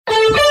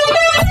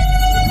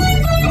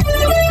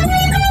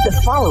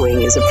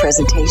following is a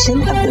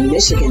presentation of the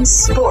Michigan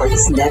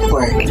Sports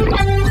Network.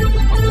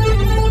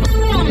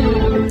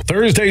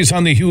 Thursdays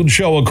on the Huge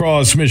Show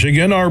across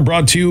Michigan are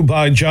brought to you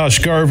by Josh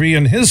Garvey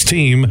and his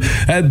team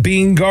at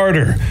Beene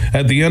Garter.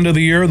 At the end of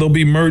the year, they'll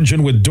be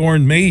merging with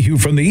Doeren Mayhew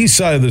from the east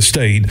side of the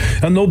state,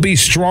 and they'll be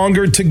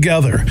stronger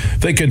together.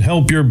 They can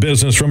help your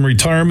business from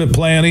retirement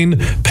planning,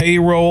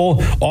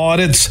 payroll,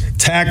 audits,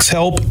 tax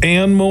help,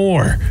 and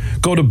more.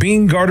 Go to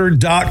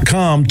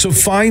BeaneGarter.com to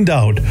find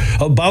out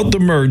about the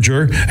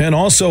merger and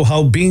also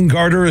how Beene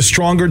Garter is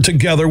stronger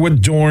together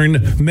with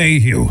Doeren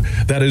Mayhew.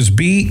 That is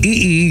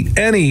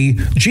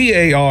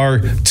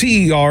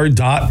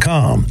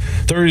BeaneGarter.com.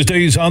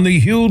 Thursdays on the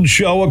Huge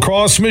Show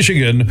across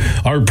Michigan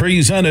are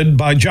presented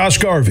by Josh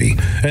Garvey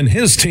and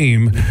his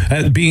team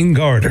at Beene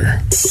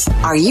Garter.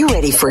 Are you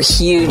ready for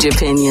huge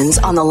opinions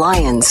on the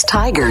Lions,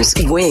 Tigers,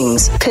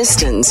 Wings,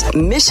 Pistons,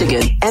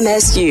 Michigan,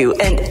 MSU,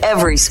 and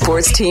every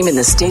sports team in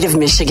the state of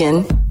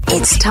Michigan?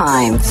 It's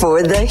time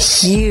for The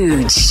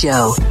Huge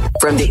Show.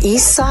 From the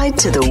east side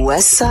to the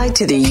west side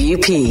to the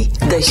UP,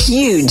 The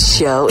Huge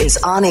Show is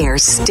on air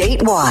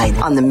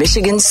statewide on the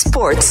Michigan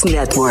Sports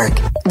Network.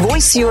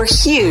 Voice your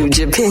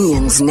huge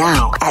opinions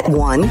now at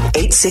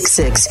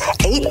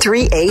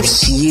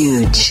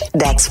 1-866-838-HUGE.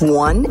 That's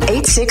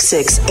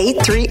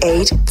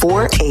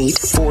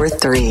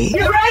 1-866-838-4843. You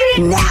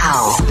ready?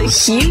 Now, the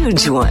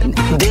huge one,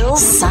 Bill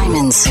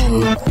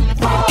Simonson.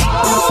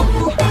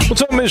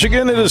 What's up,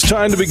 Michigan? It is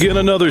time to begin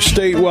another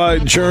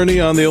statewide journey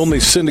on the only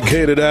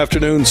syndicated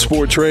afternoon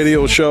sports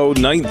radio show,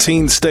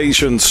 19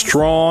 stations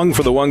strong.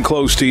 For the one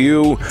close to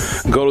you,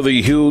 go to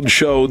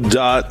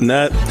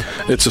thehugeshow.net.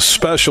 It's a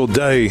special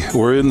day.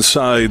 We're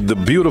inside the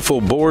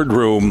beautiful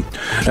boardroom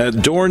at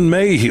Doeren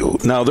Mayhew.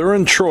 Now, they're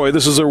in Troy.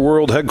 This is their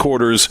world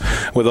headquarters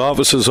with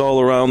offices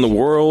all around the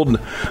world.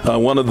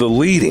 One of the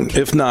leading,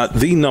 if not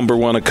the number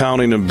one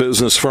accounting and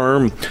business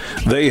firm.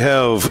 They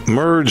have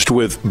merged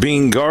with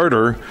Beene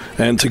Garter,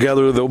 and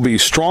together they'll be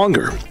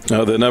stronger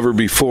than ever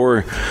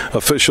before.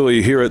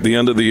 Officially here at the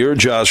end of the year,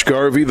 Josh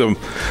Garvey, the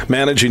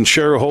managing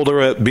shareholder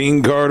at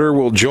Beene Garter,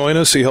 will join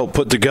us. He helped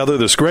put together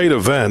this great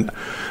event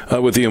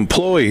with the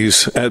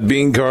employees at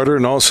Beene Garter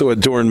and also at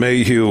Doeren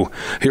Mayhew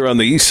here on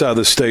the east side of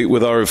the state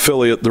with our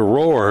affiliate, The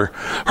Roar.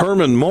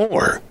 Herman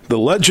Moore, the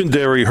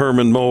legendary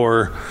Herman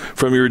Moore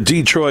from your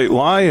Detroit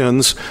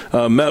Lions,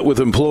 met with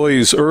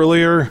employees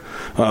earlier,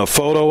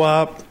 photo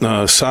op,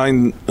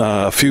 signed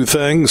a few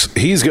things.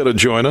 He's going to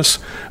join us.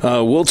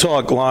 We'll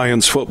talk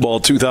Lions football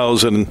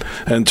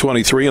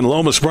 2023, and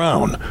Lomas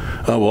Brown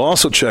will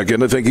also check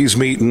in. I think he's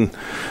meeting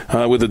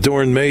with the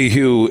Doeren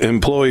Mayhew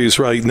employees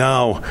right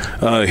now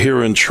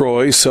here in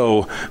Troy.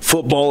 So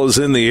football is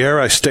in the air.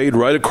 I stayed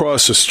right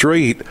across the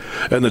street,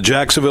 and the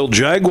Jacksonville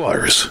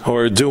Jaguars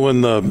are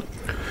doing the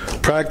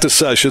practice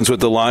sessions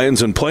with the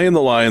Lions and playing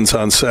the Lions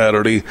on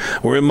Saturday.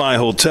 We're in my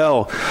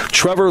hotel.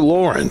 Trevor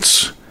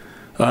Lawrence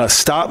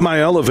stopped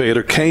my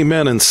elevator, came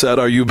in and said,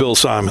 "Are you Bill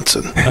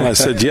Simonson?" And I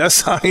said,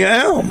 "Yes, I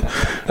am."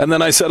 And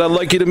then I said, "I'd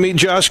like you to meet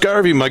Josh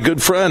Garvey, my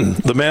good friend,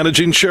 the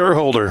managing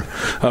shareholder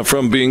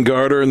from Beene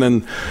Garter." And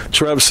then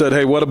Trev said,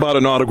 "Hey, what about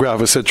an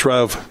autograph?" I said,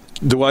 "Trev,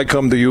 do I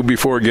come to you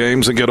before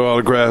games and get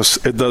autographs?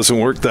 It doesn't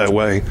work that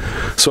way."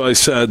 So I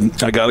said,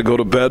 "I got to go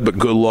to bed, but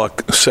good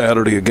luck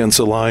Saturday against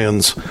the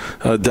Lions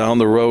down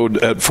the road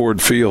at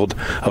Ford Field,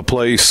 a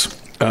place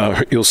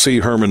you'll see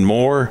Herman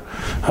Moore.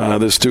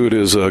 This dude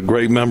is a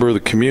great member of the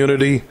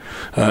community,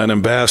 an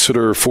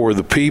ambassador for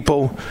the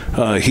people.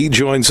 He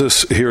joins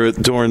us here at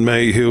Doeren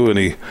Mayhew, and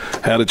he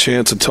had a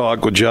chance to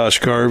talk with Josh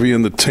Garvey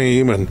and the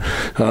team, and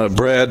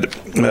Brad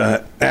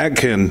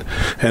Atkin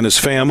and his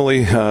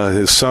family.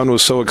 His son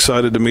was so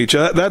excited to meet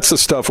you. That's the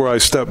stuff where I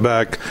step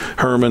back,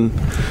 Herman,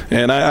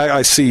 and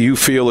I see you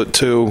feel it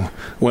too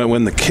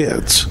when the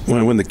kids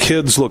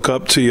look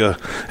up to you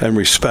and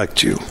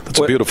respect you. That's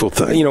a beautiful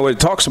thing. You know, it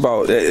talks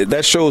about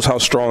that shows how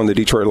strong the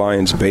Detroit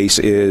Lions base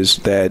is,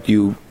 that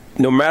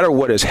no matter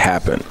what has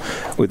happened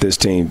with this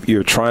team,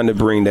 you're trying to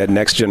bring that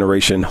next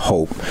generation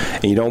hope.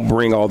 And you don't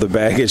bring all the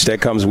baggage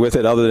that comes with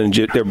it, other than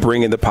they're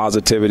bringing the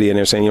positivity, and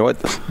they're saying, you know what,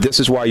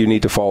 this is why you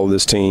need to follow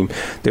this team.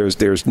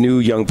 There's new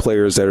young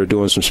players that are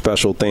doing some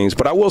special things.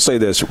 But I will say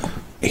this.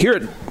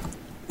 Here,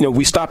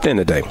 we stopped in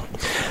today.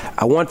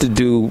 I want to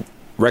do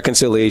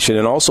reconciliation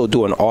and also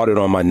do an audit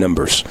on my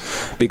numbers,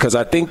 because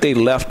I think they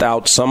left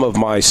out some of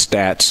my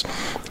stats,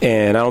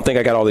 and I don't think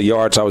I got all the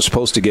yards I was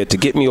supposed to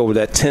get me over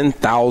that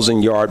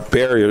 10,000 yard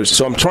barrier.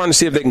 So I'm trying to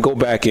see if they can go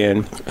back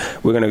in.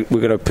 We're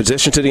gonna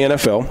position to the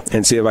NFL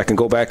and see if I can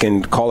go back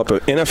and call up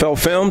an NFL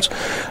films.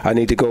 I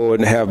need to go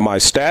and have my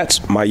stats,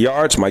 my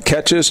yards, my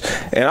catches,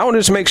 and I want to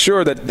just make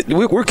sure that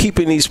we're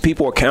keeping these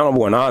people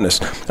accountable and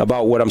honest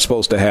about what I'm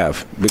supposed to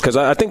have, because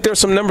I think there's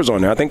some numbers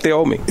on there. I think they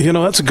owe me.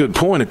 That's a good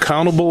point.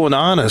 Accountable and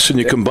honest. honest, and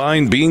you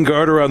combine Bean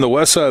Garter on the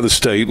west side of the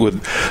state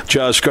with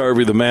Josh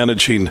Garvey, the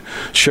managing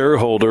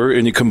shareholder,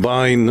 and you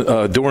combine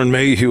Doeren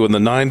Mayhew in the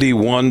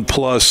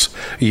 91-plus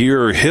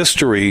year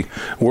history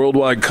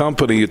worldwide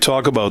company, you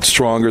talk about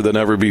stronger than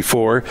ever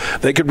before.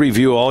 They could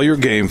review all your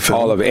game film,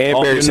 all of it,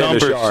 and Barry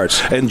Sanders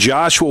yards. And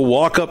Josh will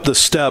walk up the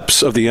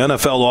steps of the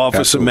NFL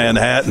office in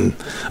Manhattan,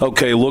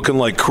 looking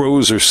like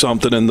Cruz or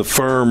something in The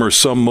Firm or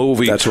some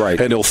movie. That's right.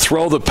 And he'll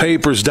throw the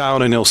papers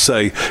down and he'll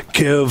say,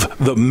 give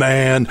the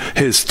man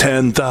his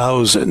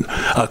 10,000.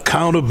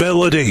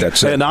 Accountability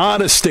and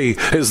honesty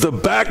is the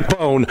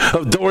backbone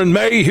of Doeren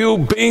Mayhew,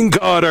 Bean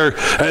Garter,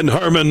 and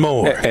Herman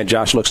Moore. And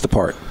Josh looks the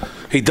part.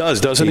 He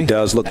does, doesn't he? He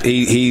does look.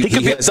 He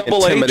could be a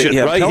double agent,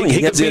 right?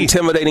 He has the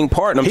intimidating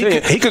part.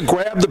 He could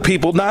grab the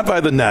people, not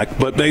by the neck,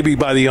 but maybe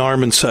by the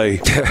arm and say,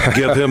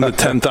 give him the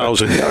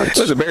 10,000 yards.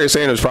 Listen, Barry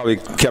Sanders probably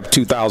kept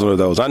 2,000 of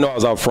those. I know I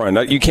was out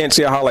front. You can't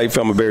see a highlight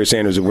film of Barry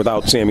Sanders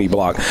without seeing me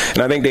block. And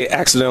I think they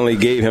accidentally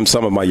gave him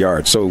some of my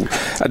yards. So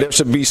there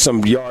should be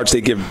some yards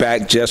they give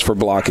back just for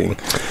blocking.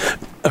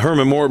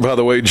 Herman Moore, by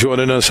the way,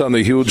 joining us on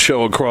the huge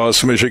show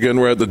across Michigan.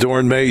 We're at the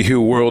Doeren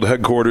Mayhew World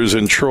Headquarters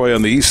in Troy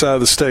on the east side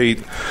of the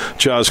state.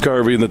 Josh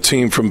Garvey and the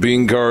team from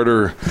Bean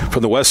Garter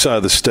from the west side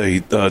of the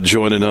state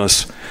joining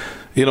us.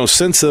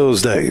 Since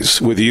those days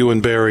with you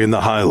and Barry in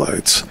the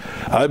highlights,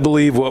 I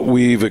believe what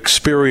we've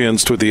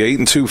experienced with the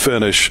 8-2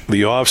 finish,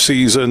 the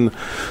offseason,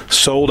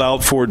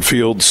 sold-out Ford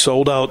Field,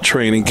 sold-out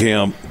training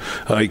camp,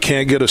 you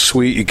can't get a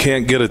suite, you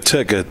can't get a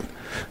ticket.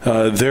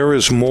 There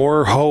is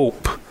more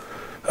hope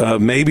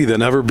maybe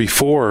than ever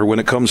before when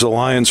it comes to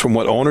Lions from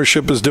what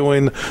ownership is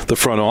doing, the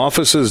front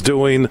office is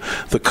doing,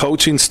 the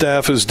coaching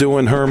staff is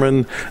doing,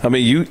 Herman. I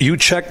mean, you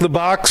check the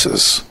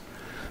boxes.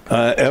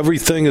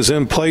 Everything is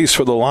in place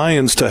for the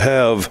Lions to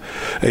have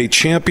a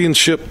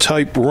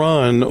championship-type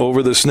run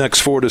over this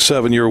next 4 to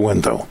 7 year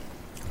window.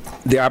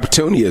 The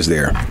opportunity is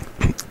there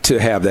to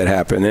have that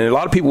happen. And a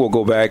lot of people will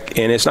go back,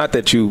 and it's not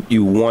that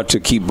you want to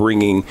keep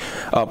bringing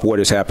up what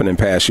has happened in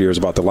past years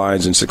about the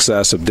Lions and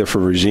success of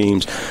different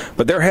regimes,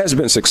 but there has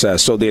been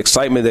success. So the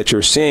excitement that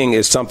you're seeing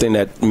is something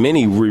that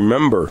many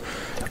remember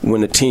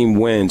when the team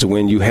wins,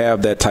 when you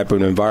have that type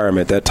of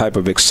environment, that type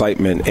of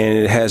excitement. And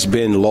it has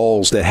been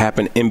lulls that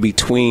happen in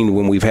between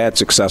when we've had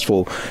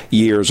successful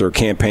years or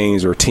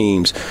campaigns or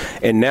teams.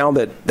 And now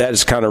that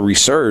has kind of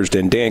resurged,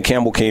 and Dan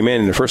Campbell came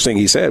in, and the first thing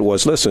he said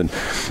was, listen,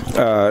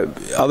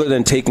 other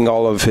than taking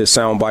all of his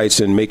sound bites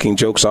and making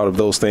jokes out of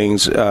those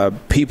things,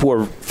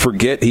 people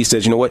forget. He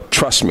says, you know what,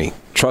 trust me.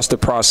 Trust the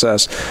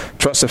process.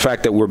 Trust the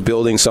fact that we're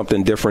building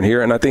something different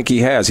here. And I think he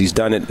has. He's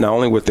done it not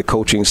only with the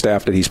coaching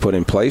staff that he's put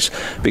in place,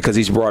 because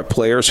he's brought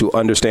players who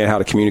understand how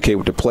to communicate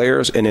with the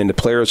players, and then the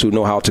players who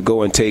know how to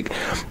go and take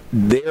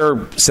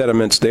their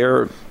sentiments,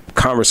 their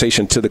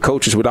conversation to the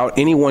coaches without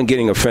anyone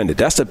getting offended.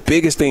 That's the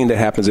biggest thing that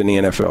happens in the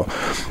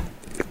NFL.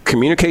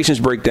 Communications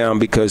break down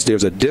because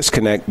there's a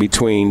disconnect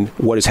between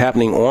what is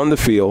happening on the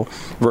field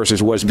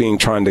versus what's being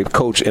trying to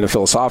coach in a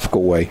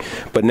philosophical way.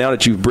 But now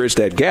that you've bridged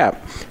that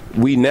gap,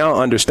 we now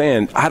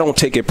understand I don't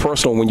take it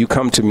personal when you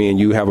come to me and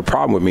you have a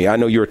problem with me. I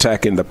know you're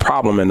attacking the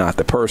problem and not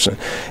the person.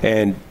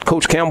 And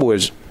Coach Campbell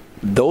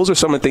those are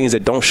some of the things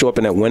that don't show up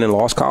in that win and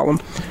loss column,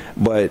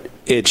 but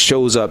it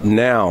shows up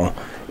now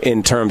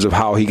in terms of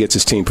how he gets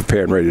his team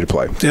prepared and ready to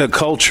play. Yeah,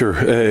 culture.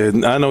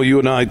 And I know you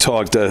and I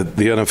talked at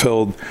the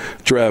NFL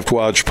Draft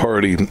Watch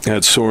Party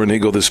at Soaring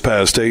Eagle this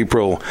past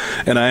April,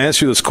 and I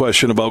asked you this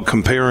question about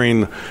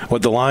comparing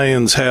what the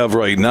Lions have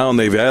right now, and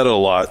they've added a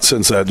lot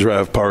since that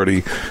draft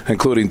party,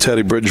 including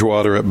Teddy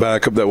Bridgewater at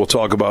backup that we'll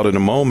talk about in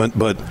a moment.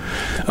 But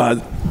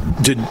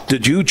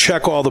did you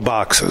check all the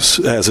boxes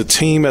as a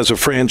team, as a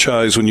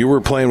franchise, when you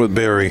were playing with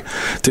Barry?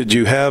 Did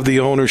you have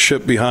the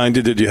ownership behind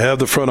you? Did you have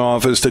the front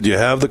office? Did you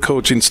have the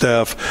coaching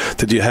staff?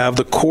 Did you have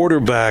the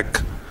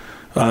quarterback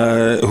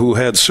who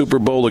had Super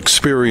Bowl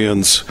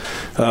experience?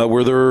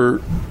 Were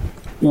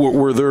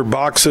there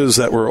boxes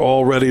that were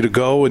all ready to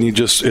go and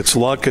it's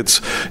luck, it's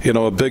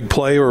a big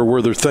play, or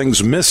were there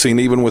things missing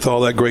even with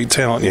all that great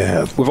talent you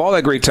had? With all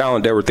that great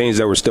talent, there were things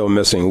that were still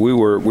missing. We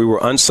were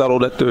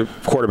unsettled at the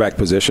quarterback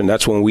position.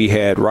 That's when we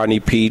had Rodney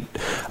Peete,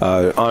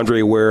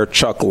 Andre Ware,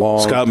 Chuck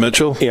Long, Scott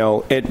Mitchell.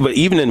 But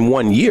even in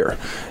 1 year,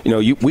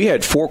 we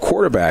had 4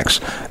 quarterbacks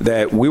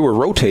that we were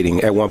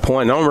rotating at one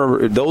point. And I don't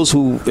remember those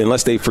who,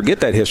 unless they forget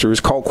that history, was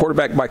called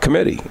quarterback by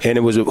committee, and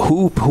it was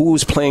who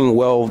was playing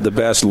well the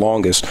best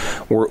longest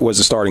was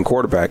the starting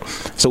quarterback.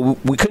 So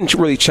we couldn't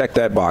really check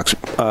that box.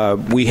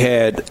 We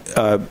had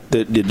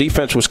the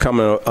defense was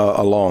coming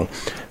along.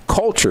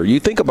 Culture, you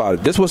think about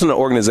it, this wasn't an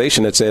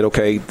organization that said,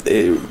 okay,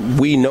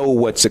 we know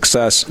what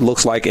success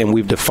looks like and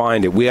we've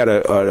defined it. We had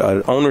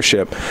an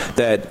ownership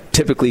that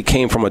typically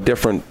came from a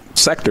different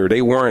sector.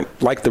 They weren't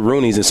like the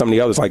Rooneys and some of the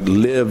others, like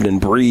lived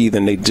and breathed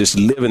and they just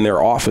live in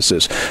their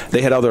offices.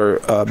 They had other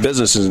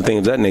businesses and things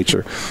of that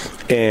nature.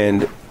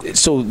 And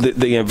so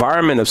the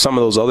environment of some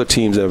of those other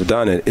teams that have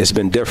done it has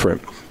been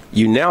different.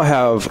 You now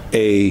have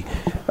a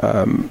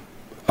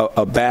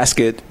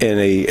basket and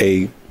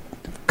a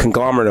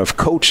conglomerate of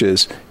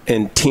coaches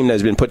and team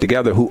that's been put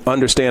together who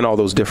understand all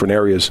those different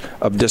areas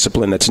of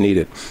discipline that's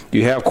needed.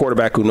 You have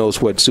quarterback who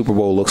knows what Super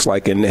Bowl looks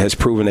like and has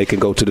proven they can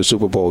go to the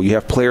Super Bowl. You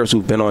have players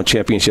who've been on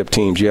championship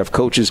teams. You have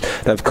coaches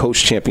that have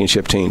coached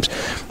championship teams.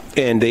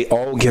 And they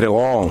all get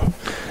along.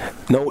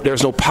 No,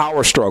 there's no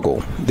power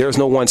struggle. There's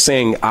no one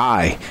saying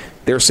I.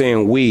 They're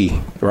saying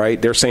we,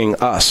 right? They're saying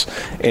us.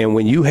 And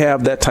when you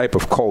have that type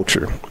of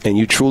culture and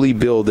you truly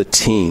build a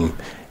team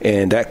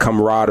and that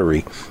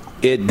camaraderie,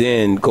 it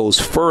then goes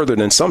further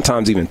than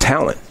sometimes even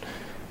talent,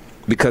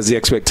 because the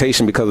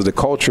expectation, because of the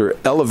culture,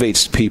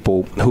 elevates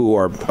people who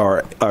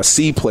are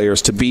C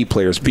players to B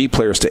players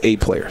to A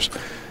players.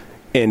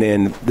 And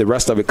then the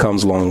rest of it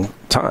comes along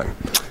time.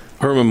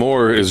 Herman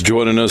Moore is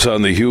joining us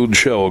on the huge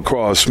show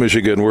across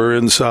Michigan. We're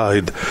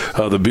inside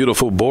the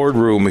beautiful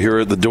boardroom here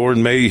at the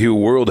Doeren Mayhew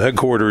World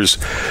Headquarters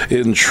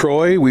in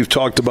Troy. We've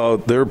talked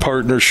about their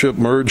partnership,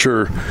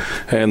 merger,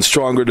 and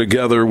Stronger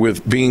Together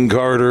with Bean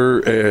Carter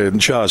and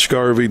Josh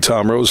Garvey,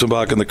 Tom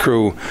Rosenbach, and the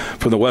crew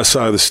from the west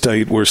side of the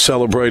state. We're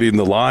celebrating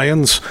the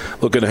Lions,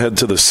 looking ahead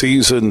to the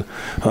season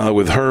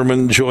with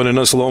Herman joining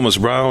us. Lomas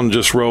Brown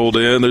just rolled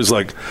in. There's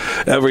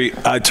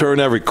I turn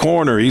every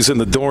corner. He's in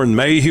the Doeren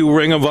Mayhew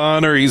Ring of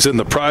Honor. He's in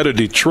the Pride of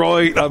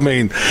Detroit. I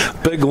mean,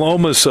 Big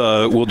Lomas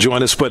will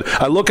join us. But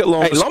I look at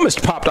Lomas. Hey, Lomas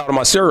popped out of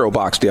my cereal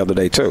box the other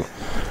day, too.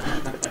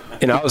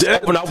 And I was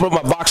opening up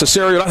my box of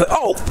cereal. I said,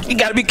 "Oh, you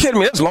got to be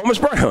kidding me! That's Lomas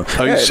Brown."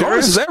 Are you serious?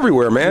 Lomas is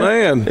everywhere,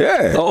 man.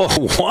 Yeah. Oh,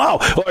 wow.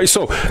 All right,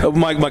 so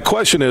my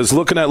question is,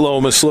 looking at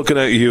Lomas, looking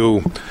at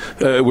you,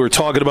 we're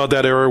talking about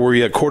that era where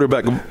you had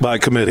quarterback by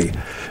committee.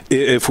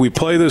 If we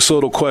play this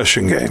little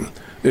question game,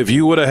 if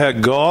you would have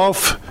had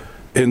Goff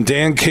and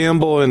Dan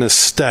Campbell and his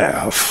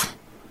staff,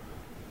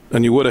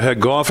 and you would have had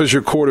Goff as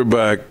your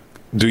quarterback,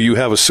 do you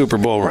have a Super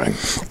Bowl ring?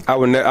 I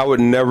would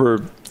never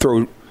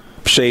throw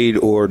shade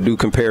or do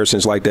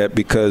comparisons like that,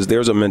 because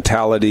there's a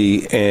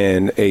mentality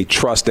and a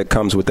trust that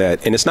comes with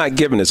that, and it's not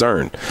given, it's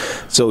earned.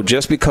 So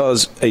just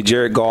because a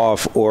Jared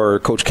Goff or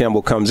Coach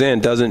Campbell comes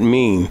in doesn't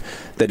mean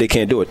that they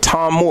can't do it.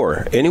 Tom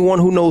Moore, anyone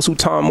who knows who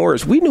Tom Moore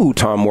is, we knew who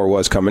Tom Moore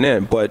was coming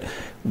in, but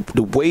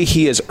the way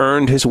he has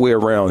earned his way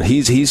around,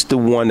 he's the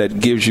one that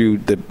gives you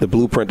the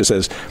blueprint that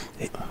says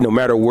no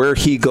matter where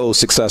he goes,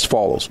 success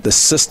follows. The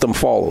system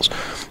follows.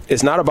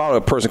 It's not about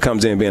a person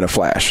comes in being a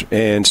flash.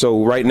 And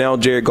so right now,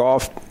 Jared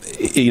Goff,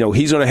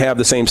 he's going to have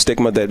the same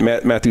stigma that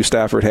Matthew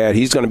Stafford had.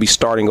 He's going to be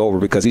starting over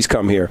because he's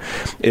come here.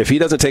 If he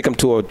doesn't take him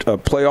to a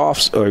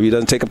playoffs, or if he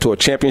doesn't take him to a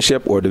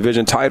championship or a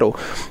division title,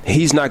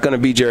 he's not going to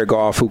be Jared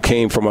Goff who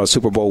came from a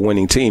Super Bowl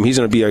winning team. He's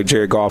going to be a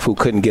Jared Goff who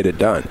couldn't get it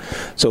done.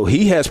 So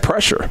he has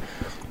pressure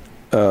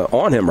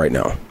on him right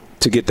now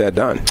to get that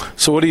done.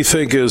 So what do you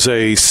think is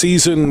a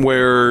season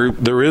where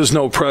there is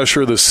no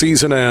pressure, the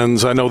season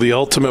ends? I know the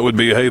ultimate would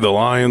be, hey, the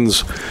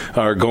Lions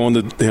are going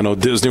to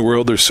Disney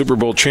World, they're Super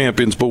Bowl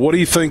champions, but what do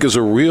you think is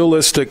a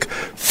realistic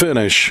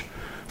finish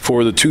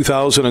for the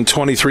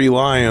 2023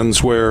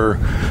 Lions where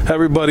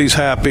everybody's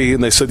happy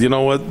and they said, you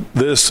know what,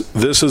 this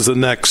is the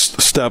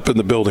next step in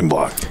the building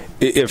block?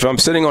 If I'm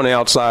sitting on the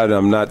outside,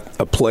 I'm not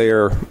a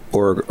player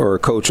or a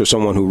coach or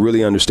someone who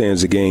really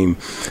understands the game.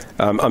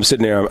 I'm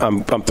sitting there.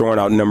 I'm throwing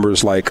out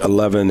numbers like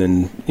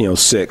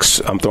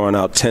 11-6. I'm throwing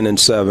out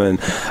 10-7,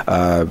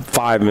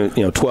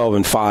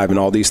 12-5, and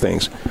all these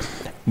things.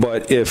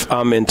 But if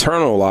I'm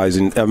internal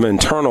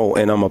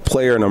and I'm a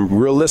player and I'm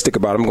realistic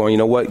about it, I'm going, you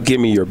know what, give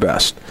me your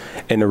best.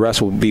 And the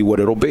rest will be what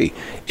it'll be.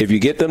 If you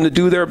get them to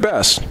do their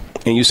best,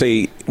 and you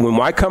say, when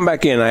I come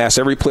back in, I ask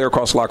every player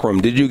across the locker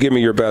room, did you give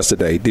me your best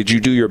today? Did you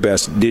do your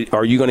best?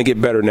 Are you going to get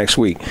better next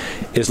week?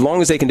 As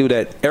long as they can do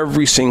that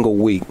every single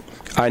week,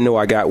 I know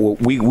I got what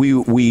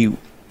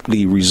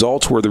the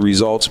results were the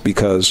results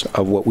because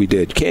of what we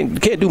did. You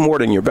can't do more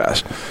than your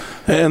best.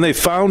 And they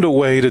found a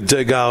way to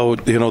dig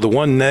out, the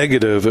one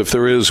negative, if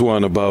there is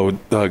one, about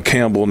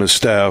Campbell and his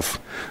staff,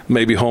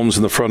 maybe Holmes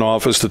in the front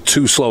office, the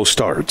 2 slow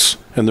starts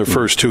in their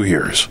first 2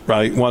 years,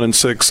 right?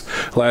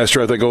 1-6 last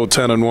year, I think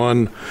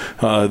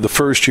 10-1 the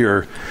first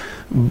year.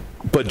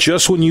 But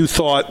just when you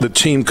thought the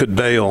team could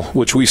bail,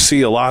 which we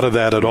see a lot of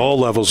that at all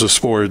levels of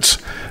sports,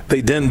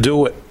 they didn't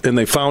do it, and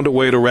they found a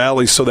way to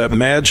rally. So that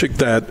magic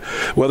that,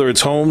 whether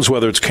it's Holmes,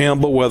 whether it's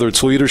Campbell, whether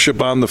it's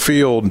leadership on the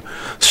field,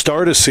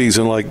 start a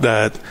season like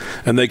that,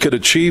 and they could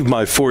achieve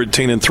my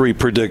 14-3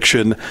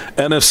 prediction,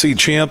 NFC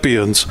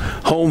champions,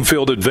 home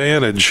field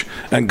advantage,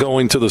 and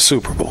going to the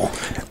Super Bowl.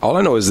 All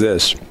I know is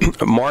this: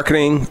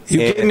 marketing. You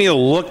gave me a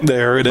look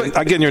there, and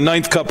again, your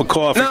 9th cup of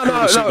coffee.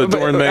 Here's what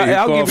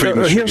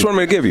I'm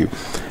going to give you.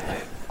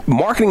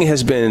 Marketing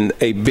has been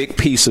a big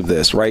piece of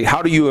this, right?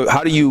 How do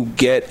you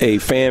get a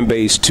fan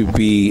base to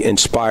be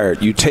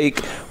inspired? You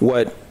take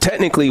what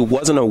technically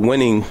wasn't a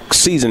winning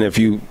season if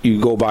you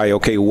go by,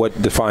 okay,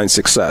 what defines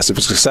success?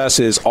 If success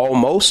is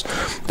almost,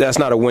 that's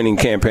not a winning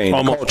campaign.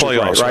 Almost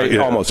playoffs, right?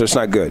 Yeah. Almost. That's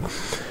not good.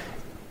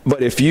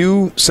 But if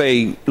you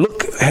say,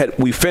 look,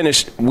 we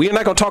finished, we're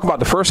not going to talk about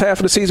the first half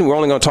of the season. We're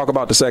only going to talk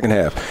about the second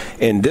half.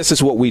 And this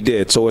is what we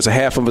did. So it's a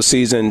half of a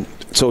season.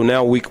 So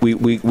now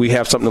we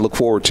have something to look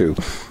forward to.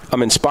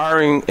 I'm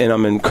inspiring and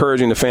I'm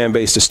encouraging the fan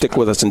base to stick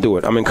with us and do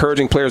it. I'm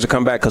encouraging players to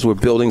come back because we're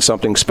building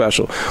something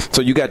special.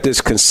 So you got this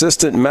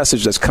consistent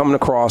message that's coming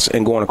across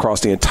and going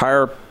across the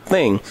entire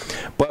thing.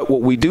 But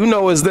what we do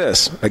know is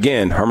this.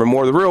 Again, Herman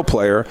Moore, the real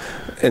player,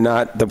 and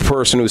not the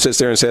person who sits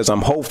there and says,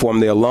 I'm hopeful,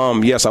 I'm the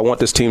alum. Yes, I want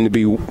this team to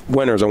be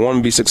winners. I want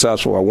them to be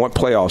successful. I want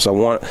playoffs. I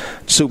want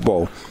Super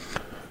Bowl.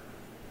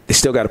 They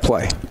still got to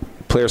play.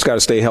 Players got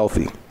to stay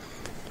healthy.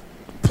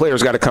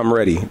 Players got to come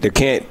ready. They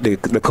can't. The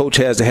coach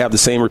has to have the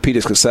same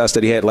repeated success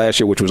that he had last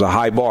year, which was a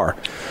high bar.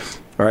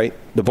 All right,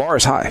 the bar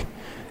is high,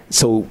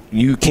 so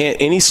you can't.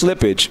 Any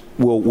slippage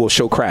will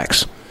show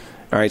cracks.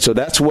 All right, so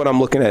that's what I'm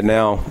looking at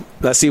now.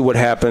 Let's see what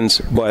happens.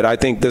 But I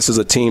think this is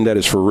a team that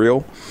is for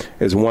real.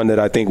 Is one that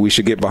I think we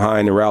should get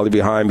behind and rally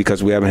behind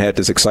because we haven't had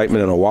this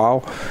excitement in a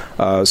while.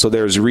 So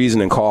there's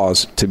reason and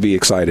cause to be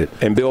excited.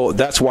 And Bill,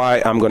 that's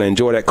why I'm going to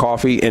enjoy that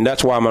coffee, and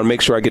that's why I'm going to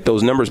make sure I get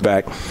those numbers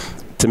back.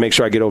 To make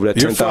sure I get over that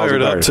 10,000. You're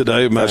fired up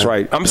today, man. That's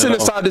right. I'm sitting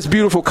inside this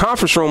beautiful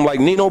conference room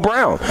like Nino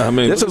Brown. I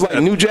mean, this is like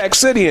New Jack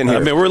City in here. I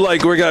mean,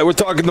 we're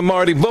talking to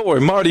Marty Boer.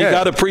 Marty, you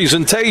got a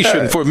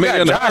presentation for me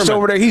and Josh Herman.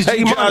 Over there. He's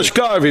Josh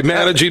Garvey,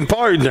 managing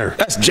partner.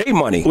 That's J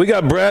Money. We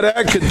got Brad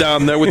Atkin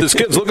down there with his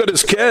kids. Look at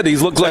his kid. He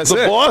looks like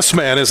the boss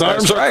man. His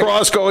arms are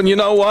crossed, going, you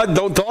know what?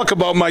 Don't talk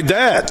about my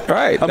dad.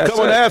 Right. I'm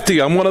coming after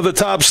you. I'm one of the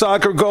top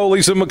soccer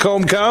goalies in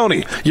Macomb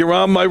County. You're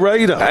on my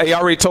radar. He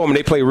already told me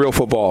they play real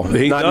football.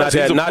 Not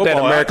that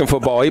American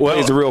football. He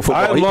plays the real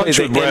football. He plays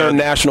an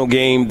international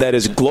game that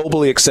is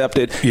globally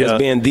accepted as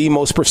being the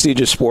most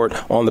prestigious sport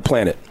on the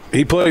planet.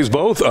 He plays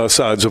both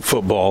sides of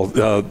football,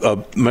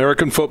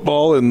 American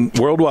football and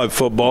worldwide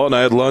football. And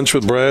I had lunch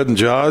with Brad and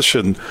Josh,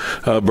 and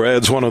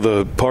Brad's one of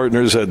the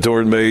partners at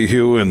Doran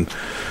Mayhew. And,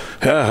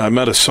 I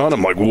met his son.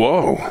 I'm like,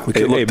 whoa.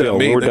 Hey Bill,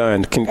 when we're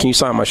done, can you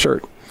sign my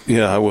shirt?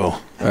 Yeah, I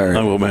will. All right.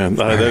 I will, man.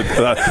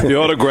 The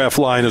autograph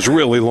line is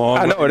really long.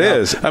 I know it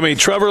is. I mean,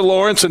 Trevor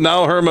Lawrence and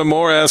now Herman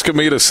Moore asking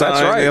me to sign.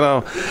 That's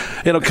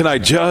right. You know, can I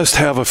just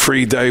have a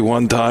free day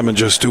one time and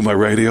just do my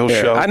radio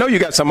show? I know you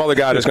got some other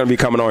guy that's going to be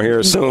coming on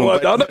here soon.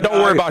 Don't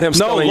worry about him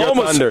stealing your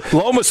thunder.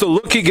 Lomas, the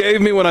look he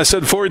gave me when I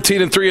said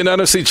 14-3 and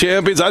NFC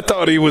champions, I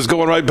thought he was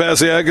going right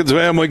past the Atkins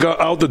family,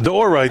 out the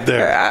door right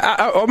there.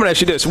 I'm going to ask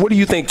you this. What do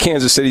you think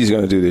Kansas City is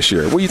going to do this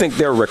year? What do you think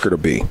their record will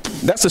be?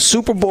 That's a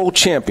Super Bowl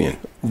champion.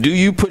 Do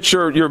you put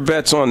your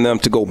bets on them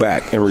to go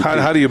back and repeat?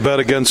 How do you bet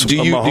against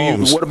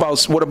Mahomes?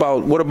 What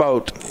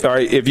about? All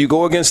right, if you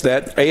go against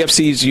that,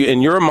 AFC's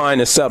in your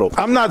mind is settled.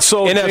 I'm not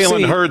sold.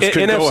 Jalen Hurts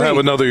can go have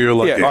another year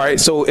like that. All right,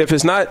 so if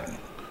it's not.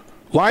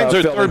 Lions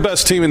are third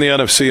best team in the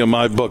NFC in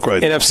my book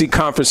right now. NFC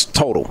conference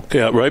total.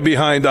 Yeah, right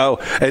behind.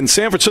 And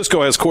San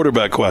Francisco has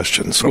quarterback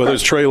questions, whether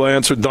it's Trey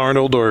Lance or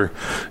Darnold or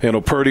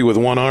Purdy with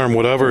one arm,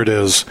 whatever it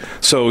is.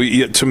 So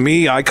to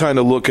me, I kind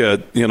of look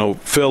at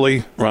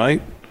Philly,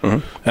 right?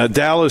 Mm-hmm.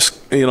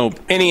 Dallas,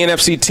 Any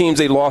NFC teams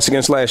they lost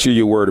against last year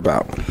you're worried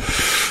about?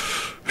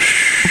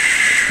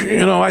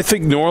 I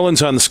think New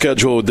Orleans on the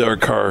schedule with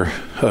Derek Carr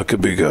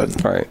could be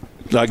good. All right.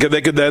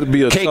 That'd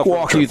be a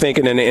cakewalk. You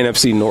thinking in the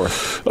NFC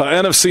North?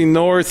 NFC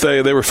North,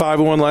 they were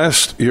 5-1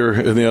 last year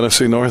in the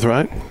NFC North,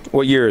 right?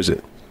 What year is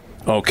it?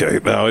 Okay,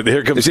 now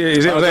here comes.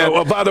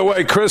 By the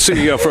way,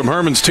 Chrissy from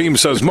Herman's team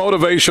says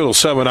motivational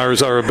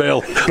seminars are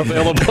available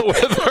with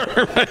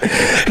Herman.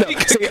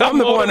 I'm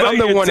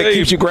the one that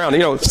keeps you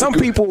grounded. Some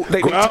people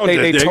they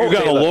grounded. You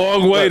got a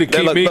long way to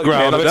keep me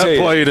grounded. That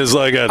plane is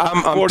like at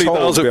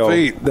 40,000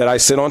 feet. That I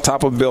sit on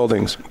top of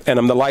buildings and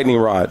I'm the lightning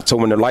rod. So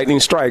when the lightning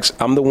strikes,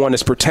 I'm the one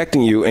that's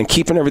protecting you and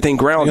keeping everything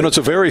grounded. It's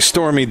a very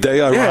stormy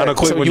day.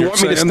 Ironically, so when you want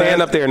me to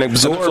stand up there and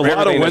absorb everything. There's a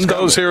lot of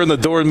windows here in the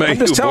Doran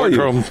Mayhew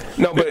boardroom.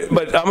 No,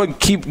 but I'm gonna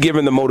keep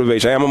giving the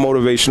motivation. I am a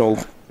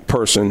motivational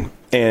person.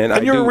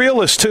 And you're a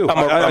realist, too.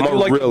 I do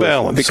like the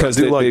balance. Because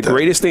the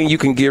greatest thing you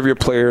can give your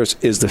players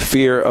is the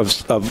fear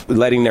of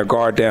letting their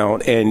guard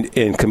down and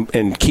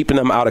keeping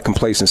them out of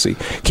complacency.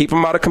 Keep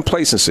them out of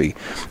complacency,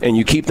 and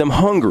you keep them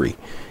hungry.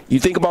 You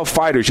think about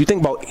fighters. You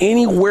think about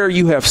anywhere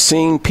you have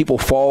seen people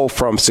fall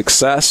from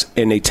success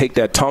and they take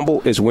that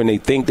tumble is when they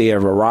think they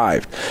have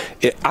arrived.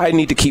 I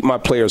need to keep my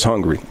players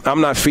hungry.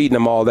 I'm not feeding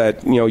them all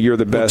that, you're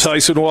the best. When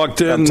Tyson walked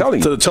in to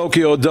the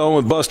Tokyo Dome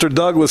with Buster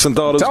Douglas and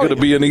thought it was going to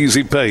be an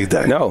easy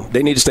payday. No,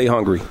 they need to stay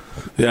hungry.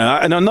 Yeah,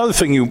 and another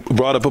thing you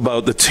brought up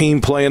about the team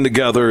playing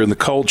together and the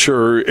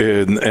culture,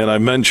 and I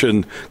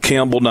mentioned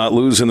Campbell not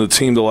losing the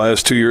team the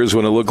last 2 years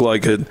when it looked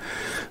like it,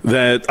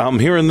 that I'm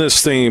hearing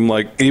this theme,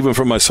 like even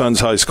from my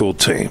son's high school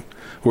team,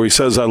 where he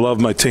says, I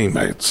love my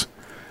teammates.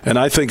 And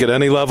I think at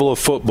any level of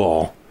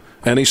football,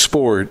 any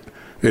sport,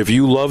 if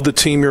you love the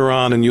team you're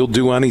on and you'll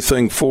do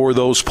anything for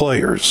those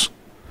players,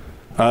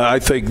 I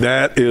think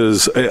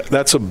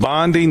that's a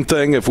bonding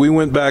thing. If we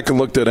went back and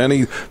looked at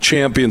any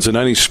champions in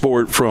any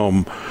sport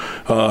from,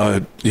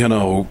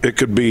 it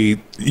could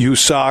be youth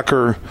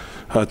soccer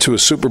to a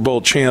Super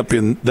Bowl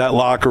champion, that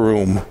locker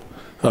room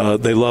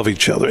they love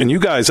each other. And you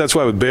guys, that's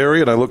why with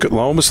Barry and I look at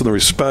Lomas and the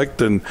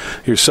respect and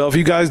yourself,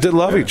 you guys did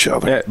love each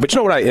other. Yeah, but you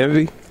know what I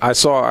envy?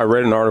 I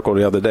read an article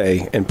the other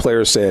day, and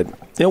players said,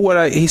 you know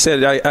what, he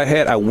said,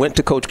 I went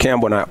to Coach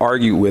Campbell and I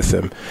argued with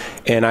him,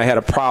 and I had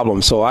a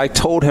problem. So I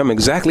told him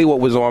exactly what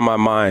was on my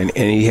mind,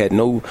 and he had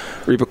no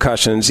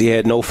repercussions. He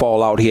had no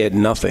fallout. He had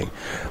nothing.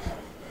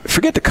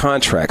 Forget the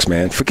contracts,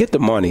 man. Forget the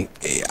money.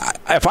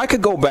 If I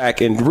could go back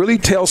and really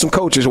tell some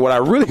coaches what I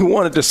really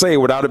wanted to say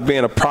without it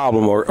being a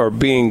problem or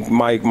being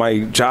my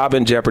job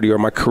in jeopardy or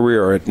my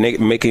career or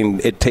making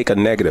it take a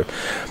negative,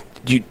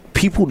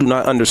 people do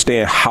not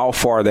understand how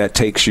far that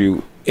takes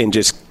you in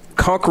just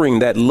conquering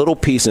that little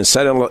piece and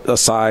setting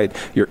aside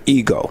your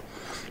ego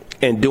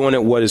and doing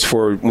it what is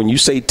for. When you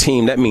say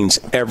team, that means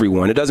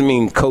everyone. It doesn't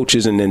mean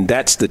coaches and then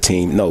that's the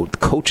team. No, the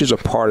coaches are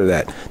part of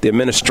that. The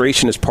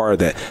administration is part of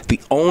that. The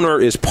owner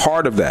is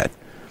part of that.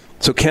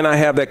 So can I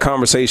have that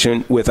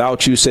conversation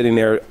without you sitting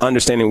there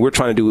understanding we're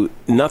trying to do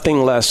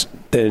nothing less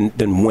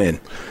than win?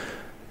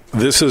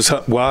 This is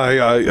why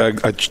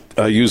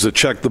I use a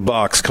check the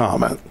box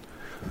comment.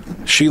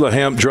 Sheila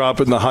Hamp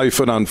dropping the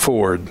hyphen on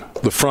Ford.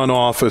 The front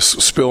office,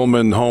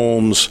 Spillman,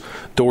 Holmes,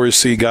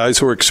 Dorsey, guys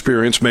who are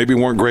experienced, maybe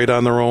weren't great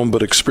on their own,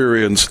 but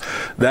experienced.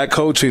 That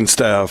coaching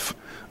staff,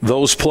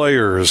 those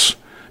players,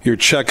 you're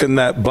checking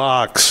that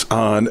box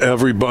on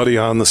everybody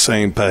on the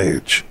same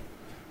page.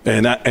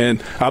 And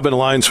I've been a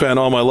Lions fan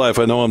all my life.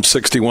 I know I'm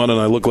 61 and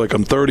I look like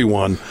I'm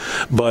 31,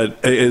 but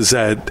is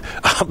that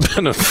I've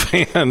been a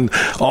fan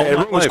all my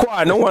life. It was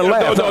quiet. No one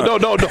laughed.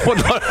 No.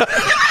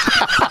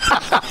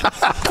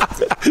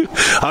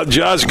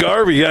 Josh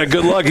Garvey,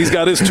 good luck. He's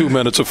got his 2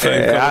 minutes of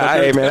fame.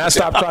 Hey, man, I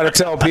stopped trying to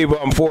tell people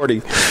I'm 40.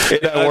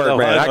 It doesn't work,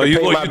 man. I can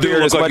paint my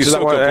beard as much as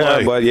I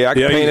want, but I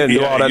can paint it and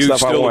do all that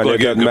stuff I want. It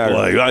doesn't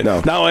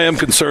matter. Now I am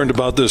concerned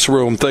about this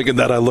room, thinking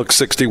that I look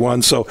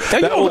 61, so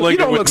that will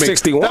linger with me.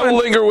 61. That will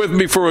linger with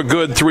me for a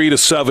good 3 to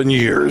 7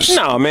 years.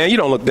 No, man, you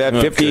don't look that.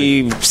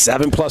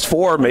 57 plus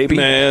 4, maybe.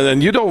 Man,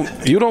 and you don't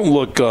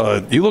look.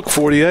 You look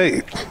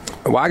 48.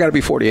 Well, I got to be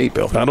 48,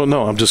 Bill. I don't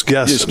know. I'm just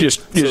guessing.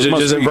 Just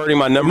inverting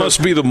my number. It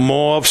must be the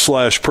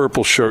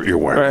mauve/purple shirt you're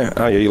wearing. Right.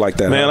 Oh, yeah, you like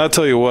that. Man, I'll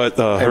tell you what,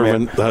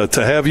 Herman,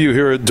 to have you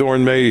here at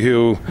Dorn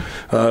Mayhew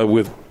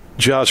with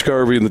Josh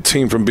Garvey and the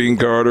team from Bean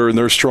Garter, and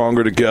they're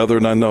stronger together,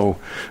 and I know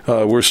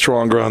we're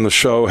stronger on the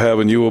show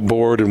having you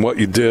aboard and what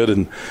you did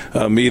and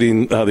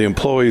meeting the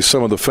employees,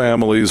 some of the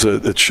families.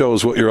 It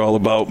shows what you're all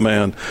about,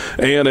 man.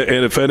 And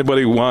if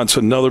anybody wants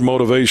another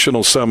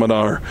motivational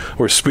seminar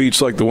or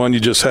speech like the one you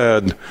just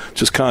had,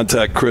 just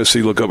contact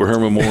Chrissy, look up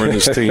Herman Moore and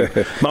his team.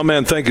 My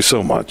man, thank you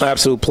so much.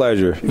 Absolute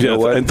pleasure.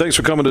 And thanks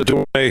for coming to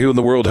Dorn Mayhew in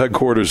the world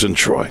headquarters in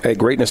Troy. Hey,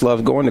 greatness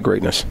loves going to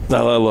greatness.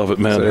 I love it,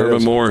 man. So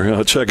Herman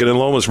Moore, check it in.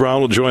 Lomas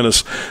Brown will join us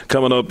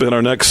coming up in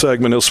our next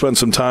segment. He'll spend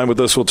some time with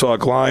us. We'll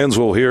talk Lions.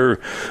 We'll hear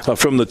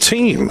from the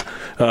team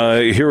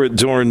here at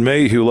Dorn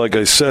Mayhew, like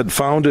I said,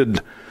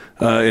 founded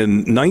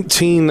in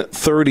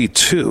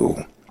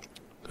 1932.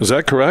 Is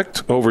that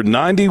correct? Over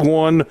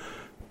 91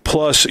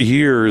 plus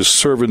years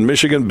serving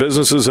Michigan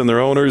businesses and their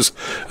owners,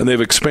 and they've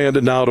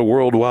expanded now to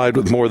worldwide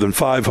with more than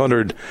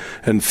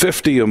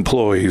 550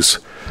 employees.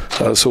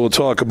 So we'll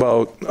talk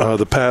about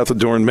the path of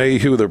Dorn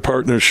Mayhew, their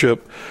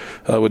partnership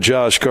with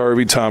Josh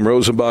Garvey, Tom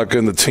Rosenbach,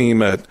 and the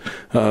team at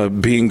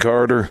Bean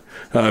Garter.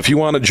 If you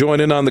want to join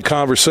in on the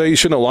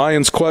conversation, a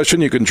Lions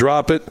question, you can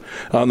drop it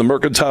on the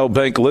Mercantile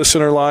Bank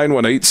listener line,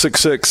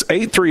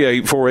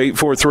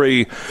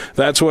 1-866-838-4843.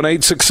 That's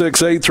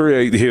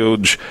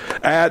 1-866-838-HUGE.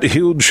 At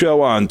Huge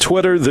Show on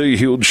Twitter, The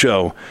Huge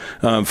Show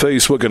on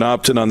Facebook, and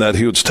opt in on that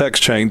Huge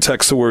text chain.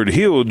 Text the word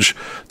HUGE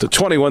to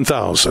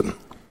 21,000.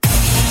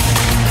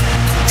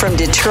 From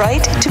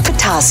Detroit to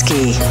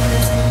Petoskey,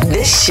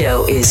 this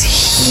show is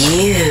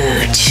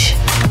huge.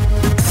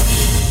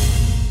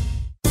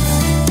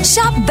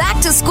 Shop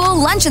back-to-school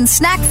lunch and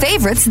snack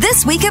favorites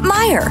this week at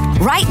Meijer.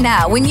 Right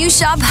now, when you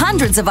shop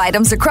hundreds of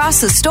items across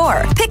the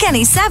store, pick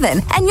any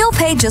 7, and you'll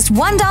pay just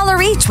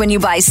 $1 each when you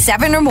buy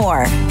 7 or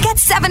more. Get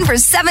 7 for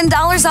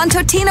 $7 on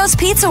Totino's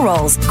Pizza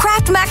Rolls,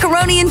 Kraft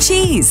Macaroni and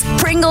Cheese,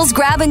 Pringles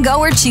Grab-and-Go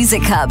or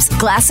Cheez-It Cups,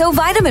 Glasso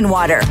Vitamin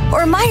Water,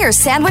 or Meijer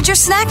Sandwich or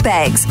Snack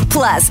Bags.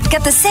 Plus,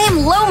 get the same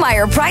low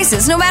Meijer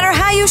prices no matter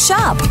how you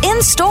shop,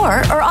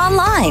 in-store or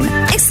online.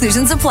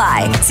 Exclusions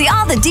apply. See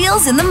all the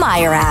deals in the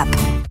Meijer app.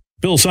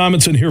 Bill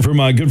Simonson here for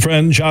my good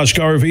friend Josh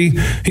Garvey.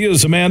 He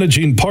is a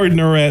managing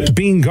partner at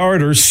Bean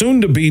Garter,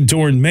 soon to be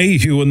Dorn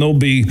Mayhew, and they'll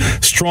be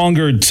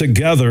stronger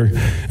together.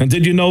 And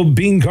did you know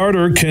Bean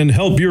Garter can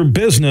help your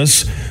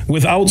business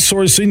with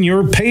outsourcing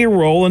your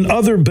payroll and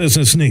other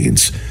business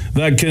needs?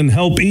 That can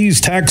help ease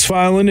tax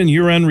filing and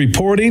year-end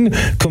reporting,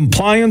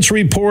 compliance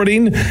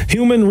reporting,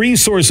 human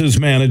resources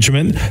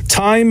management,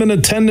 time and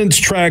attendance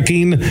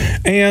tracking,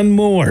 and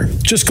more.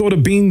 Just go to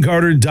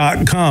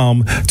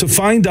beangarter.com to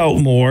find out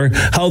more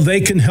how they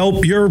can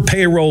help your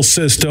payroll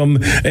system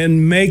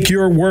and make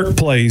your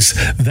workplace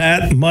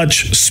that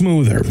much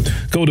smoother.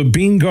 Go to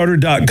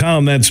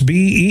BeanGarter.com. That's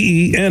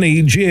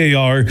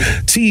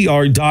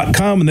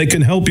BeanGartr.com, and they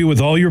can help you with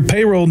all your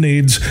payroll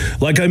needs.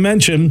 Like I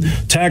mentioned,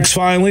 tax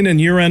filing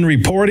and year-end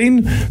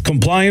reporting,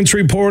 compliance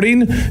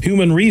reporting,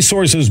 human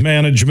resources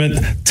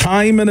management,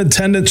 time and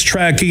attendance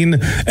tracking,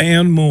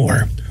 and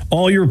more.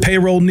 All your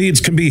payroll needs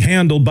can be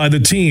handled by the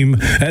team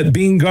at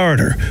Bean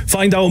Garter.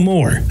 Find out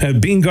more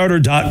at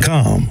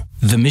BeanGarter.com.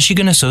 The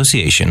Michigan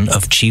Association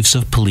of Chiefs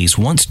of Police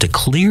wants to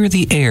clear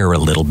the air a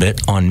little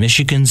bit on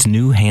Michigan's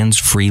new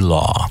hands-free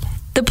law.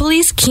 The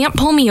police can't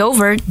pull me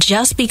over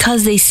just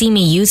because they see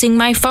me using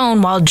my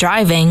phone while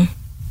driving.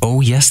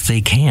 Oh, yes,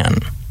 they can.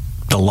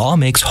 The law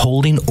makes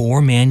holding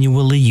or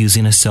manually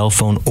using a cell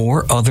phone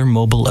or other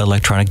mobile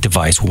electronic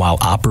device while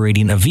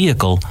operating a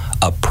vehicle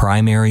a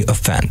primary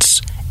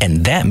offense.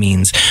 And that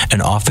means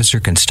an officer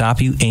can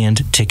stop you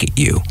and ticket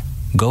you.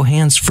 Go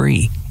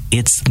hands-free.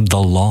 It's the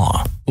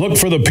law. Look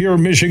for the Pure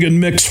Michigan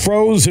Mix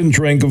frozen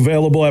drink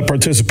available at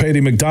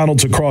participating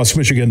McDonald's across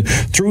Michigan.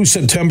 Through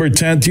September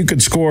 10th, you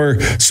could score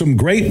some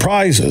great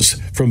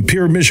prizes from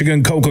Pure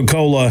Michigan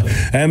Coca-Cola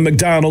and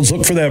McDonald's.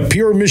 Look for that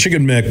Pure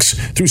Michigan Mix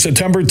through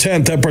September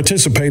 10th at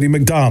participating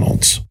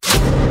McDonald's.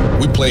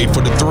 We played for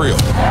the thrill,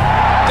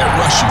 that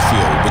rush you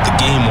feel with the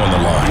game on the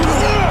line.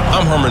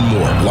 I'm Herman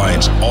Moore,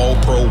 Lions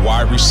All-Pro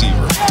wide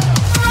receiver.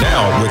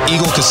 Now, with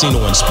Eagle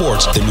Casino and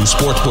Sports, the new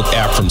sportsbook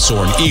app from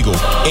Soaring Eagle,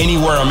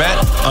 anywhere I'm at,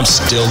 I'm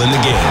still in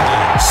the game.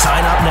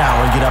 Sign up now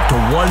and get up to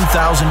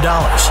 $1,000.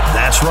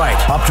 That's right,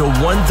 up to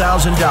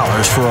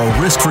 $1,000 for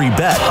a risk-free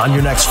bet on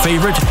your next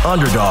favorite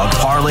underdog,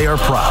 parlay, or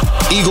prop.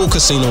 Eagle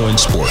Casino and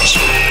Sports.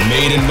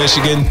 Made in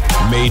Michigan,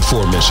 made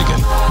for Michigan.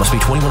 Must be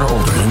 21 or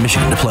older in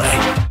Michigan to play.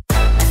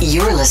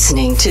 You're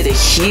listening to The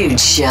Huge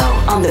Show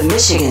on the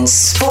Michigan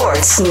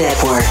Sports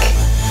Network.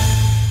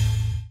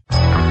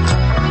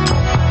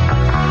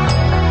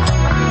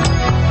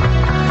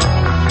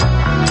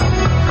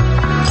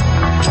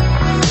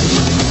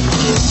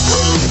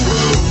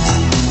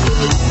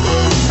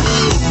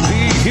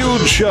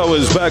 Show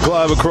is back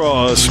live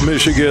across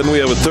Michigan. We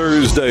have a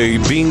Thursday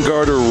Bean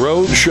Garter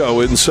Road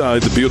Show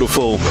inside the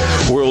beautiful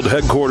world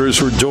headquarters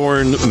for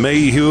Dorn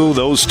Mayhew.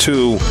 Those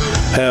two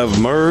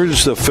have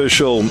merged,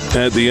 official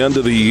at the end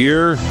of the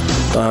year.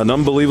 An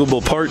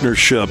unbelievable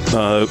partnership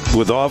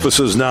with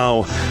offices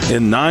now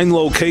in 9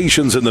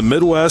 locations in the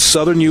Midwest,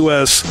 Southern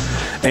U.S.,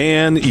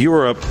 and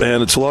Europe,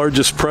 and its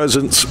largest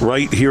presence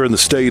right here in the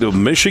state of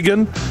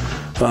Michigan.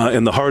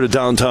 In the heart of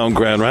downtown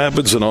Grand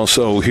Rapids, and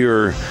also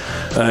here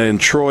in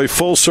Troy.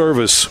 Full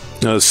service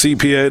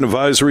CPA and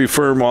advisory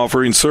firm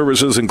offering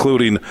services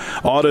including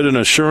audit and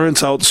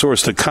assurance,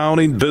 outsourced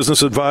accounting,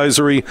 business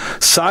advisory,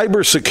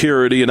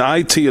 cybersecurity, and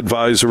IT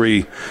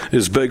advisory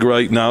is big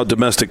right now.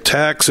 Domestic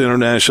tax,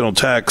 international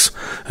tax,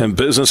 and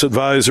business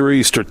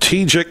advisory,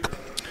 strategic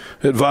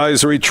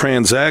advisory,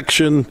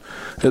 transaction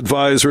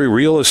advisory,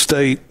 real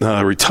estate,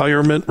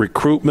 retirement,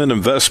 recruitment,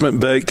 investment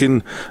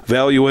banking,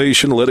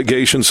 valuation,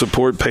 litigation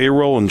support,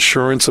 payroll,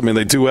 insurance. I mean,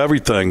 they do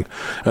everything,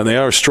 and they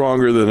are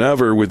stronger than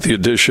ever with the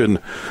addition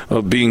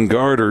of Bean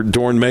Garter.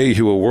 Dorn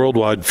Mayhew, a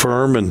worldwide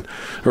firm, and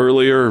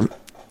earlier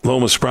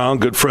Lomas Brown,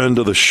 good friend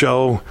of the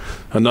show,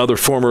 another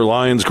former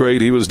Lions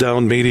great. He was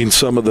down meeting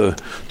some of the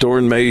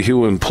Dorn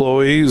Mayhew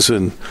employees,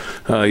 and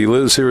he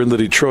lives here in the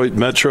Detroit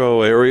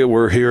metro area.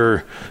 We're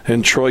here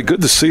in Troy.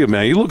 Good to see you,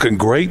 man. You look in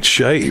great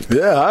shape.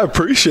 Yeah, I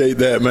appreciate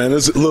that, man.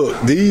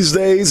 Look, these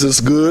days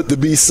it's good to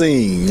be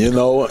seen,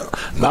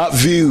 not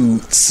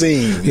viewed,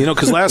 seen.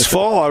 Because last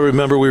fall I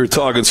remember we were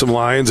talking some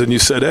Lions, and you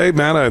said, hey,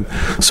 man, I'm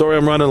sorry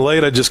I'm running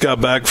late. I just got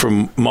back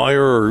from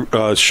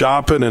Meijer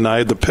shopping, and I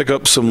had to pick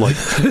up some,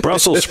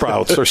 Brussels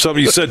sprouts or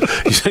something. You said,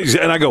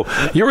 and I go,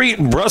 you're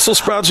eating Brussels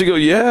sprouts? You go,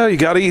 yeah, you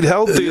got to eat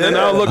healthy. And then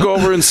I'll look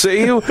over and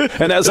see you.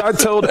 And as I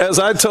told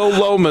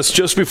Lomas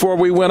just before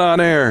we went on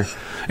air,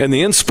 and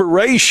the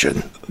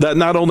inspiration that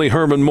not only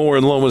Herman Moore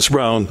and Lomas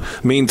Brown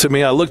mean to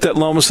me, I looked at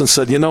Lomas and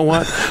said, you know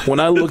what? When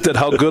I looked at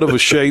how good of a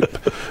shape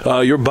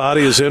your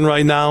body is in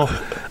right now,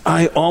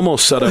 I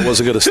almost said I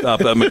wasn't going to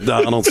stop at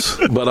McDonald's,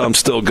 but I'm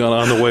still going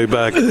on the way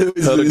back to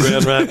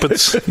Grand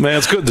Rapids. Man,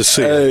 it's good to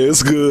see you. Hey,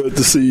 it's good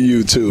to see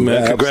you too.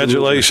 Man,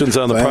 congratulations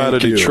on the Pride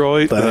of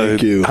Detroit.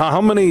 Thank you. How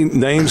many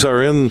names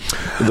are in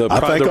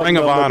the Ring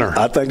of Honor?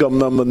 I think I'm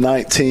number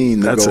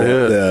 19. That's it.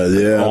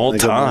 There. Yeah, all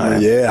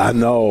time. I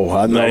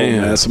know,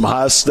 man. Some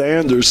high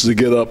standards to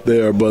get up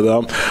there, but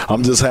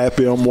I'm just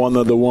happy I'm one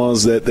of the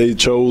ones that they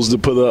chose to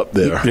put up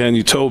there. And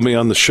you told me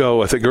on the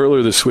show, I think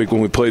earlier this week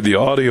when we played the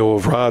audio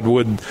of Rod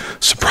Wood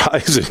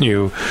surprising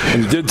you,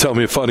 and you did tell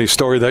me a funny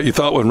story that you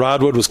thought when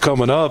Rod Wood was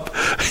coming up,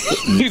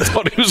 you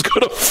thought he was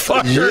could have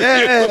fired you.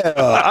 Yeah,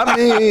 I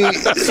mean,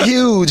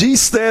 huge.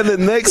 He's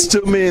standing next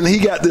to me, and he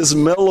got this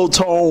mellow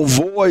tone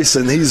voice,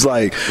 and he's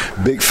like,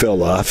 big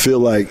fella, I feel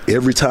like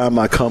every time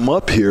I come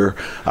up here,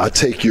 I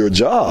take your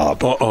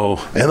job.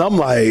 Uh-oh. And I'm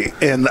like,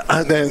 and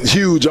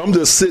huge, I'm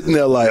just sitting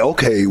there like,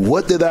 okay,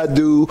 what did I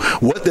do?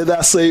 What did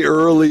I say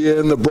early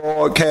in the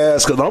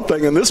broadcast? Because I'm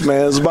thinking this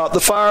man is about to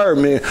fire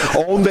me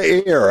on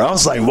the air. I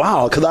was like,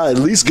 wow, could I at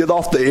least get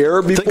off the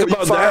air before Think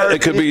about that.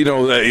 It could be,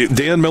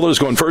 Dan Miller's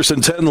going 1st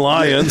and 10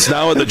 Lions.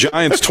 Now at the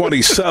Giants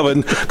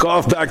 27.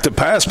 Goff back to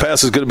pass.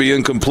 Pass is going to be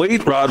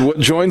incomplete. Rod Wood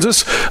joins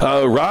us.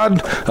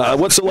 Rod,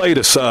 what's the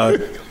latest?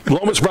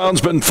 Lomas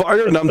Brown's been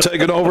fired, and I'm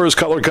taking over as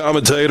color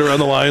commentator on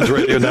the Lions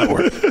Radio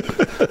Network.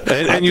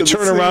 And you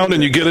turn around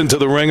and you get into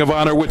the Ring of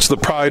Honor, which the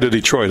Pride of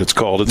Detroit it's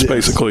called. It's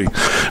basically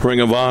Ring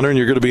of Honor, and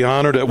you're going to be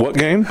honored at what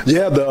game?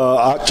 Yeah, the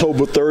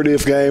October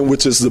 30th game,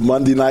 which is the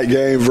Monday night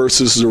game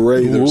versus the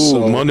Raiders.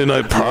 Ooh, Monday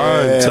night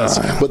prime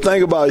time. But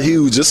think about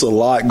huge. Just a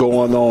lot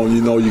going on.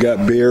 You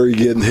got Barry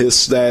getting his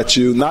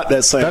statue. Not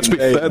that same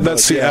day.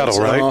 That's Seattle,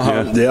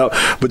 right? Yeah.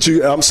 But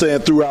I'm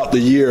saying throughout the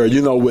year,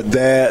 with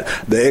that,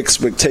 the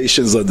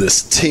expectations of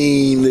this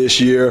team this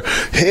year.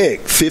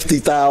 Heck,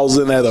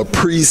 50,000 at a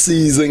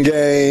preseason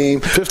game.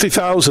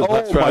 50,000.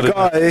 Oh my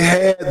God, it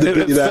had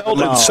to be that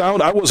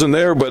amount. I wasn't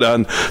there, but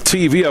on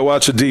TV, I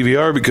watched a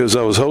DVR because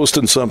I was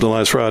hosting something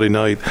last Friday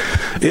night.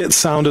 It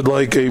sounded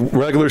like a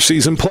regular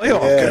season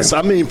playoff game.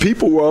 I mean,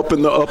 people were up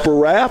in the upper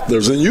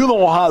rafters, and you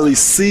don't hardly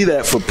see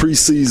that for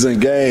preseason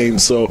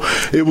games. So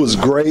it was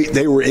great.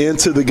 They were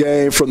into the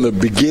game from the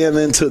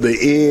beginning to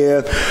the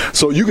end.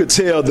 So you could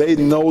tell they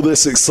know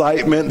this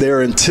excitement.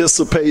 They're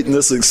anticipating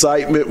this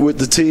excitement with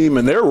the team,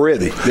 and they're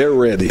ready. They're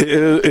ready.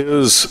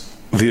 Is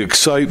the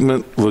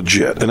excitement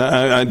legit? And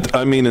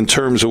I mean in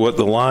terms of what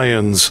the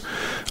Lions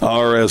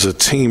are as a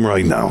team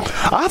right now.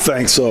 I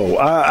think so.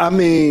 I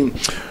mean,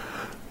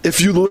 if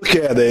you look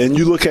at it and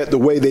you look at the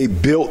way they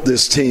built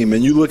this team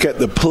and you look at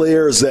the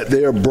players that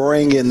they're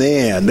bringing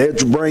in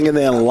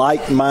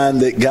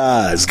like-minded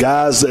guys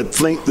that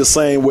think the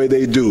same way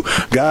they do,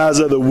 guys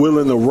that are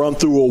willing to run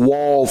through a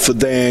wall for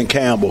Dan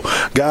Campbell,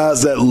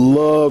 guys that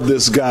love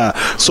this guy.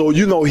 So,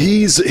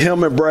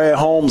 him and Brad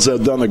Holmes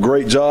have done a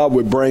great job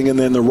with bringing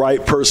in the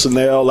right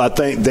personnel. I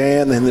think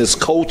Dan and his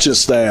coaching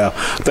staff,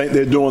 I think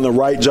they're doing the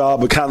right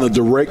job of kind of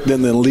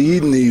directing and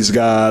leading these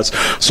guys.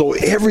 So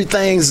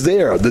everything's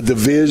there. The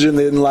division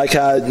isn't like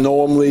how it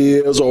normally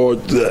is or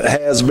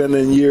has been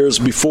in years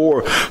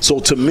before. So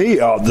to me,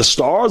 the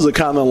stars are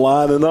kind of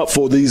lining up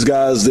for these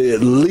guys to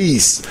at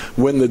least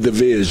win the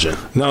division.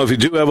 Now, if you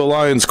do have a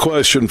Lions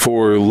question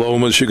for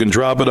Lomas, you can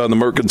drop it on the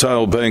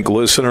Mercantile Bank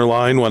listener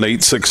line,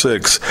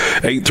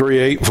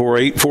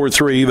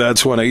 1-866-838-4843.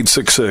 That's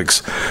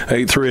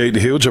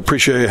 1-866-838-HUGE.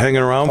 Appreciate you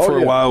hanging around for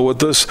a while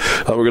with us.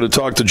 We're going to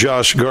talk to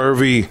Josh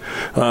Garvey,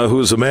 who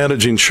is a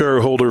managing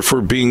shareholder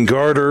for Beene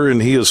Garter,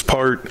 and he is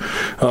part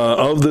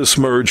of this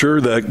merger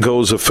that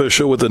goes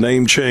official with the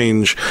name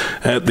change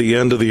at the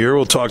end of the year.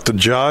 We'll talk to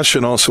Josh,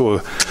 and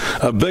also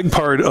a big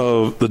part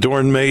of the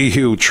Dorn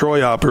Mayhew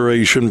Troy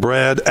operation,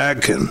 Brad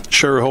Atkin,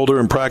 shareholder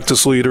and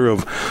practice leader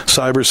of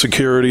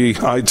cybersecurity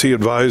IT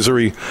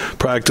advisory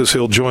practice.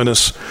 He'll join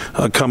us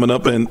coming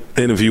up. And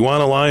if you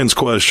want a Lions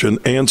question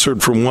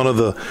answered from one of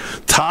the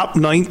top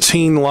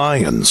 19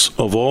 Lions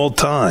of all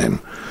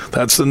time,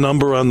 that's the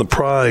number on the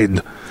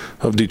Pride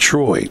of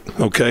Detroit,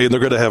 okay? And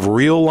they're going to have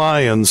real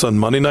Lions on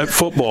Monday Night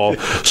Football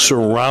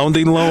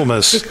surrounding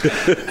Lomas,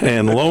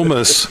 and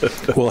Lomas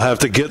will have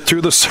to get through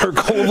the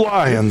circle of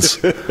Lions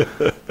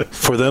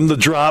for them to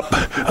drop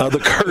the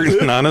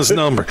curtain on his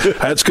number.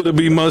 That's going to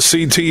be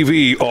must-see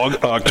TV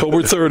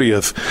October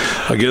 30th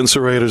against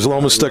the Raiders.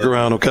 Lomas, stick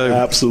around, okay?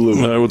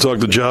 Absolutely. We'll talk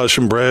to Josh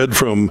and Brad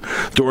from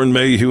Dorn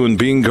Mayhew and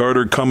Beene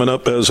Garter coming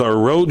up as our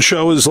road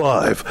show is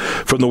live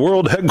from the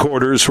world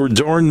headquarters for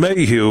Dorn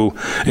Mayhew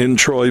in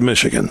Troy,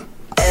 Michigan.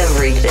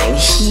 Everything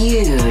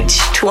huge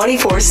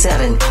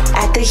 24/7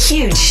 at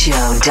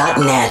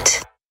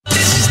thehugeshow.net.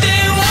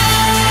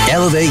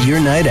 Elevate your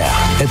night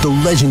out at the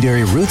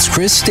legendary Ruth's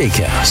Chris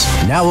Steakhouse,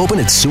 now open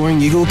at Soaring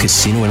Eagle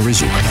Casino and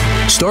Resort.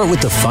 Start with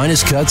the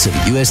finest cuts of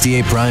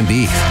USDA prime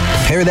beef.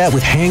 Pair that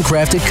with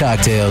handcrafted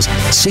cocktails,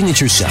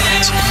 signature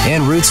sides,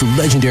 and Ruth's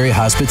legendary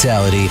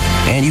hospitality,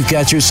 and you've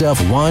got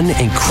yourself one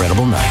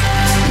incredible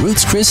night.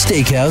 Ruth's Chris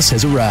Steakhouse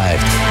has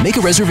arrived. Make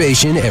a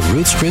reservation at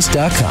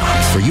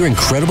ruthschris.com for your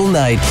incredible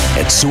night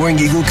at Soaring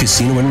Eagle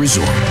Casino and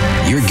Resort.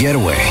 Your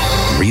getaway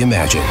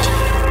reimagined.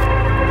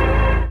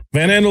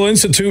 Van Andel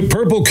Institute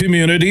Purple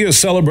Community is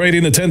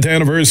celebrating the 10th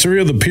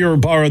anniversary of the Pure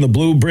Barre on the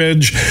Blue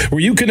Bridge,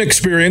 where you can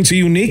experience a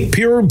unique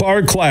Pure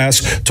Barre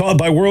class taught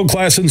by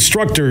world-class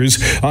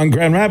instructors on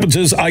Grand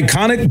Rapids'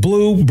 iconic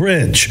Blue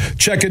Bridge.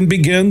 Check-in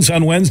begins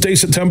on Wednesday,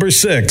 September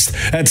 6th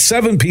at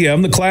 7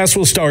 p.m. The class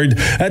will start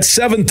at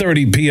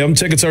 7:30 p.m.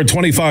 Tickets are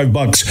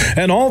 $25,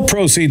 and all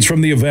proceeds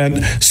from the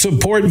event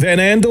support Van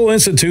Andel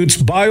Institute's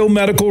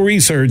biomedical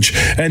research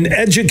and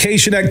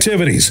education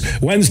activities.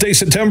 Wednesday,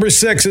 September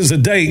 6th is the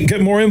date.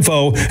 Get more info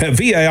at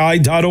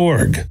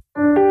vai.org.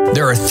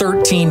 There are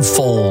 13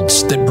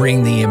 folds that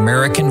bring the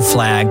American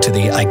flag to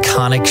the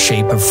iconic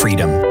shape of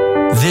freedom.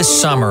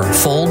 This summer,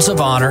 Folds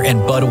of Honor and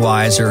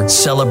Budweiser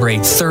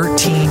celebrate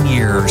 13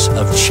 years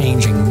of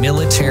changing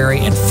military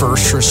and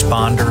first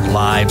responder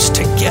lives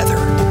together.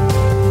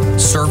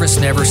 Service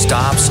never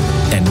stops,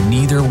 and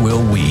neither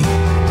will we.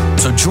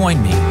 So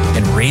join me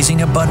in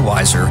raising a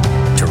Budweiser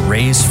to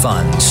raise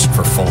funds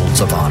for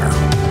Folds of Honor.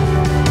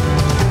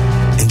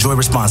 Enjoy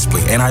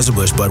responsibly.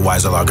 Anheuser-Busch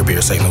Budweiser Lager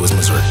Beer, St. Louis,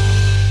 Missouri.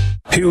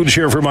 Huge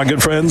here for my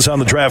good friends on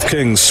the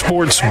DraftKings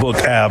Sportsbook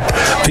app,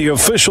 the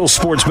official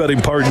sports betting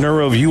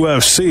partner of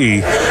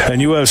UFC.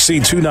 And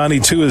UFC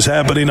 292 is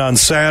happening on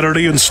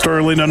Saturday, and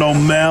Sterling and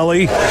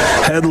O'Malley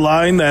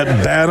headline that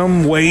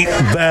bantamweight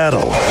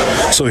battle.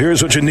 So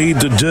here's what you need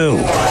to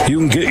do. You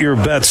can get your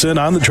bets in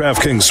on the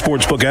DraftKings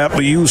Sportsbook app,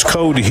 but use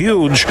code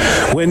HUGE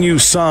when you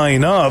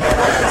sign up.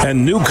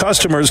 And new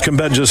customers can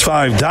bet just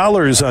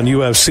 $5 on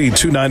UFC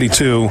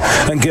 292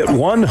 and get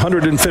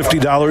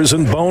 $150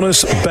 in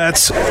bonus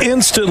bets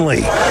instantly.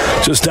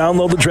 Just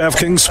download the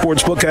DraftKings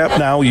Sportsbook app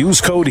now.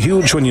 Use code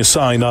HUGE when you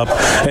sign up.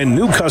 And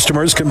new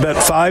customers can bet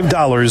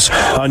 $5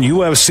 on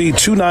UFC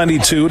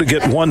 292 to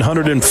get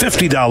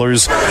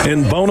 $150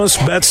 in bonus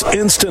bets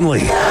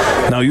instantly.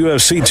 Now,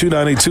 UFC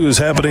 292 is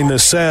happening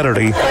this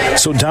Saturday,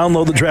 so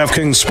download the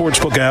DraftKings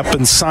Sportsbook app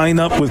and sign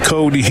up with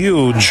code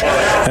HUGE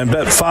and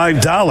bet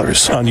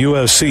 $5 on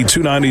UFC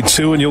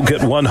 292, and you'll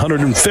get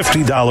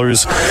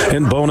 $150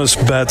 in bonus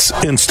bets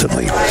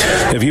instantly.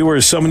 If you or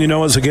someone you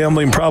know has a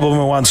gambling problem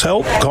and wants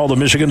help, call the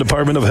Michigan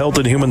Department of Health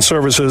and Human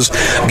Services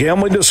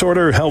Gambling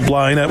Disorder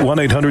Helpline at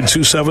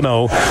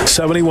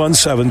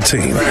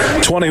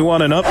 1-800-270-7117.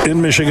 21 and up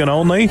in Michigan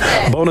only.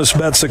 Bonus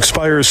bets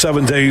expire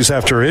 7 days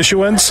after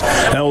issuance.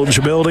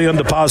 Eligibility and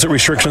deposit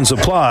restrictions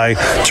apply.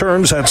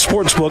 Terms at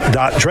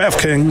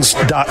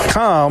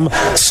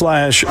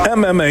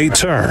sportsbook.draftkings.com/MMA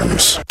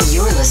terms.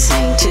 You're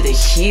listening to The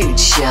Huge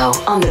Show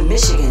on the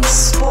Michigan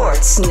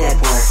Sports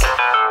Network.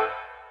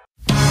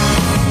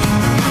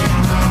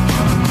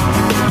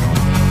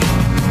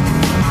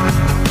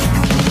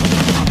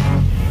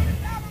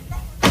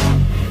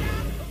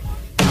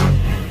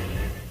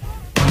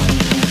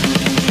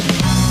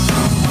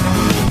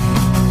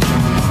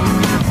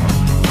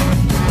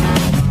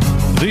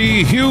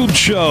 The Huge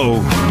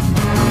Show.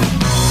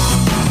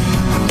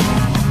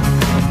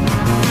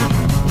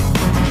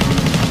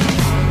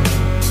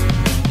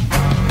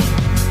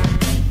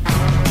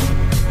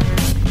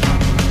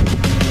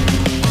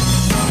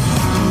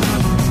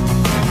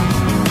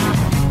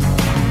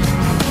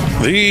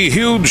 The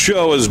Huge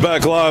Show is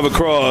back live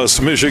across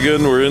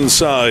Michigan. We're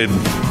inside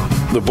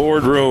the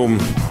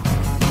boardroom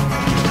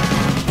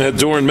at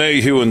Doeren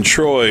Mayhew and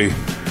Troy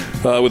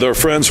with our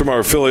friends from our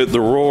affiliate, The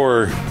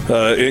Roar,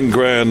 in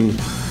Grand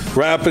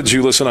Rapids.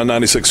 You listen on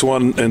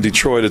 96.1. In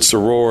Detroit, it's The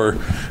Roar.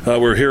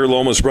 We're here.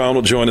 Lomas Brown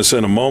will join us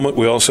in a moment.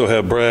 We also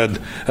have Brad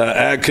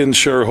Atkins,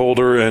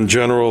 shareholder and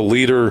general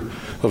leader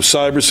of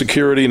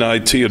cybersecurity and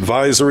IT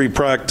advisory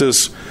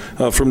practice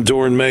from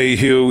Doeren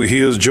Mayhew. He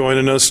is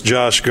joining us.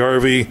 Josh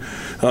Garvey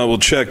will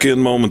check in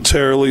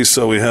momentarily.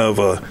 So we have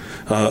a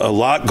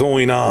lot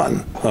going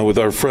on with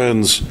our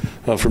friends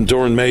from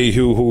Doeren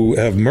Mayhew, who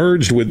have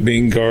merged with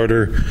Beene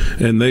Garter,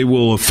 and they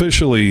will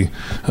officially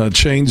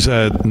change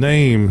that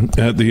name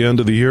at the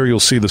end of the year. You'll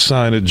see the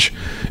signage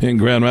in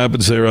Grand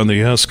Rapids there on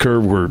the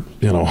S-curve where,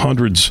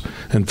 hundreds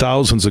and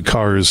thousands of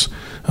cars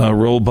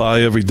roll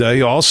by every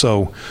day.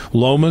 Also,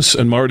 Lomas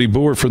and Marty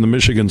Boer from the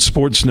Michigan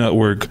Sports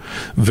Network,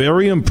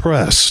 very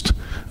impressed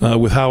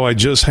with how I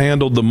just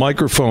handled the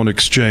microphone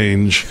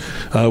exchange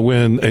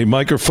when a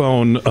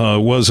microphone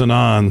wasn't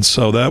on.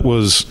 So that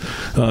was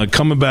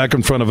coming back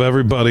in front of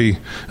everybody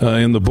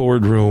in the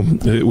boardroom.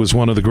 It was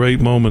one of the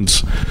great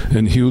moments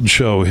in Huge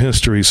Show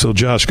history. So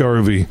Josh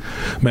Garvey,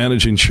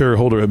 managing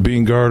shareholder at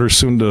Beene Garter,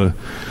 soon to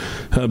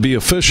be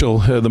official.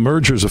 The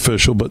merger's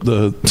official, but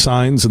the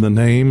signs and the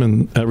name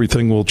and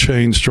everything will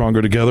change.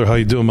 Stronger together. How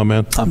you doing, my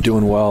man? I'm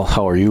doing well.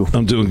 How are you?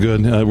 I'm doing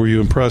good. Were you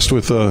impressed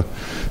with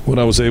when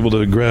I was able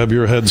to grab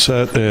your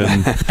headset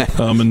and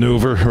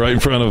maneuver right in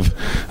front of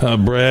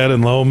Brad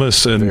and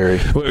Lomas? And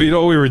you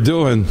know what we were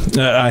doing?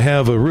 I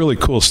have a really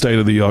cool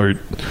state-of-the-art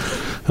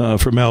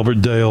from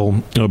Albert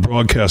Dale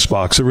broadcast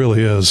box. It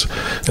really is.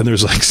 And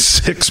there's like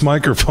 6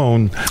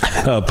 microphone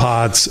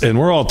pots, and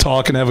we're all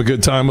talking, have a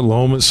good time with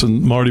Lomas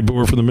and Marty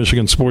Boer from the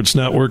Michigan Sports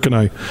Network. And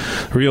I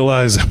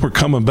realized that we're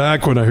coming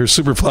back when I hear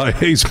Superfly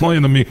Hayes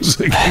playing the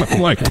music. And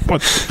I'm like,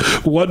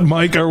 what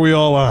mic are we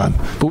all on?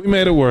 But we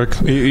made it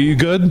work. You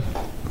good?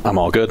 I'm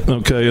all good.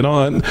 Okay,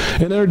 and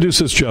introduce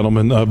this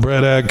gentleman,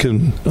 Brad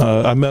Atkins.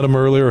 I met him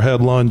earlier,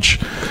 had lunch.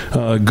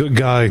 Good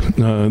guy.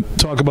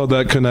 Talk about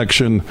that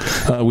connection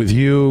with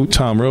you,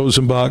 Tom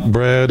Rosenbach,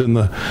 Brad, and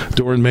the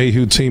Doeren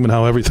Mayhew team, and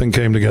how everything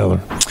came together.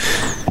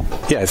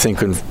 Yeah, I think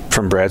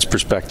from Brad's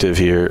perspective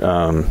here,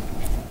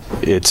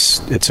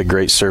 it's a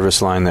great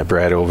service line that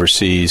Brad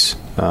oversees.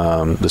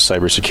 The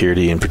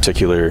cybersecurity in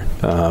particular,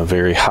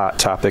 very hot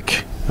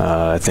topic.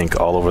 I think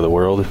all over the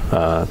world.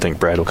 I think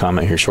Brad will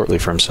comment here shortly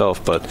for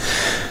himself, but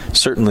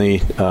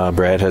certainly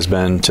Brad has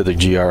been to the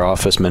GR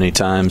office many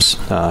times,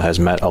 has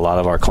met a lot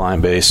of our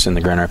client base in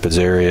the Grand Rapids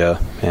area,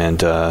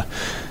 and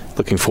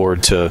looking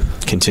forward to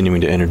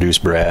continuing to introduce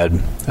Brad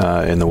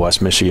in the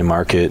West Michigan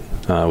market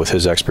with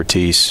his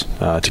expertise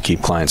to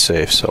keep clients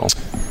safe. So.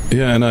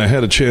 Yeah, and I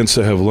had a chance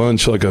to have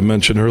lunch, like I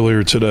mentioned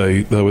earlier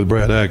today, with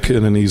Brad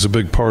Atkin, and he's a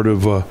big part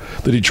of the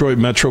Detroit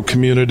metro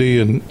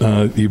community. And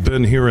you've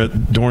been here at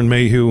Doeren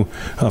Mayhew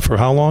for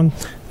how long?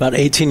 About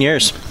 18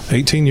 years.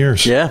 18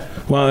 years. Yeah.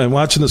 Well, and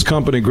watching this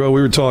company grow, we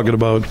were talking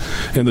about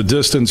in the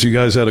distance, you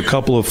guys had a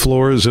couple of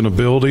floors in a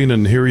building,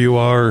 and here you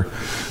are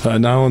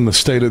now in the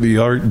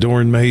state-of-the-art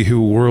Doeren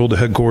Mayhew World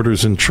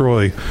Headquarters in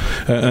Troy.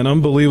 An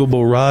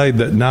unbelievable ride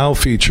that now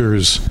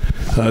features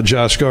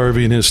Josh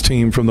Garvey and his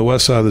team from the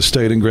west side of the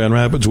state in Grand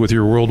Rapids with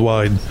your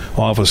worldwide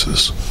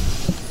offices.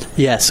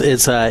 Yes,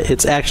 it's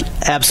actually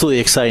absolutely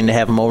exciting to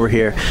have him over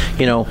here.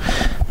 You know,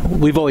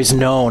 we've always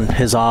known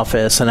his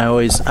office, and I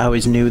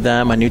always knew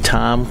them. I knew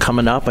Tom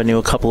coming up. I knew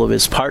a couple of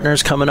his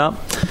partners coming up,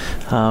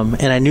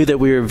 and I knew that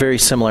we were very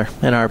similar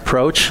in our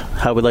approach,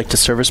 how we like to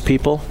service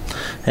people,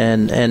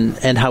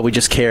 and how we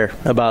just care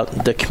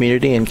about the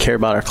community and care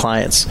about our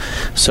clients.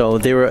 So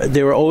they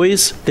were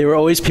always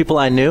people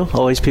I knew,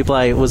 always people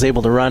I was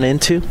able to run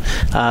into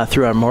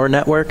through our Moore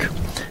network,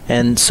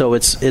 and so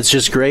it's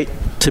just great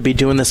to be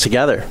doing this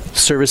together,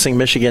 servicing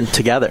Michigan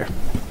together.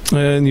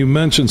 And you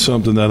mentioned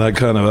something that I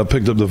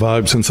picked up the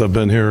vibe since I've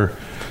been here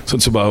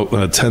since about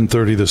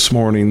 10:30 this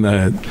morning,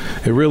 that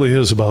it really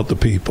is about the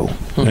people.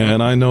 Mm-hmm.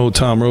 And I know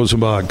Tom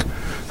Rosenbach,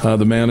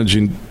 the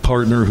managing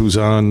partner who's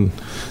on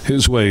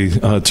his way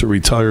to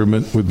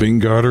retirement with Bean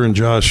Garter, and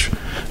Josh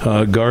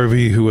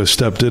Garvey, who has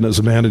stepped in as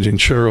a managing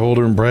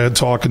shareholder, and Brad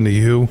talking to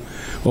you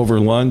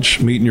over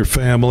lunch, meeting your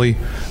family,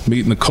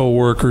 meeting the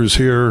co-workers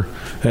here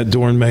at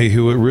Doeren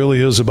Mayhew. It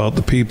really is about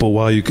the people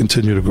while you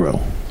continue to grow.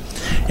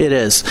 It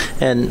is.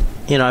 And,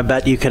 I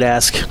bet you could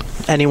ask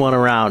anyone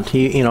around.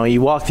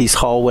 You walk these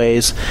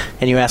hallways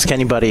and you ask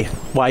anybody,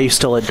 why are you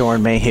still at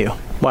Doeren Mayhew?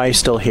 Why are you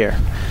still here?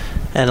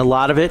 And a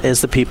lot of it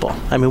is the people.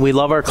 I mean, we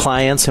love our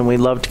clients, and we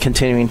love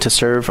continuing to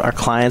serve our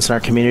clients and our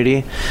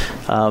community.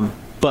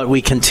 But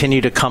we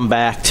continue to come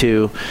back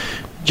to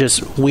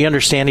we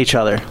understand each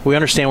other. We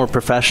understand we're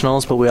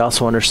professionals, but we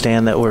also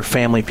understand that we're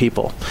family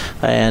people.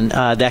 And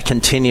that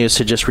continues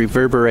to just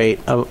reverberate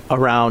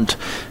around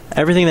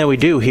everything that we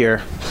do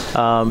here.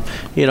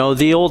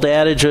 The old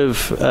adage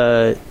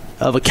of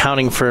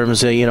accounting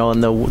firms,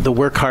 and the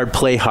work hard,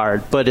 play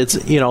hard. But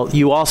it's,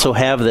 you also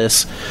have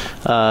this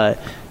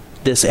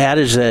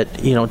adage that,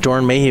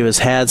 Doeren Mayhew has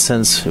had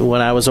since when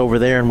I was over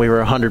there and we were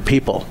 100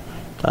 people.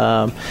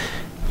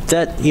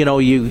 That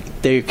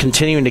they're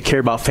continuing to care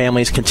about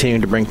families,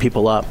 continuing to bring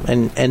people up,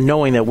 and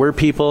knowing that we're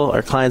people,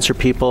 our clients are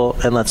people,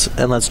 and let's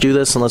do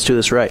this, and let's do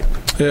this right.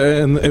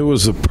 And it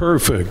was a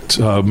perfect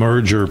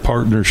merger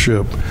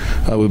partnership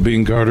with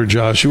Bean Garter.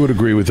 Josh, you would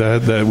agree with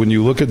that when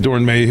you look at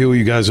Doeren Mayhew,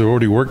 you guys have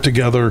already worked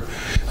together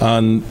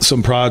on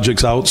some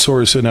projects,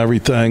 outsourcing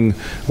everything.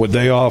 What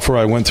they offer,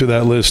 I went through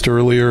that list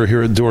earlier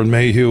here at Doeren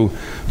Mayhew.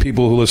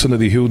 People who listen to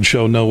the Huge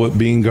Show know what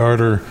Bean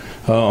Garter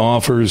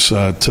offers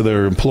to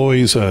their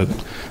employees,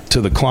 to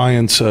the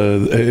clients.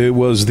 It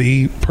was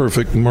the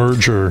perfect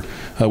merger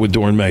with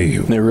Doeren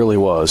Mayhew. It really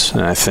was,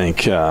 and I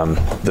think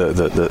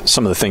the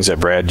some of the things that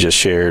Brad just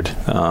shared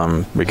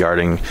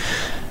regarding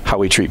how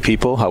we treat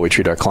people, how we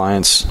treat our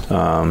clients,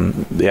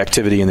 the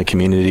activity in the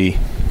community,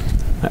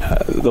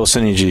 those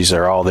synergies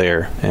are all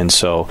there, and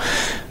so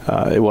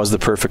it was the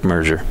perfect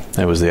merger.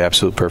 It was the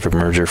absolute perfect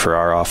merger for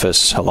our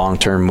office, a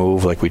long-term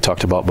move like we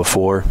talked about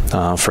before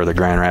for the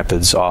Grand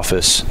Rapids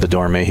office. The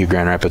Doeren Mayhew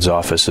Grand Rapids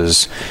office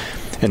is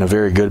in a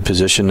very good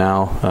position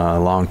now,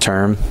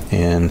 long-term,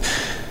 and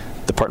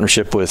the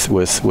partnership with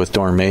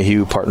Doeren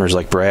Mayhew, partners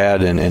like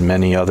Brad and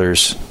many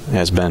others,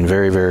 has been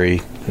very,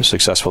 very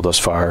successful thus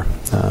far.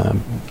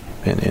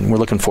 And we're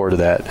looking forward to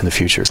that in the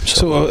future.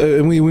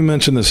 And we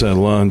mentioned this at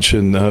lunch,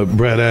 and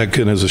Brad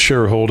Atkin is a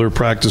shareholder,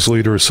 practice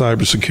leader of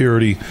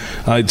cybersecurity,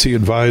 IT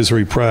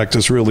advisory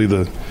practice, really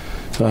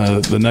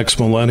the next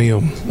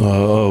millennium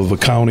of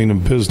accounting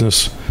and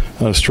business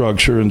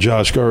structure. And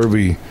Josh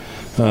Garvey,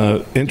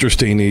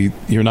 interesting,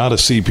 you're not a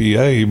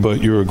CPA,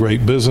 but you're a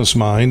great business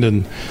mind,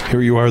 and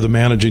here you are, the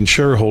managing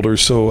shareholder.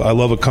 So I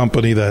love a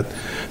company that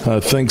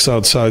thinks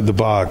outside the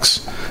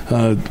box.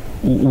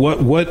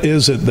 What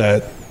is it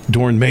that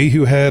Doeren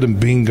Mayhew had and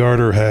Bean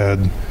Garter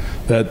had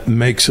that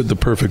makes it the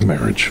perfect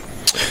marriage?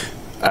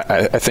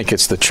 I think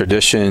it's the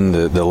tradition,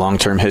 the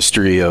long-term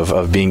history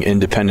of being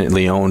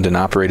independently owned and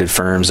operated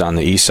firms on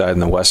the east side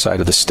and the west side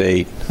of the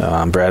state.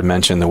 Brad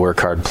mentioned the work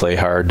hard, play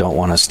hard. Don't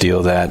want to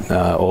steal that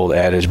old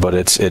adage, but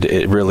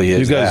it really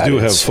is. You guys do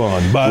have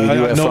fun. But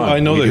I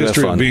know the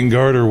history of Bean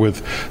Garter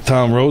with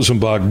Tom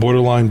Rosenbach,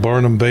 borderline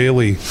Barnum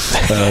Bailey,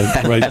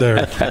 right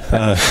there.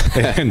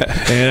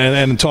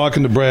 And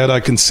talking to Brad, I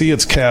can see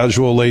it's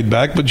casual, laid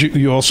back, but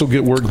you also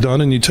get work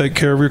done and you take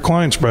care of your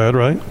clients, Brad,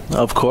 right?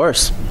 Of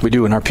course. We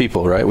do, and our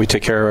people, right? We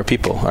take care of our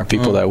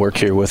people that work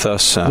here with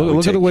us.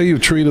 Look at the way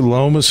you've treated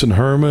Lomas and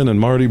Herman and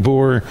Marty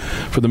Boer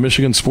for the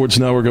Michigan Sports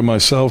Network and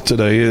myself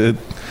today.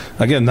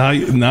 Again,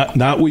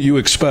 not what you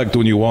expect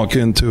when you walk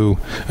into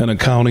an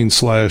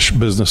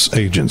accounting/business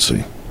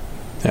agency.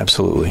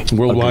 Absolutely.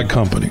 Worldwide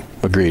company.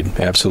 Agreed.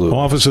 Absolutely.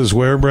 Offices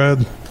where,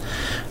 Brad?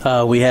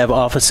 We have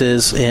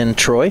offices in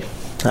Troy,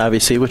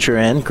 obviously, which you're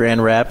in,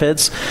 Grand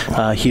Rapids.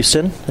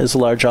 Houston is a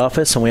large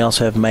office, and we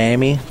also have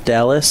Miami,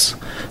 Dallas,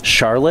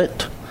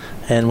 Charlotte,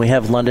 and we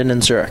have London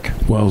and Zurich.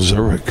 Well,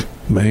 Zurich,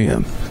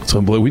 man.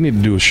 We need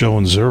to do a show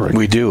in Zurich.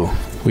 We do.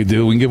 We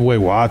do. We can give away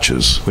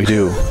watches. We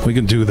do. We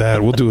can do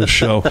that. We'll do a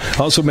show.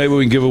 Also, maybe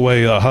we can give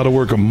away how to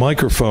work a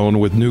microphone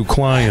with new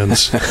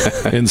clients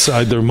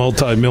inside their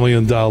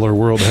multi-million-dollar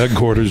world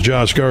headquarters.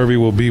 Josh Garvey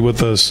will be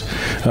with us.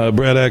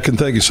 Brad Atkin,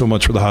 thank you so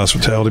much for the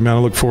hospitality, man. I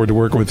look forward to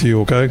working with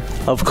you, okay?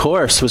 Of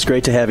course. It was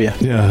great to have you.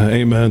 Yeah,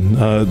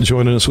 amen.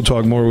 Joining us, we'll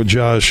talk more with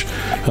Josh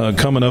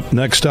coming up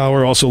next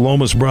hour. Also,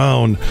 Lomas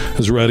Brown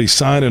is ready,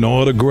 signing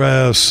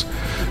autographs.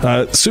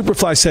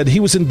 Superfly said he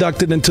was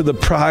inducted into the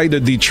Pride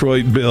of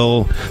Detroit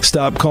bill.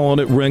 Stop calling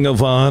it Ring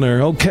of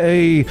Honor.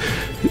 Okay.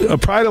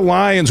 Pride of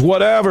Lions,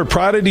 whatever.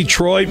 Pride of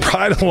Detroit,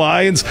 Pride of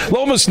Lions.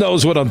 Lomas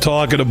knows what I'm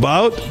talking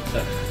about.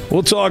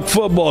 We'll talk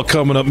football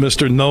coming up,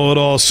 Mr.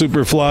 Know-It-All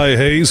Superfly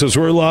Hayes, as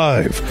we're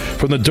live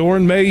from the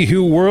Doeren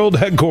Mayhew World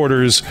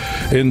Headquarters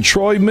in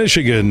Troy,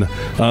 Michigan,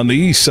 on the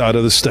east side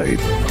of the state.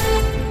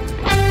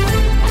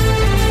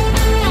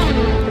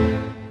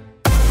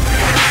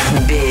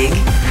 Big,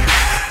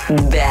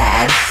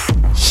 bad,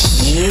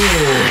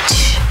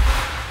 huge.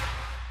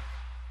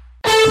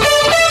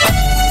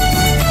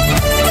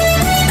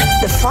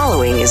 The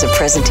following is a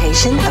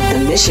presentation of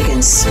the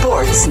Michigan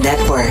Sports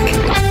Network.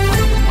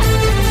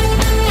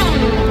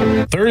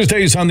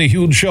 Thursdays on the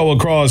Huge Show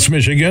across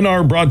Michigan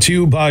are brought to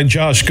you by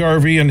Josh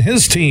Garvey and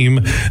his team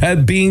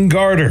at Bean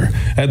Garter.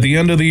 At the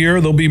end of the year,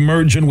 they'll be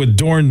merging with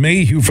Doeren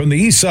Mayhew from the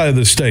east side of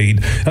the state,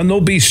 and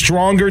they'll be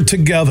stronger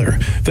together.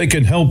 They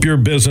can help your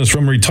business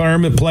from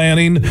retirement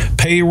planning,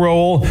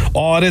 payroll,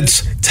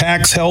 audits,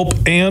 tax help,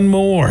 and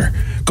more.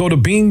 Go to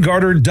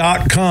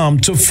BeanGarter.com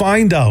to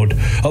find out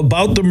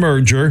about the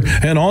merger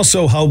and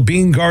also how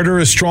Bean Garter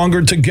is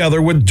stronger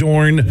together with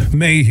Doeren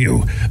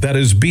Mayhew. That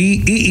is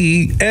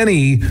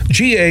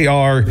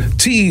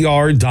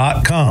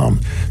BeanGarter.com.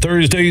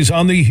 Thursdays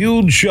on the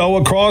Huge Show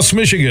across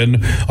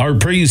Michigan are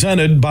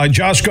presented by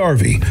Josh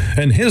Garvey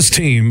and his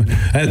team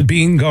at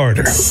Bean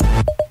Garter.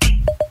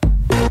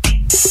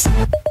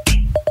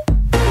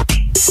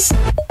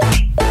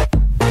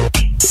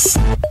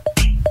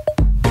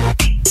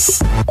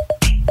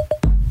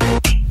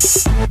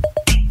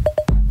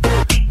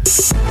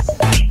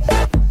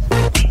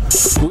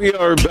 We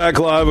are back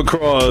live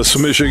across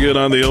Michigan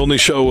on the only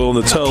show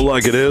willing to tell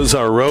like it is.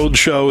 Our road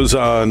show is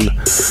on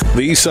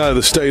the east side of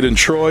the state in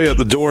Troy at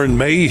the Doeren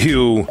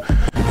Mayhew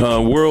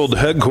World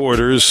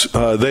Headquarters.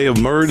 They have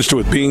merged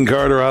with Bean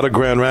Garter out of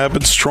Grand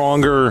Rapids,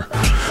 stronger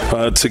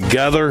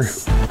together.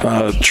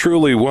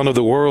 Truly one of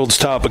the world's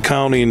top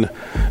accounting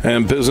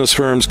and business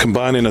firms,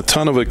 combining a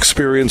ton of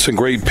experience and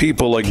great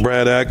people like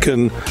Brad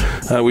Atkin,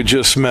 we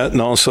just met,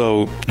 and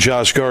also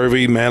Josh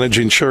Garvey,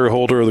 managing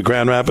shareholder of the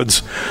Grand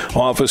Rapids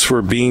office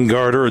for Bean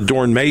Garter, a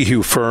Doeren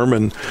Mayhew firm.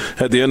 And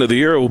at the end of the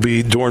year, it will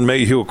be Doeren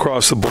Mayhew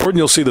across the board. And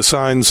you'll see the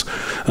signs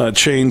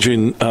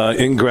changing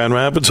in Grand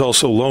Rapids.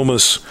 Also,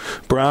 Lomas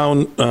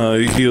Brown,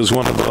 he is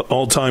one of the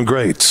all-time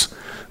greats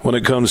when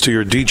it comes to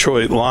your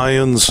Detroit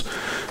Lions.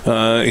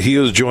 He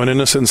is joining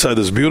us inside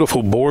this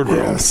beautiful boardroom.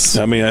 Yes.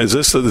 I mean, is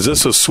this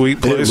a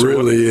sweet place? It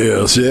really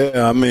is.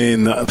 Yeah, I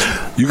mean,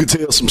 you can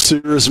tell some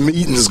serious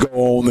meetings go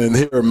on in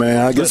here,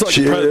 man. I guess like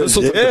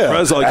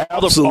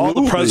all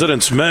the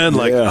president's men.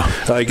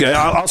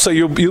 I'll say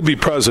you'll be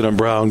President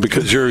Brown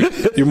because you're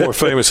more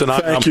famous than I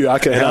am. Thank you. I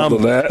can handle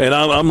that. And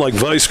I'm like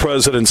Vice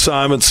President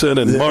Simonson,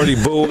 and Marty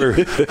Boer,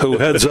 who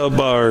heads up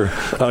our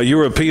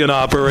European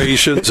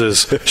operations,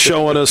 is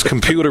showing us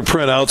computer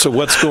printouts of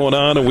what's going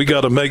on, and we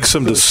got to make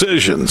some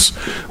decisions.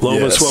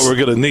 Lomas, what we're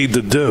going to need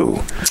to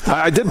do.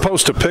 I did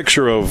post a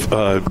picture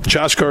of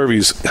Josh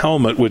Garvey's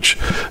helmet, which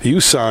you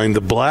signed,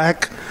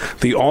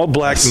 the all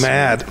black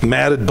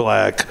matted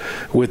black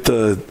with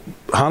the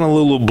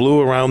Honolulu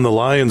blue around the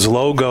Lions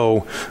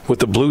logo with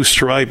the blue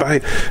stripe.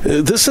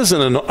 This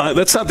isn't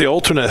that's not the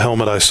alternate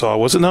helmet I saw,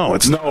 was it? No,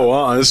 it's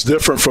it's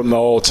different from the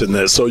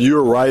alternate. So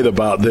you're right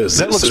about this.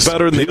 That looks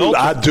better than the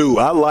alternate. I do.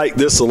 I like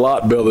this a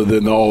lot better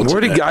than the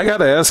alternate. I got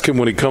to ask him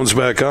when he comes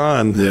back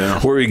on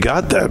where he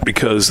got that,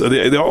 because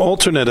the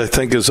alternate, I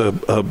think, is a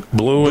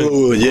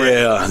blue and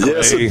gray. Yeah,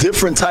 it's a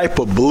different type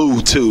of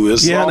blue too.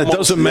 It's and it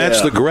doesn't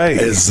match the gray.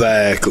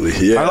 Exactly.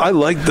 Yeah, I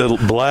like the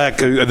black.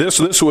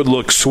 This would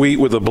look sweet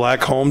with a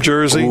black home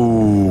jersey.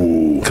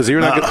 Ooh, because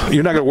you're not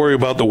going to worry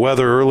about the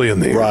weather early in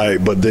the year.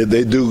 Right, but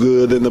they do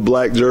good in the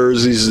black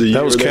jerseys.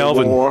 That was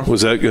Calvin.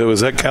 Was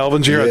that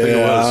Calvin's year? Yeah, I think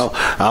it was.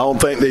 I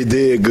don't think they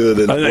did good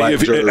in the black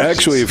jerseys.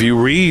 Actually, if you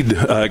read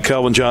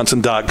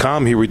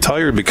CalvinJohnson.com, he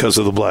retired because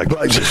of the black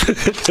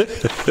jerseys.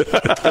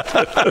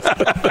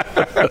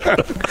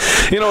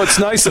 It's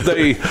nice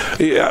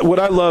that what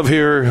I love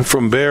here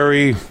from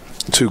Barry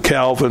to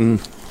Calvin,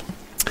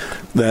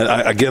 that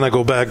I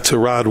go back to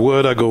Rod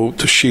Wood, I go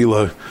to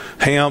Sheila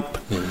Hamp.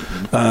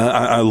 Mm-hmm.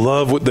 I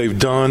love what they've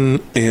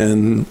done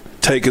in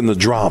taking the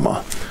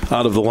drama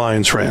out of the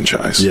Lions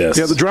franchise. Yes.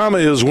 Yeah, the drama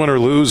is win or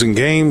lose in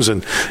games,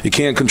 and you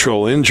can't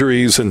control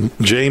injuries, and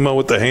J-Mo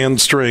with the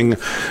hamstring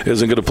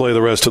isn't going to play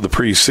the rest of the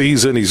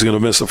preseason. He's going to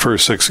miss the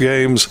first 6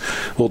 games.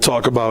 We'll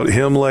talk about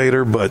him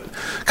later, but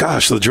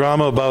gosh, the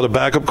drama about a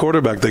backup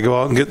quarterback, they go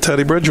out and get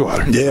Teddy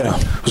Bridgewater. Yeah.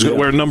 Who's going to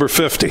wear number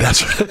 50.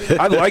 That's right.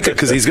 I like it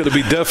because he's going to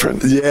be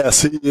different.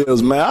 Yes, he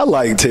is, man. I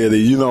like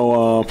Teddy.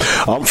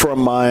 I'm from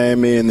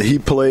Miami, and he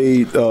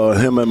played,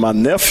 him and my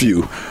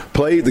nephew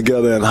played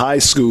together in high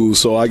school,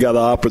 so I got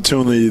an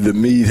opportunity to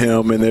meet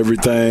him and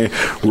everything.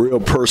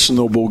 Real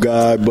personable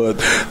guy. But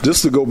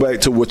just to go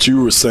back to what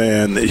you were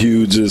saying,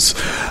 Hugh, just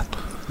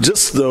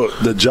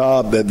the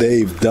job that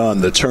they've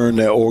done to turn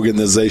their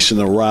organization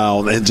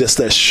around in just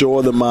that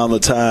short amount of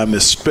time,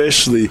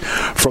 especially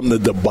from the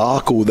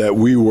debacle that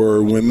we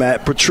were when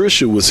Matt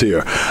Patricia was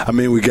here. I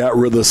mean, we got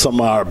rid of some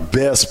of our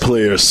best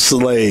players,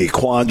 Slade,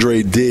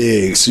 Quandre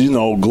Diggs,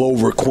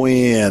 Glover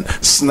Quinn,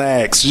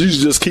 Snacks. You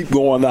just keep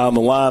going down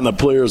the line of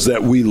players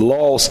that we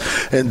lost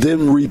and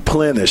then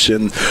replenish.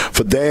 And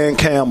for Dan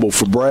Campbell,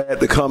 for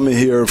Brad to come in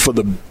here, for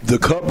the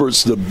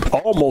cupboards to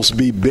almost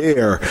be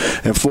bare,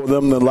 and for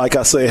them to, like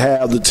I say,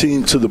 have the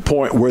team to the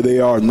point where they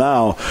are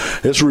now,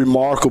 it's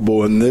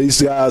remarkable. And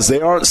these guys,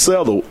 they aren't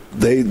settled.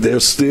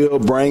 They're still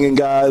bringing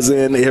guys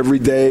in every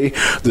day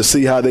to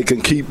see how they can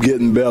keep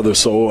getting better.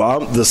 So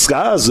the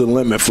sky's the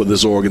limit for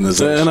this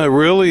organization. And I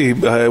really,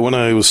 when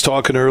I was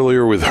talking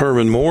earlier with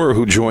Herman Moore,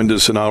 who joined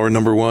us in hour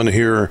number 1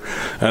 here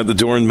at the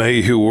Doeren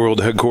Mayhew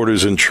World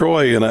Headquarters in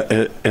Troy,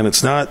 and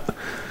it's not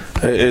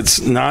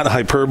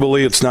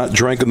hyperbole. It's not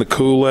drinking the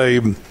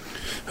Kool-Aid.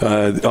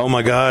 Oh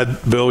my God,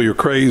 Bill, you're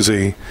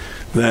crazy.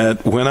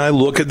 That when I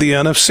look at the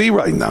NFC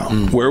right now,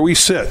 where we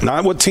sit,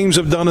 not what teams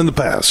have done in the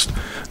past,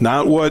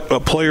 not what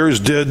players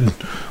did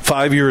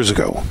 5 years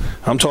ago.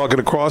 I'm talking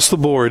across the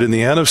board in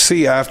the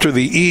NFC after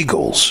the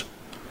Eagles.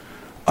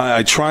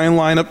 I try and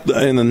line up,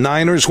 and the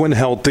Niners, when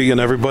healthy and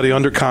everybody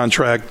under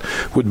contract,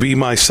 would be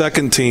my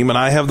second team. And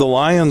I have the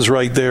Lions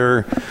right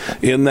there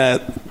in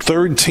that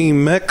third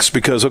team mix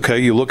because, okay,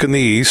 you look in the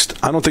East.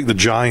 I don't think the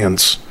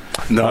Giants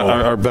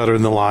are better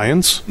than the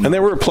Lions. And they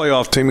were a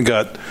playoff team and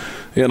got –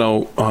 they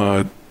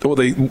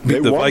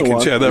beat the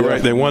Vikings.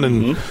 Right. They won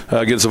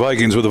against the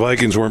Vikings, but the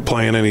Vikings weren't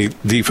playing any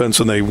defense,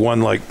 and they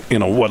won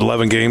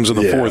 11 games in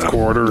the fourth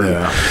quarter.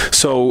 Yeah.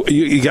 So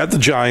you got the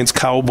Giants,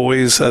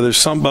 Cowboys. There's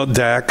something about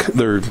Dak.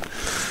 They're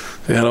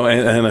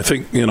and I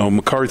think,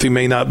 McCarthy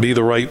may not be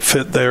the right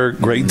fit there.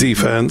 Great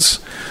defense.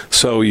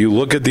 So you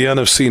look at the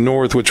NFC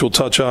North, which we'll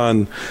touch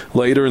on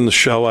later in the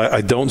show.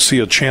 I don't see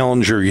a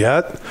challenger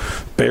yet.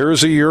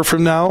 Bears a year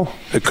from now,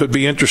 it could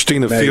be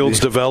interesting if Fields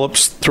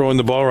develops throwing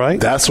the ball right.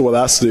 That's what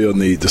I still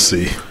need to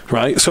see.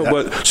 Right. So,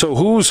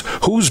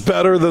 who's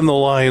better than the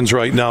Lions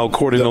right now,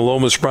 according to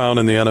Lomas Brown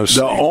in the NFC?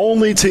 The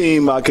only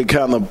team I could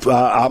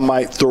I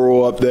might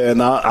throw up there,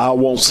 and I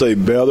won't say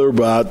better,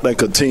 but I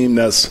think a team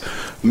that's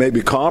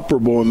maybe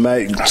comparable and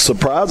might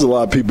surprise a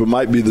lot of people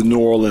might be the New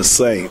Orleans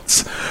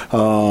Saints.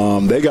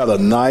 They got a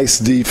nice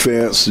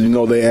defense.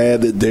 They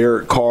added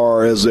Derek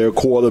Carr as their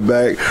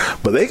quarterback,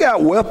 but they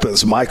got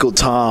weapons, Michael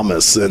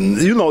Thomas, and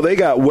they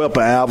got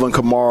weapon Alvin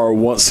Kamara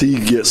once he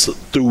gets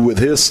through with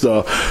his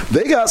stuff.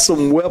 They got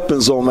some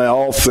weapons on their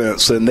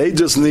offense, and they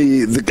just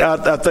need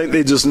I think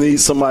they just need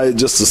somebody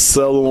just to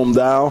settle them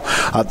down.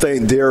 I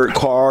think Derek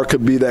Carr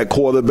could be that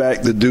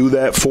quarterback to do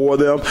that for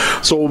them.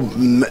 So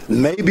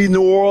maybe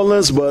New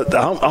Orleans, but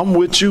I'm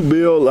with you,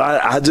 Bill.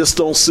 I just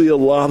don't see a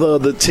lot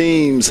of the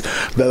teams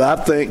that I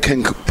think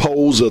can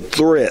pose a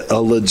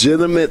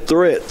legitimate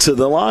threat to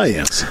the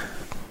Lions.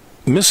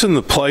 Missing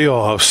the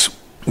playoffs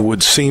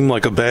would seem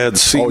like a bad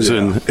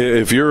season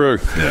if you're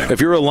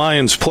a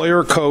Lions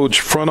player,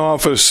 coach, front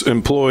office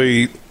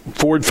employee,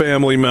 Ford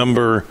family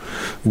member,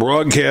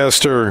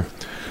 broadcaster,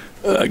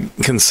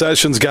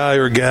 concessions guy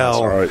or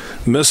gal.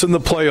 Missing the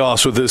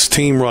playoffs with this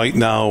team right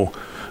now.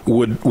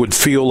 would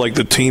feel like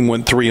the team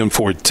went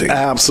 3-14.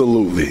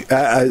 Absolutely.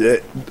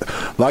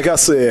 Like I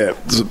said,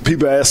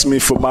 people ask me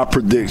for my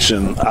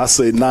prediction. I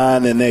say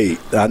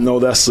 9-8. I know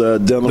that's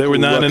identical. They were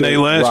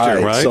 9-8 last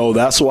year, right? So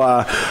that's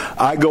why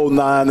I go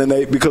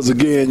 9-8 because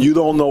again, you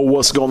don't know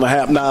what's going to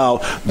happen. Now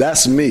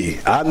that's me.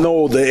 I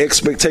know the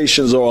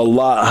expectations are a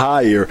lot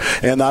higher,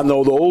 and I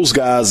know those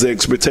guys'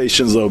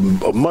 expectations are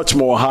much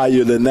more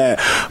higher than that.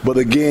 But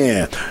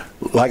again,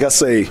 like I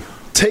say,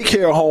 take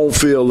care of home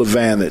field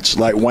advantage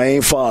like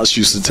Wayne Fonts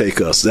used to take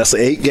us. That's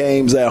 8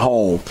 games at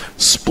home.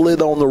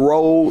 Split on the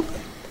road.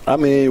 I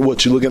mean,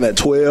 what, you're looking at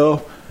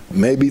 12?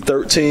 Maybe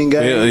 13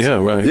 games. Yeah,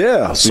 right.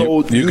 Yeah,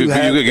 so you could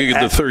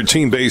get the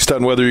 13 based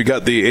on whether you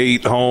got the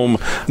 8 home,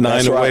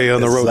 9 away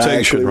on the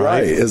rotation,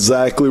 right?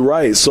 Exactly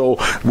right. So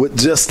with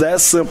just that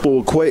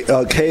simple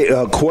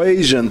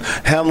equation,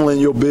 handling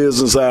your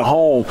business at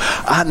home,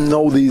 I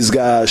know these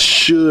guys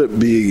should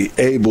be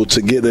able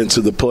to get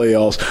into the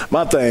playoffs.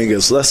 My thing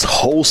is, let's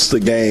host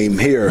the game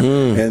here,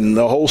 and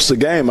to host the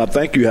game, I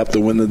think you have to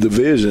win the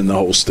division to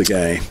host the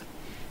game.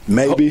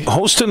 Maybe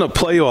hosting a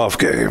playoff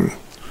game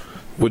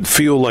would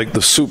feel like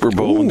the Super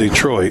Bowl in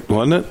Detroit,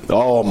 wouldn't it?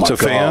 Oh, my God. To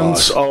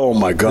fans? Oh,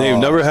 my God. You've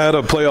never had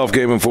a playoff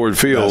game in Ford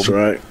Field. That's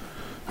right.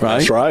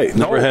 Right? That's right.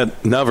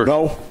 Never.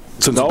 No.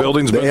 Since the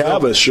building's been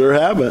built? Sure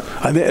haven't.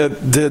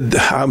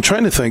 I'm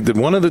trying to think, did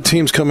one of the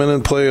teams come in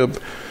and play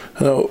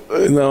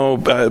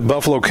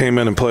Buffalo came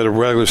in and played a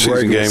regular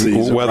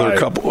season, weather a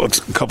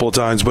couple of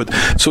times, but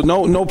so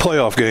no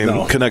playoff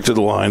game connected to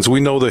the lines.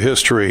 We know the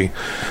history.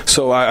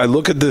 So I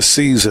look at this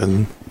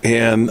season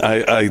and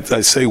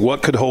I say,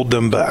 what could hold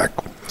them back?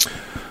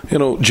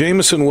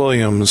 Jameson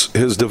Williams,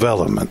 his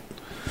development.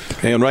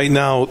 And right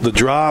now, the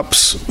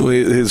drops,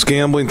 his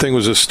gambling thing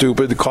was just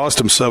stupid. It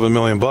cost him $7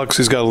 million.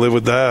 He's got to live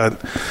with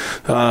that.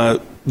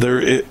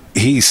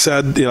 He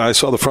said, I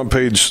saw the front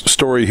page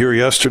story here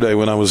yesterday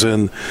when I was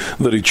in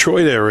the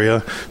Detroit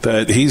area,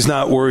 that he's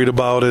not worried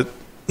about it.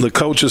 The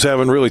coaches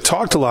haven't really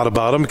talked a lot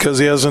about him because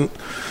he hasn't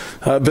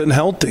been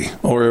healthy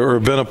or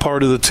been a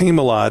part of the team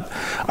a lot.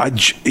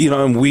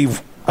 And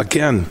we've,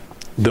 again,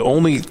 the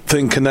only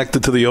thing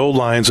connected to the old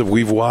lines of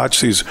we've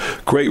watched these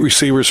great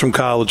receivers from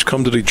college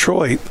come to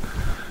Detroit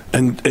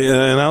and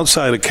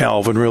outside of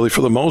Calvin, really,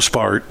 for the most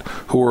part,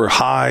 who are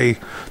high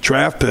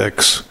draft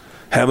picks,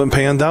 haven't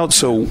panned out.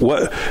 So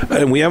what?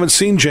 And we haven't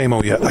seen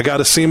J-Mo yet. I got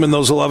to see him in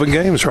those 11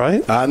 games,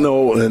 right? I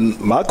know. And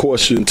my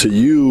question to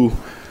you,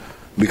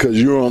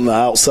 because you're on the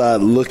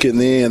outside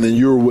looking in and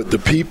you're with the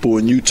people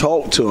and you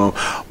talk to him,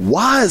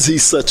 why is he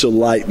such a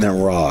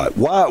lightning rod?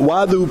 Why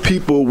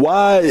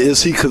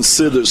is he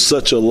considered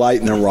such a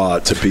lightning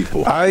rod to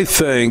people? I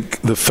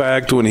think the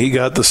fact when he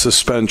got the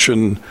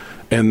suspension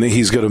and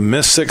he's going to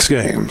miss 6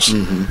 games,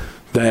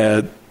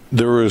 that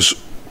there is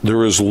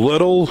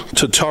little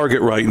to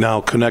target right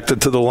now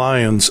connected to the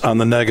Lions on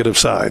the negative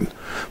side.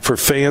 For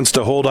fans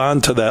to hold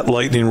on to that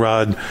lightning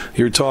rod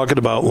you're talking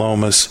about,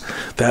 Lomas,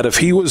 that if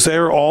he was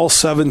there all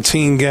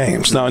 17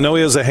 games, now I know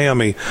he has a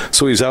hammy,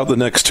 so he's out the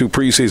next 2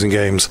 preseason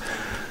games,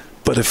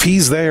 but if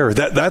he's there,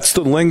 that's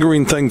the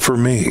lingering thing for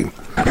me.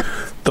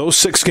 Those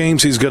 6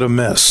 games he's going to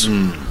miss.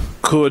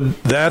 Could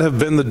that have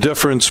been the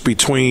difference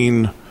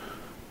between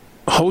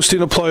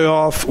hosting a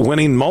playoff,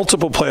 winning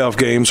multiple playoff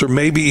games, or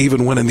maybe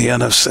even winning the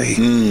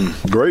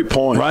NFC? Great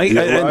point. Right?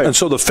 And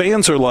so the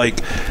fans are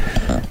like,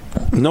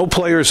 no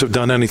players have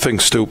done anything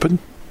stupid.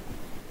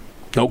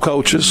 No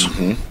coaches.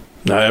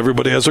 Now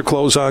everybody has their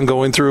clothes on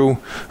going through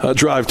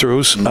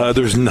drive-thrus.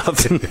 There's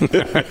nothing.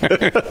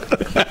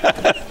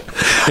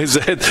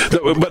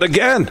 But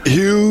again,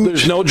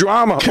 there's no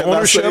drama. Can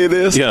Ownership. I say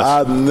this? Yes.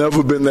 I've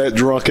never been that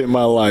drunk in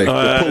my life.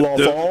 Pull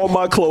off all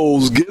my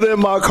clothes, get in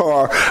my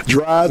car,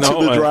 drive to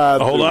the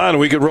drive-thru. Hold on.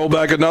 We could roll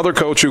back another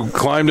coach who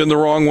climbed in the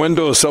wrong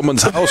window of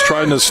someone's house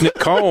trying to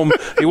sneak home.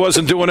 He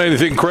wasn't doing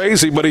anything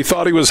crazy, but he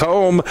thought he was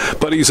home,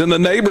 but he's in the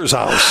neighbor's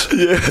house.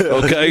 Yeah.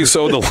 Okay,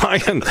 so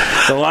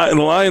the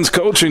Lions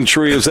coaching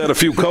tree has had a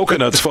few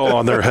coconuts fall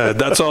on their head.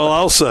 That's all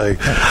I'll say.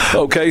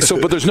 Okay,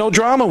 so but there's no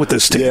drama with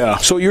this team. Yeah.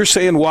 So you're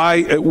saying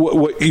why?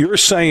 What you're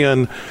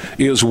saying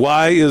is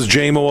why is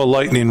J-Mo a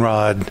lightning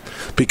rod?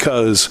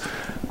 Because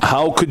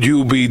how could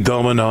you be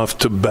dumb enough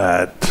to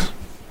bet,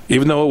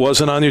 even though it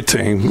wasn't on your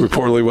team,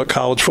 reportedly what,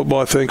 college football,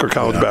 I think, or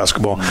college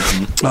basketball,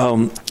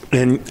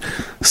 and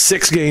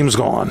 6 games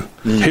gone.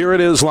 Here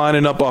it is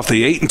lining up off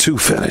the 8-2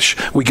 finish.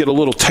 We get a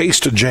little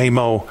taste of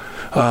J-Mo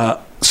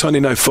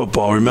Sunday Night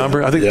Football,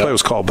 remember? I think the play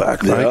was called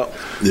back, right?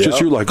 Just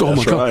you're like, oh,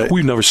 my God,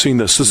 we've never seen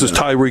this. This is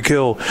Tyreek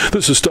Hill.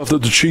 This is stuff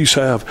that the Chiefs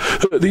have.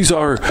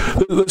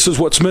 This is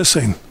what's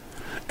missing.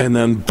 And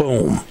then,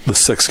 boom, the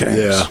 6 games.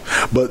 Yeah,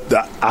 but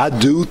I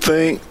do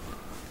think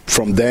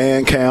from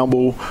Dan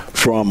Campbell,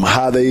 from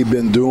how they've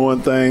been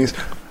doing things,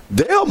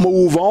 they'll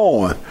move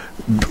on.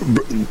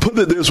 put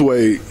it this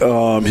way,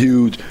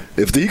 Hugh.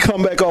 If he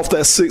come back off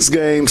that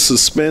 6-game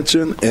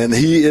suspension and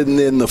he isn't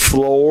in the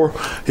flow,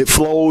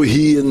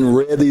 he isn't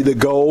ready to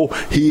go,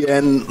 he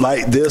ain't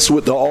like this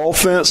with the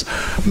offense,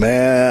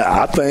 man,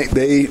 I think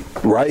they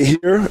right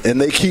here, and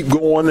they keep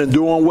going and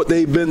doing what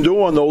they've been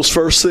doing those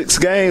first 6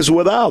 games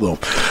without him.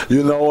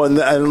 You know,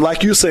 and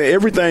like you say,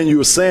 everything you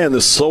were saying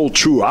is so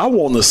true. I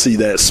want to see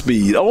that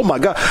speed. Oh, my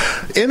God.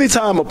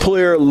 Anytime a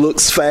player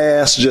looks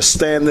fast, just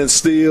standing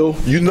still,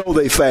 you know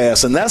they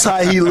fast. And that's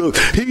how he looks.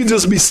 He can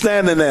just be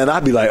standing there, and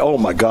I'd be like, oh,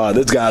 my God,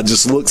 this guy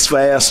just looks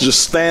fast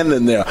just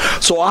standing there.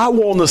 So I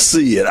want to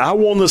see it. I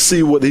want to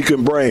see what he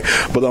can bring.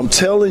 But I'm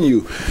telling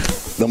you,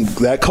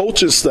 that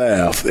coaching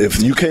staff,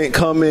 if you can't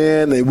come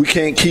in and we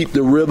can't keep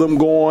the rhythm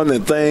going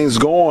and things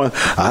going,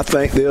 I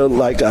think they'll,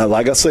 like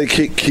I say,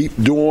 keep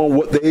doing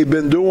what they've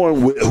been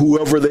doing with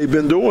whoever they've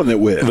been doing it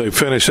with. They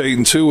finished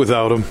 8-2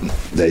 without him.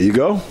 There you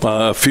go.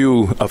 A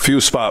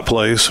few spot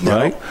plays,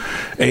 right?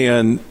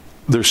 And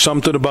there's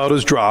something about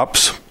his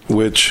drops,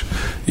 which,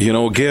 you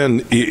know,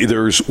 again,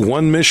 there's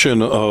one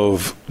mission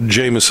of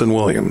Jameson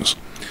Williams.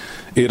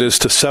 It is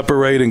to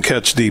separate and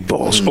catch deep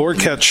balls or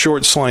catch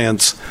short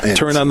slants,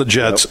 turn on the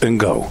jets, and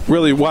go.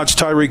 Really, watch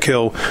Tyreek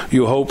Hill.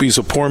 You hope he's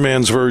a poor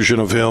man's version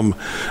of him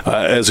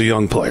as a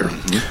young player.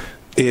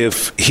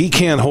 If he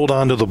can't hold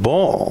on to the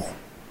ball,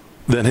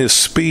 then his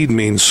speed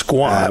means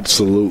squat.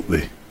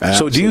 Absolutely.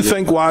 So do you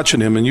think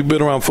watching him, and you've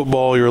been around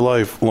football all your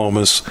life,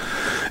 Lomas,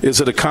 is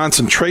it a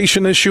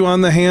concentration issue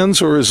on the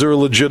hands, or is there a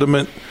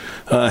legitimate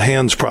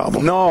hands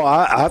problem? No,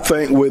 I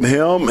think with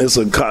him it's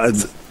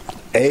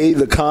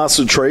the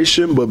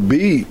concentration, but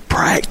B,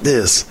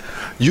 practice.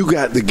 You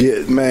got to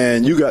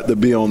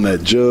be on that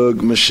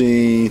jug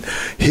machine,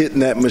 hitting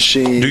that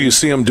machine. Do you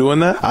see him doing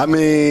that? I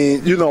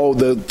mean, you know,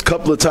 the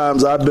couple of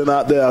times I've been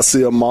out there, I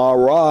see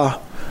Amar-Ra.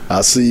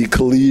 I see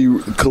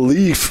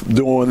Khalif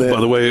doing that. By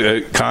the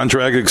way,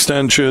 contract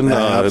extension.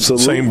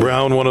 St.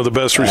 Brown, one of the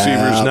best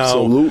receivers now.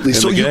 Absolutely.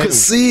 So you can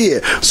see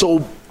it.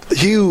 So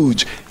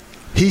huge.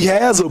 He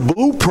has a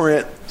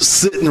blueprint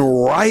sitting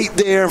right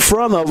there in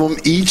front of him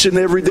each and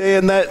every day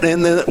in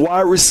the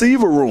wide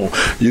receiver room.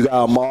 You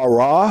got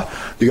Amar-Ra,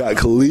 you got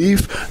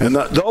Khalif, and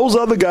those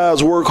other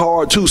guys work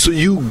hard too. So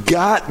you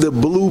got the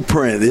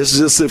blueprint. It's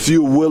just if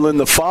you're willing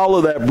to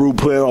follow that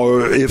blueprint,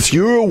 or if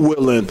you're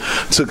willing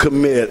to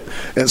commit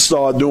and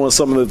start doing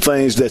some of the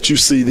things that you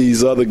see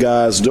these other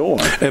guys doing.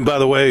 And by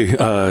the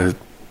way,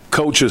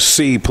 coaches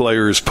see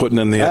players putting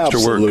in the extra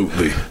work.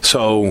 Absolutely.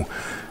 So.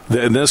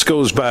 And this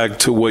goes back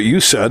to what you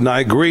said, and I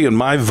agree. And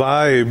my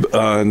vibe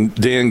on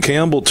Dan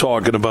Campbell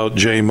talking about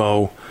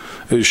J-Mo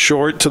is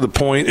short, to the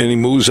point, and he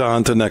moves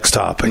on to next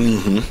topic.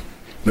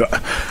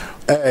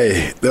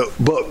 Hey,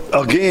 but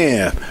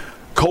again,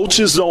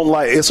 coaches don't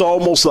like – it's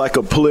almost like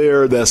a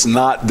player that's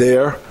not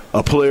there,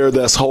 a player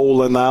that's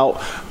holding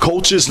out.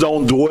 Coaches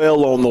don't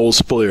dwell on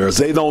those players.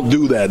 They don't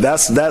do that.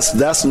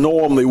 That's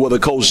normally what a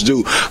coach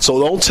do. So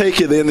don't take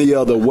it any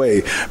other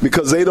way,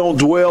 because they don't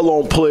dwell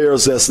on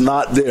players that's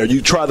not there.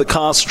 You try to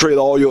concentrate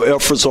all your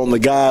efforts on the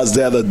guys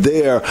that are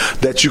there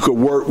that you could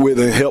work with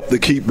and help to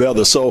keep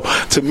better. So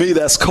to me,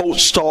 that's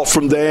coach talk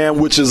from Dan,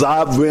 which is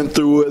I've been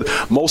through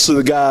it. Most of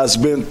the guys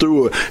been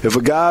through it. If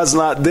a guy's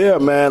not there,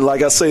 man,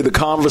 like I say, the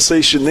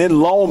conversation isn't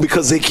long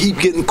because they keep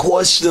getting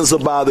questions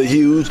about it,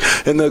 huge,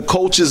 and the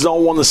coaches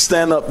don't want to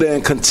stand up there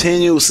and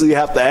continuously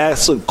have to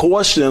answer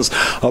questions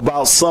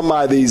about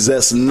somebody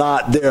that's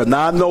not there.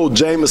 Now, I know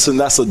Jameson,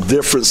 that's a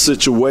different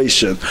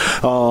situation.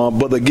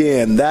 But,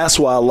 again, that's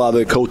why a lot of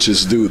the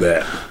coaches do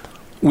that.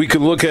 We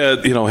can look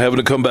at, having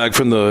to come back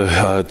from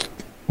the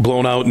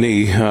blown-out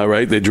knee,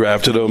 right? They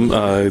drafted him,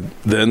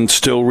 then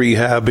still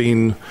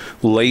rehabbing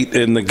late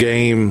in the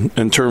game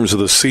in terms of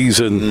the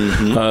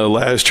season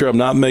last year. I'm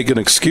not making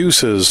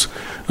excuses,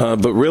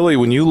 but really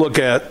when you look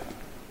at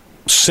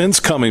since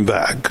coming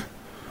back,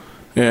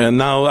 and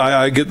now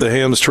I get the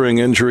hamstring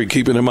injury,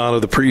 keeping him out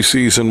of the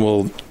preseason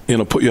will,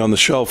 put you on the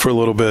shelf for a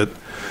little bit.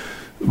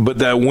 But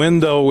that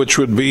window, which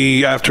would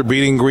be after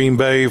beating Green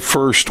Bay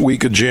first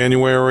week of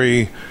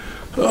January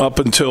up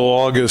until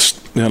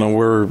August,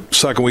 we're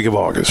second week of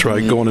August,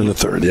 right? Going into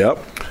third. Yep.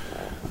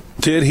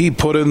 Did he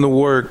put in the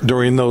work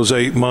during those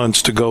 8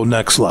 months to go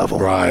next level?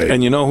 Right.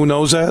 And you know who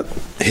knows that?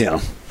 Him.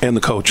 And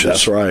the coaches.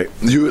 That's right.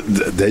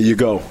 There you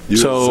go.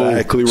 You're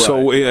exactly right.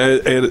 So,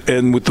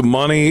 and with the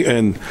money,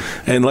 and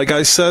like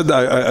I said,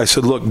 I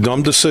said, look,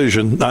 dumb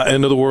decision, not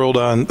end of the world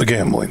on the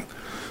gambling.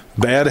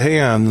 Bad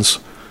hands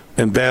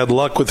and bad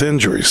luck with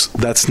injuries.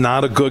 That's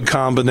not a good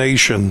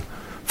combination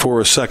for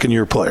a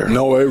second-year player.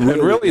 No, it really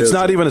and really, it's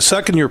not even a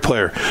second-year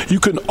player. You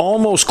can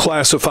almost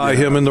classify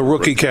him in the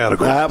rookie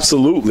category.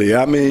 Absolutely.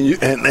 I mean,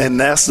 and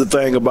that's the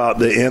thing about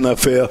the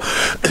NFL.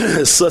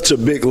 It's such a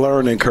big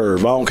learning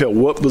curve. I don't care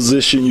what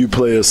position you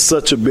play. It's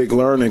such a big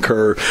learning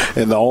curve.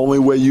 And the only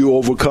way you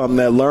overcome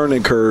that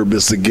learning curve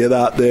is to get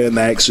out there and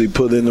actually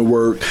put in the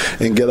work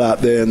and get out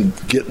there and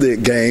get the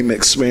game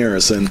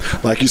experience. And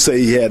like you say,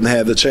 he hadn't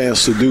had the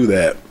chance to do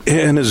that.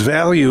 And his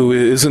value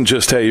isn't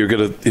just, hey, you're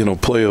going to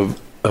play a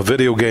a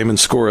video game and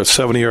score a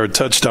 70-yard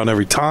touchdown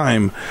every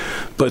time,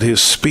 but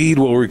his speed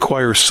will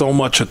require so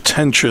much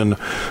attention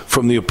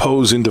from the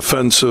opposing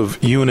defensive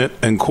unit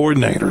and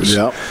coordinators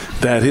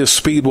that his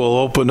speed will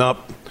open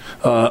up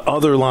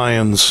other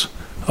Lions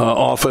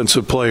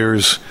offensive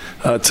players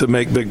to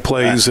make big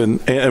plays.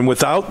 And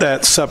without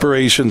that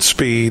separation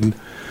speed,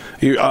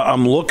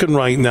 I'm looking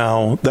right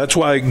now. That's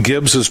why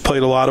Gibbs has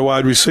played a lot of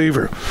wide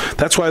receiver.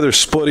 That's why they're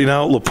splitting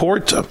out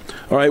Laporta.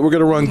 All right, we're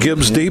going to run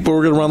Gibbs deep, but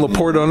we're going to run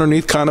Laporta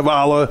underneath, kind of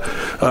a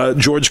la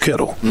George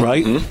Kittle,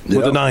 right, with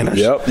the Niners.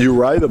 Yep, you're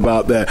right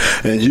about that.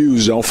 And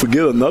Hughes, don't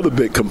forget another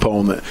big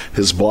component,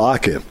 his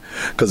blocking.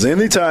 Because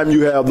anytime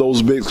you have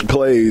those big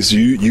plays,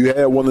 you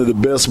had one of the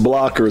best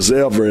blockers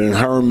ever in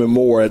Herman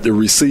Moore at the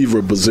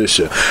receiver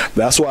position.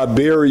 That's why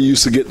Barry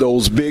used to get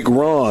those big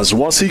runs.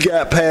 Once he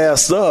got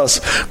past us,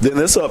 then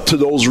it's up to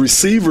those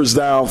receivers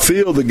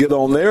downfield to get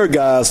on their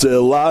guys to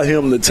allow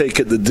him to take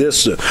it the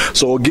distance.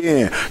 So,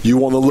 again, you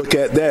want to look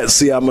at that,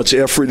 see how much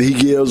effort he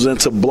gives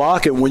into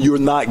blocking when you're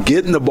not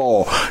getting the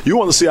ball. You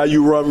want to see how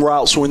you run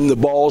routes when the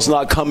ball's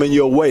not coming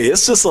your way.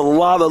 It's just a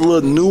lot of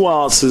little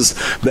nuances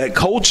that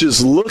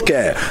coaches look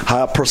at,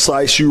 how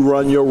precise you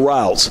run your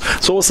routes.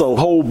 So it's a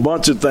whole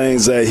bunch of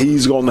things that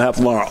he's going to have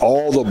to learn.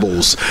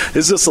 Audibles.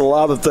 It's just a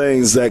lot of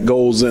things that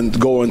go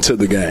into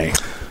the game.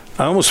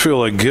 I almost feel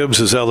like Gibbs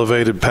has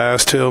elevated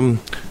past him,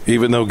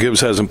 even though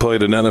Gibbs hasn't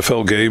played an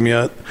NFL game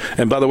yet.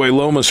 And by the way,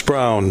 Lomas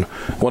Brown,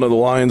 one of the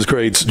Lions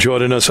greats,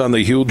 joining us on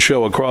the Huge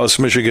Show across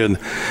Michigan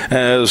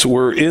as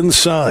we're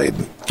inside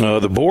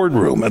the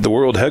boardroom at the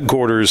World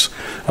Headquarters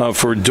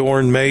for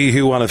Dorn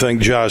Mayhew. I want to thank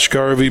Josh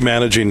Garvey,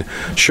 managing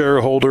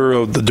shareholder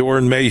of the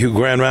Dorn Mayhew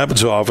Grand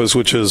Rapids office,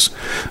 which is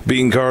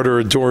Bean Carter,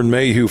 a Dorn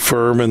Mayhew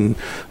firm, and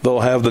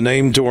they'll have the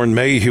name Dorn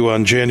Mayhew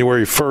on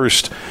January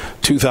 1st,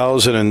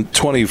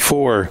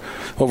 2024.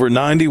 Over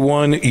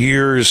 91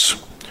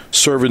 years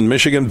serving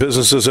Michigan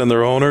businesses and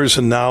their owners,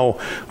 and now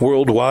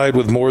worldwide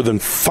with more than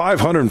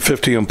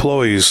 550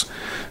 employees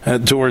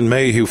at Dorn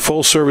Mayhew.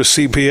 Full-service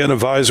CPA and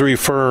advisory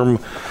firm,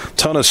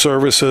 ton of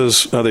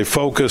services. They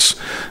focus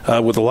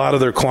with a lot of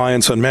their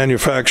clients on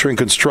manufacturing,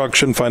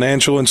 construction,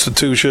 financial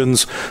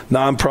institutions,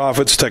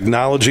 nonprofits,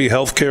 technology,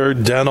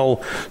 healthcare,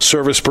 dental,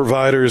 service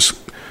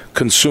providers,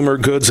 consumer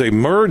goods. They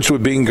merged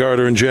with Bean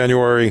Carter in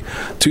January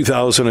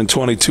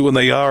 2022, and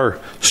they are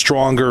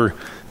stronger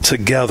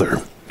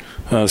together.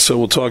 So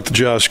we'll talk to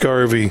Josh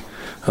Garvey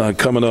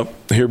coming up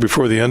here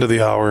before the end of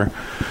the hour.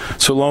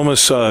 So,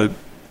 Lomas, the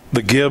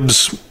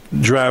Gibbs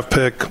draft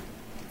pick,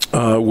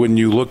 when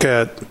you look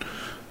at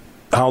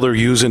how they're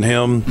using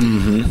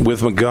him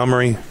with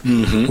Montgomery,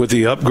 with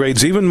the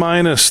upgrades, even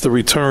minus the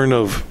return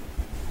of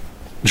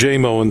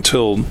J-Mo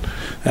until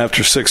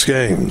after 6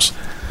 games,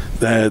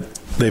 that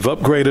they've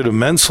upgraded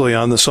immensely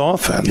on this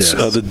offense.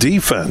 Yes. The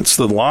defense,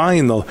 the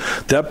line, the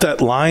depth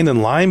at line and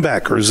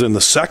linebackers in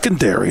the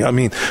secondary. I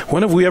mean,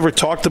 when have we ever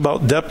talked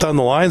about depth on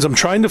the lines? I'm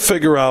trying to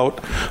figure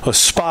out a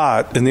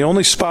spot, and the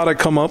only spot I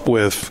come up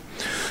with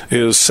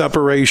is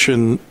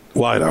separation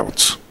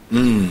wideouts.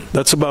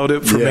 That's about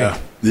it for me.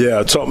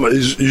 Yeah,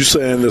 you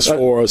saying this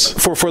for us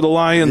for the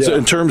Lions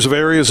in terms of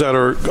areas that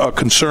are a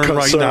concern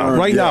right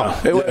now.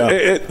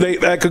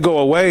 That could go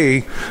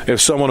away if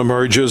someone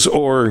emerges,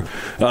 or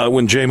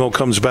when J-Mo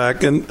comes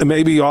back, and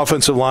maybe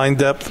offensive line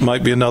depth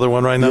might be another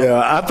one right now.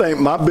 Yeah, I think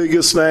my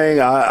biggest thing,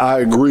 I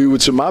agree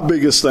with you. My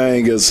biggest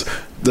thing is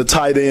the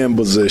tight end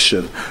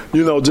position.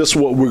 You know, just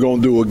what we're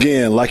going to do.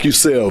 Again, like you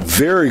said, a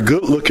very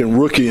good-looking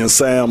rookie in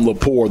Sam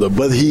Laporta,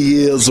 but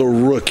he is a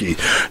rookie.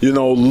 You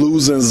know,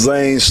 losing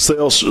Zane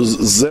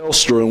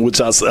Zellstrom, which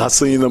I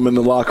seen him in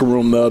the locker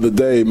room the other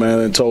day, man,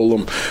 and told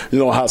him, you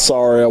know, how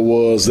sorry I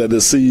was that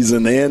the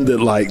season ended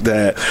like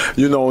that.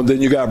 You know, and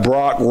then you got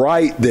Brock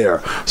Wright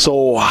there.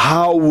 So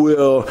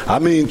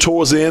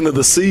towards the end of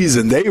the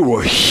season, they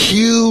were a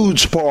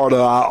huge part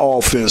of our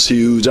offense,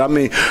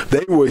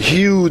 they were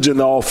huge in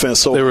the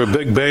offense. So they were a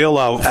big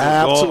bailout for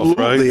absolutely, golf,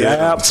 right?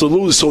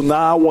 Absolutely. So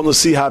now I want to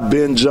see how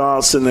Ben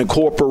Johnson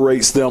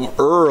incorporates them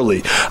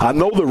early. I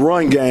know the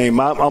run game.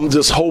 I'm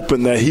just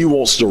hoping that he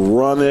wants to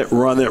run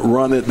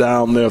it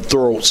down their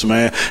throats,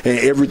 man, and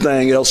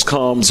everything else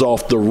comes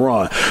off the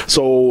run.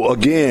 So,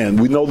 again,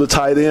 we know the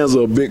tight ends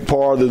are a big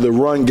part of the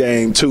run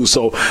game, too.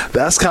 So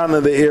that's kind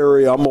of the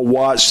area I'm going to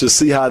watch to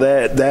see how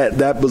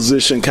that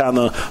position kind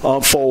of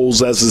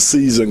unfolds as the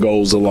season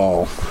goes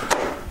along.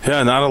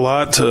 Yeah, not a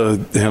lot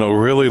to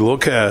really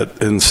look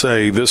at and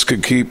say this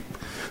could keep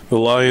the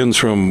Lions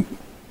from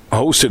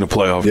hosting a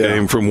playoff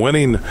game, from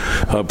winning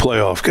a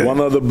playoff game.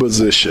 One other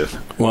position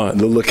to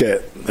look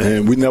at,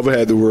 and we never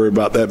had to worry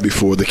about that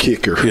before, the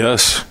kicker.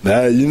 Yes.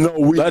 Now,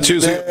 that's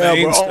usually the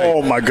mainstay.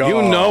 Oh, my God.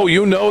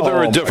 You know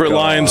they're a different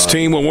Lions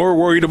team when we're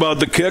worried about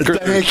the kicker.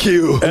 Thank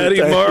you.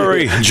 Eddie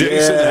Murray,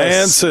 Jason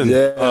Hansen,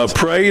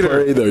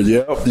 Prater.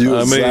 Yep,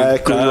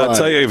 exactly right. I'll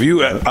tell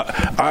you,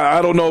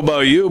 I don't know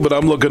about you, but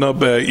I'm looking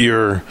up at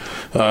your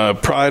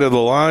Pride of the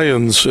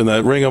Lions and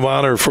that Ring of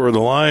Honor for the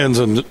Lions,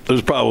 and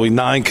there's probably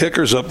 9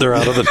 kickers up there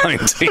out of the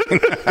 19.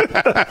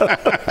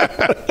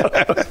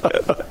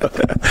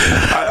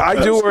 I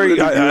do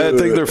worry. I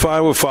think they're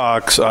fine with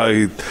Fox.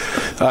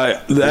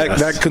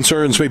 That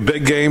concerns me.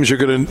 Big games, you're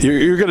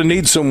gonna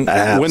need some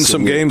win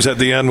some games at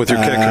the end with your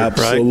kicker.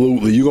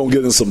 Absolutely, right? You're gonna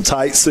get in some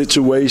tight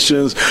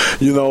situations.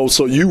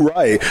 So you're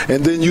right.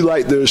 And then you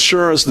like the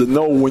assurance to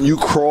know when you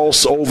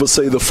cross over,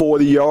 say, the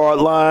 40-yard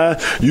line,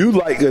 you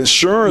like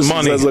insurance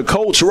as a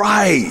coach,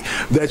 right?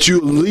 That you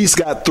at least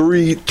got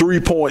three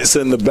points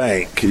in the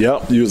bank.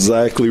 Yep, you're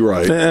exactly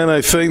right. And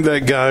I think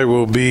that guy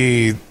will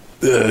be,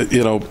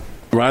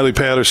 Riley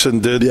Patterson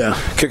did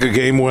kick a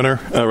game winner,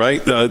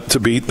 to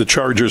beat the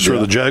Chargers for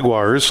the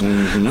Jaguars.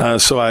 Mm-hmm.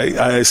 So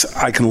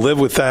I can live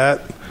with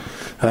that.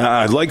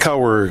 I like how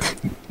we're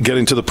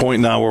getting to the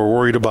point now where we're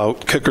worried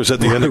about kickers at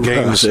the end of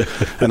games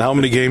and how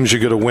many games you're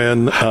going to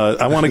win.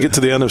 I want to get to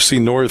the NFC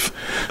North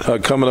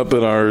coming up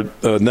in our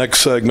next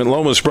segment.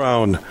 Lomas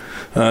Brown,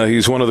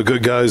 he's one of the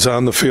good guys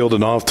on the field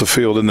and off the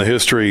field in the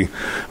history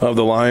of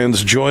the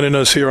Lions, joining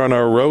us here on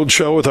our road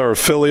show with our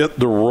affiliate,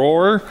 The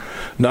Roar,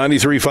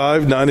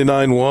 93.5,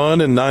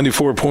 99.1, and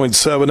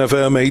 94.7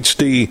 FM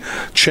HD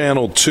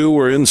Channel 2.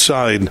 We're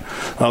inside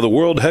the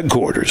world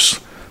headquarters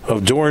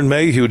of Doeren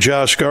Mayhew.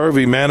 Josh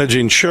Garvey,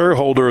 managing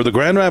shareholder of the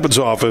Grand Rapids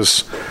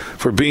office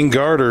for Beene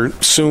Garter,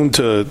 soon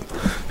to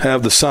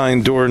have the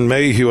signed Doeren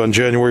Mayhew on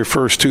January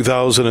 1st,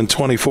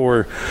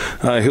 2024.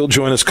 He'll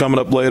join us coming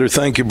up later.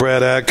 Thank you,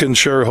 Brad Atkins,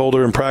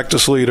 shareholder and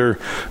practice leader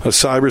of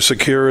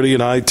cybersecurity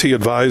and IT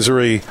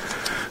advisory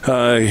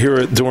here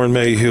at Doeren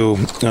Mayhew.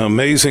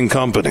 Amazing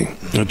company.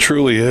 It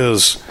truly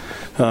is.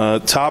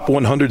 Top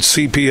 100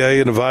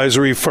 CPA and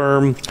advisory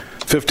firm,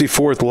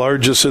 54th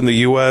largest in the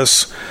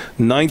U.S.,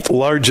 9th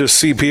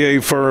largest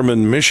CPA firm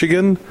in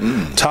Michigan,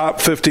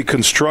 top 50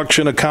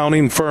 construction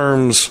accounting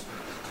firms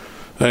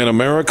in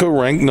America,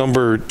 ranked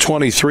number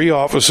 23,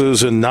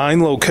 offices in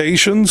 9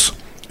 locations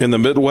in the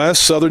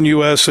Midwest, Southern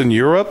U.S., and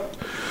Europe.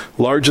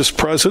 Largest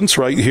presence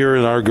right here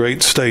in our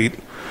great state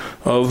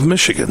of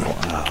Michigan.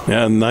 Wow.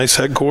 Yeah, nice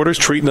headquarters,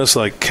 treating us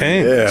like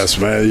kings. Yes,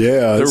 man,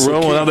 yeah. They're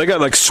rolling out. They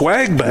got like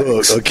swag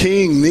bags. Look, a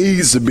king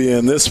needs to be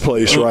in this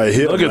place right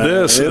here. Look at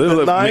this. Isn't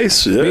it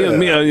nice?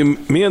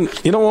 Me and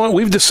you know what?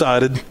 We've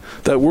decided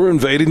that we're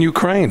invading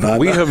Ukraine.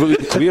 We have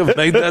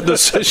made that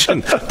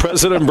decision.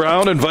 President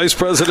Brown and Vice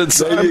President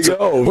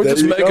Simonson. We're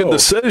just making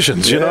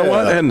decisions. You know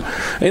what? And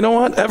you know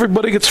what?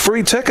 Everybody gets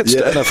free tickets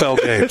to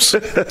NFL games.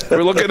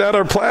 We're looking at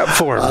our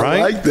platform, right?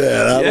 I like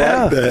that. I like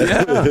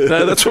that.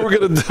 Yeah. That's what we're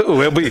going to do.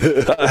 We'll be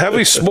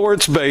heavy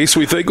sports base.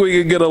 We think we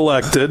can get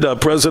elected.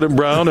 President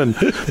Brown and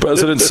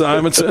President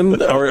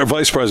Simonson, or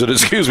Vice President,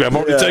 excuse me. I'm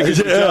already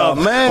taking your job.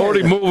 Man.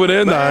 Already moving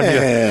in on you.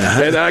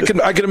 And I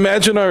can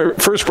imagine our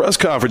first press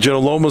conference.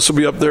 Lomas will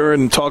be up there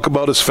and talk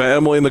about his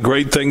family and the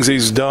great things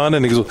he's done.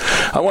 And he goes,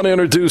 I want to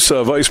introduce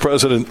Vice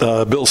President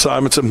Bill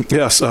Simonson.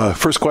 Yes,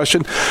 first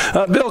question.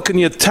 Bill, can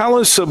you tell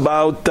us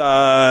about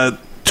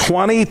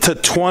 20 to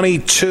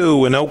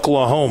 22 in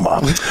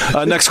Oklahoma?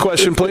 Next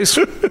question, please.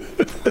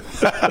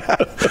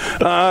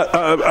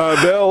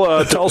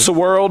 Bill, Tulsa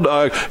World,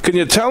 can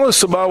you tell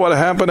us about what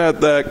happened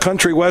at that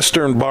Country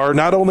Western bar,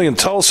 not only in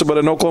Tulsa, but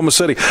in Oklahoma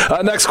City?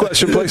 Next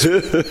question, please.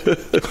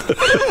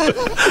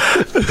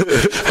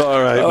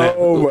 All right,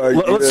 man.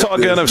 Let's talk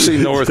NFC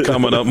North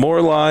coming up.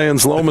 More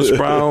Lions. Lomas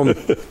Brown,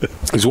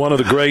 he's one of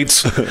the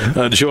greats,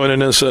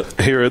 joining us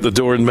here at the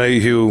Doeren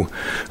Mayhew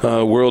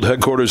World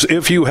Headquarters.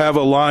 If you have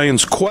a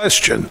Lions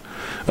question,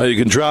 you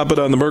can drop it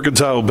on the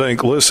Mercantile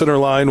Bank listener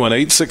line,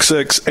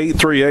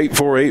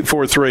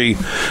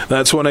 1-866-838-4843.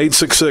 That's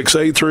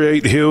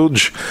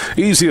 1-866-838-HUGE.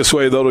 Easiest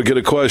way, though, to get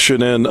a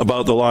question in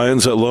about the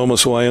Lions that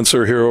Lomas will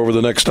answer here over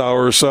the next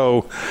hour or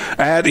so.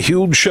 At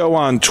Huge Show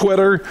on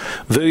Twitter,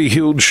 The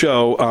Huge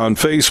Show on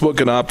Facebook,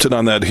 and opt in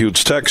on that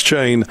Huge text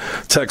chain.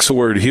 Text the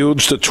word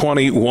HUGE to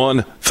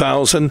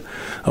 21,000.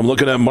 I'm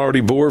looking at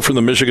Marty Boer from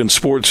the Michigan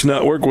Sports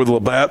Network with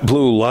Labatt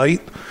Blue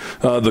Light.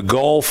 The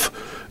golf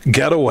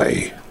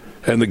getaway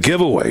and the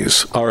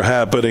giveaways are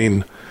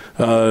happening.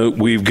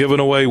 We've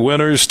given away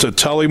winners to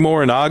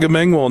Tullymore and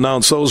Agaming. We'll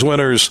announce those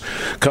winners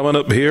coming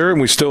up here,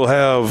 and we still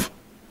have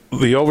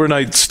the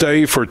overnight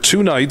stay for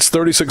 2 nights,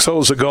 36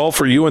 holes of golf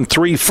for you and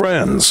 3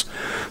 friends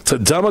to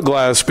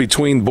Demoglass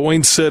between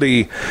Boyne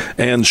City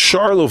and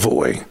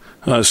Charlevoix.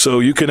 So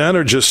you can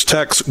enter. Just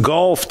text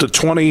golf to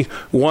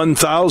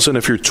 21,000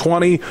 if you're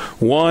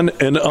 21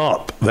 and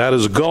up. That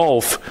is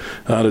golf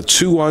to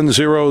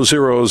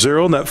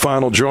 21000. And that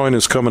final join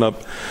is coming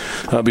up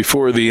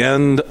before the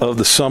end of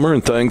the summer.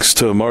 And thanks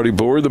to Marty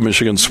Boer, the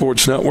Michigan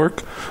Sports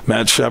Network,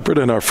 Matt Shepard,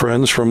 and our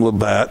friends from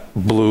Labatt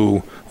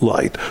Blue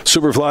Light.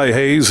 Superfly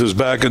Hayes is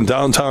back in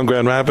downtown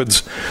Grand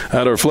Rapids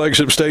at our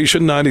flagship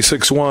station,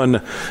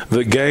 96.1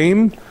 The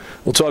Game.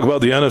 We'll talk about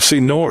the NFC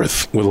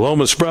North with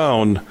Lomas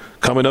Brown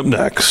coming up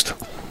next.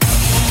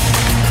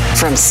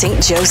 From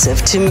St.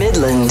 Joseph to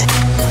Midland,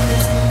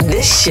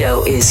 this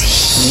show is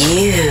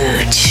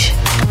huge.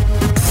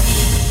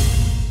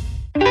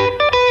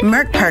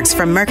 Merc Perks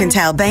from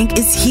Mercantile Bank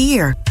is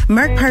here.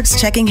 Merc Perks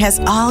checking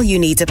has all you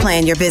need to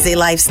plan your busy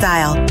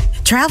lifestyle.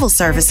 travel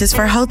services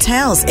for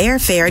hotels,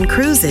 airfare, and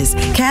cruises,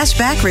 cash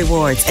back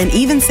rewards, and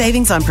even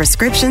savings on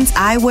prescriptions,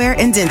 eyewear,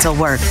 and dental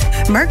work.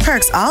 Merck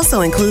Perks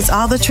also includes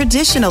all the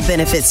traditional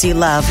benefits you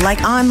love,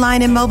 like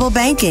online and mobile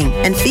banking,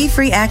 and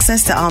fee-free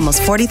access to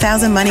almost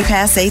 40,000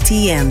 MoneyPass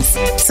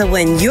ATMs. So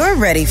when you're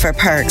ready for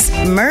perks,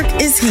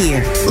 Merck is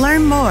here.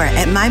 Learn more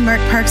at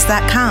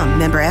mymerckperks.com.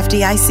 Member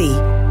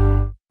FDIC.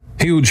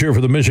 Huge here for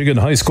the Michigan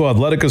High School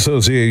Athletic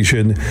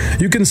Association.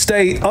 You can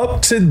stay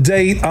up to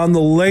date on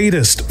the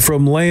latest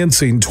from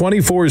Lansing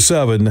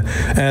 24/7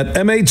 at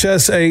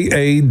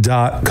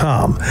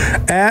MHSAA.com,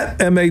 at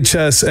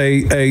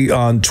MHSAA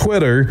on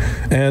Twitter,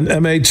 and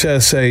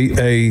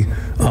MHSAA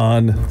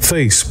on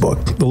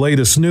Facebook. The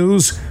latest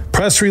news,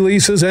 press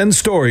releases, and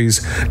stories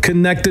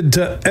connected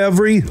to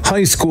every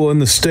high school in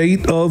the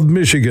state of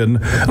Michigan,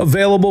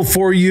 available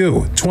for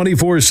you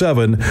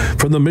 24/7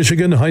 from the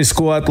Michigan High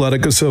School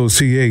Athletic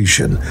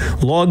Association.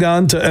 Log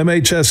on to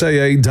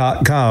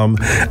MHSAA.com,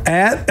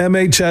 at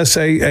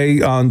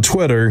MHSAA on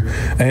Twitter,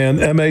 and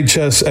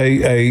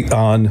MHSAA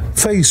on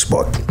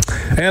Facebook.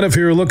 And if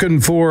you're looking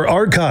for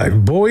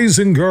archive boys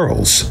and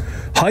girls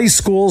high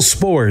school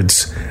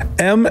sports,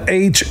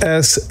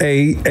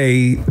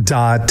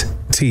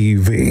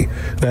 MHSAA.TV.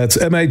 That's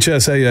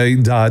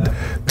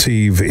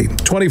MHSAA.TV.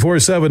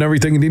 24/7,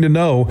 everything you need to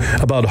know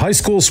about high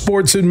school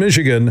sports in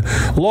Michigan.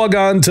 Log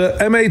on to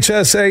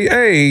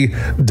MHSAA.com.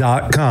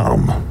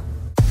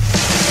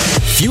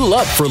 Fuel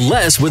up for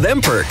less with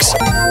M-Perks.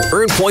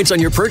 Earn points on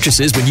your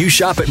purchases when you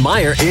shop at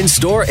Meijer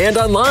in-store and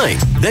online.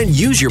 Then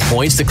use your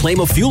points to claim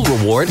a fuel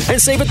reward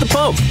and save at the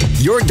pump.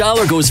 Your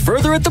dollar goes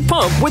further at the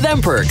pump with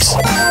M-Perks.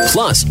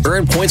 Plus,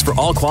 earn points for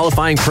all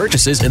qualifying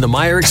purchases in the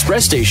Meijer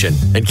Express station.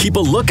 And keep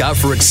a lookout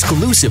for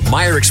exclusive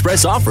Meijer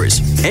Express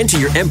offers. Enter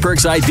your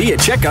M-Perks ID at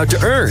checkout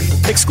to earn.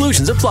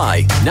 Exclusions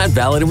apply. Not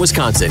valid in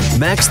Wisconsin.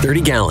 Max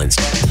 30 gallons.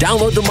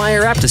 Download the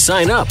Meijer app to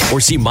sign up or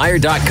see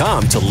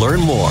Meijer.com to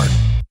learn more.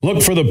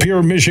 Look for the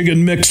Pure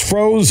Michigan Mix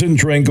frozen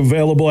drink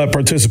available at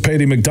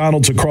participating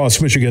McDonald's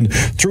across Michigan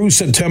through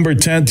September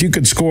 10th. You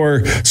could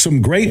score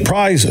some great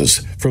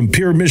prizes from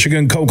Pure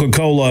Michigan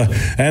Coca-Cola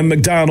and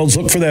McDonald's.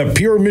 Look for that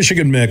Pure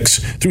Michigan Mix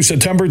through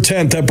September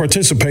 10th at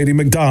participating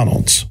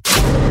McDonald's.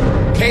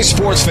 Hey,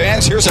 sports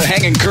fans, here's a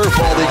hanging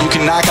curveball that you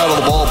can knock out of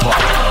the ballpark.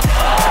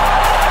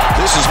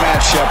 This is Matt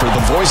Shepard,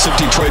 the voice of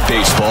Detroit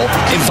baseball,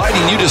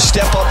 inviting you to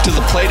step up to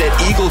the plate at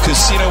Eagle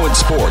Casino and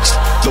Sports,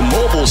 the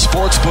mobile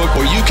sports book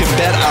where you can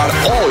bet on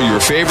all your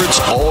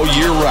favorites all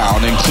year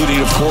round, including,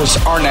 of course,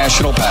 our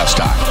national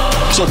pastime.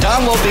 So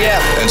download the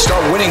app and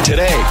start winning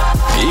today.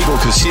 Eagle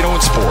Casino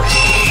and Sports.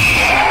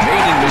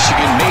 Made in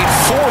Michigan, made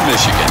for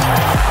Michigan.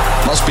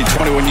 Must be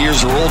 21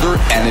 years or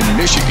older and in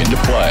Michigan to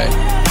play.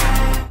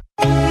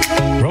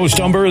 Roast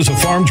Umber is a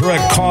farm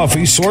direct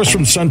coffee sourced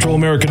from Central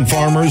American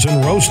farmers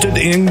and roasted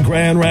in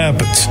Grand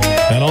Rapids.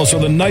 And also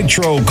the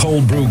Nitro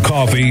Cold Brew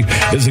Coffee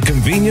is a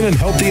convenient and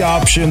healthy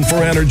option for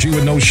energy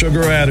with no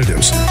sugar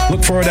additives.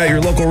 Look for it at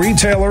your local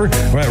retailer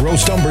or at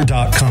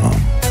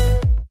roastumber.com.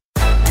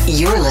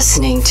 You're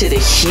listening to The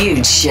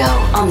Huge Show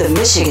on the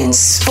Michigan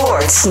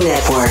Sports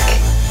Network.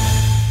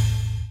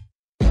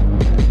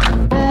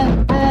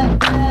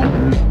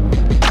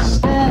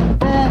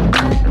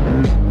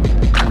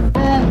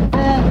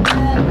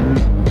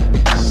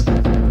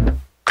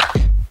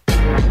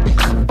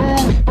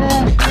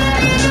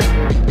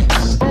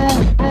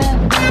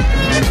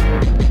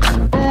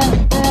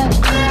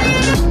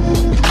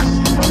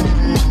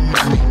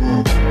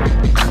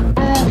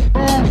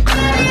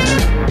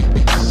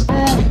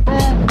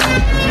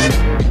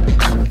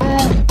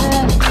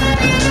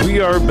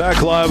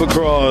 Back live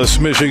across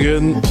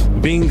Michigan.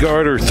 Bean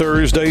Garter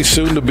Thursday,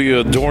 soon to be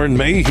a Dorn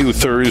Mayhew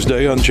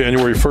Thursday on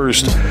January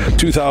 1st,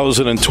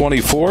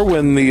 2024,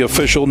 when the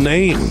official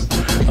name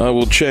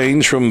will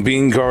change from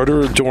Bean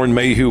Garter, a Dorn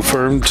Mayhew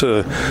firm,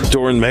 to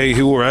Dorn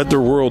Mayhew. We're at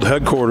their world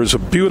headquarters, a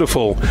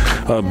beautiful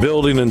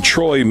building in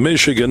Troy,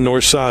 Michigan,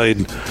 north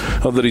side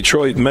of the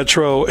Detroit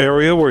metro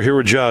area. We're here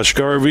with Josh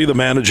Garvey, the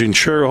managing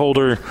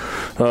shareholder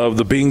of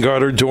the Bean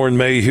Garter Dorn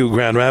Mayhew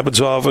Grand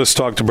Rapids office.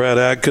 Talked to Brad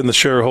Atkin, the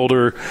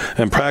shareholder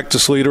and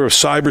practice leader of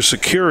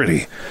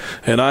cybersecurity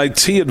and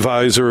IT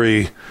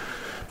advisory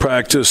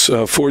practice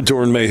for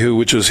Dorn Mayhew,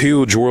 which is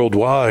huge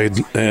worldwide.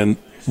 And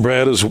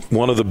Brad is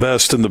one of the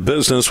best in the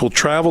business. Will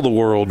travel the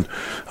world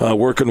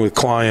working with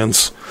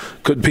clients.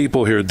 Good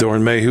people here at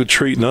Dorn Mayhew,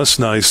 treating us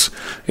nice.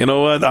 You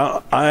know what?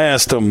 I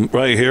asked him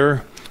right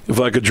here if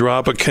I could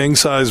drop a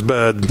king-size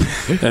bed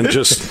and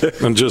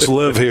just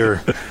live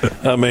here.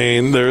 I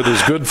mean,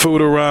 there's good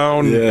food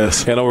around.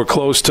 Yes. You know, we're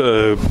close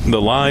to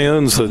the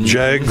Lions, the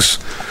Jags,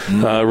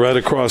 right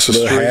across the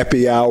street.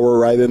 Happy hour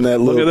right in that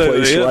little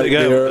place right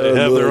there.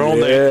 They have their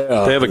own.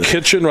 They have a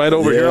kitchen right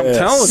over here. I'm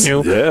telling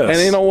you. Yes. And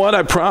you know what?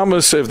 I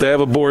promise if they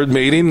have a board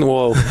meeting,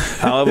 I'll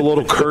have a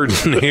little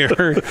curtain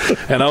here,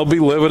 and I'll be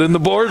living in the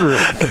boardroom.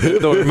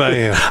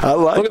 I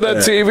like Look at that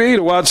TV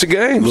to watch the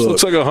games.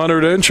 Looks like a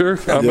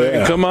 100-incher. I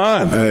mean, come on.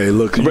 Hey,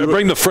 look.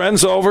 Bring the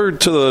friends over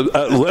to the,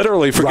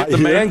 literally, forget the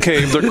man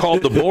cave. They're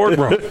called the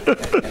boardroom.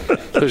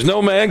 There's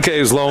no man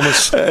caves,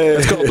 Lomas.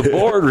 It's called the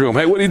boardroom.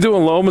 Hey, what are you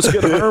doing, Lomas?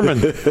 Get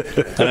Herman.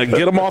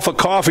 Get him off of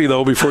coffee,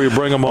 though, before you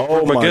bring him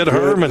over. But get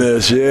Herman.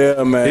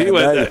 Yeah, man.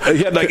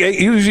 He had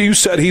you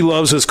said he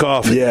loves his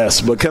coffee.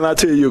 Yes, but can I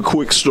tell you a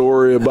quick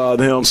story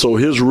about him? So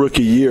his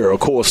rookie year, of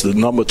course, the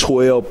number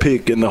 12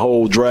 pick in the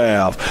whole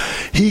draft,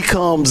 he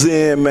comes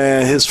in,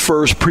 man, his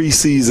first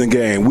preseason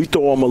game. We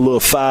throw him a little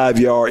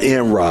 5-yard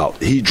in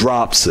route. He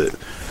drops it.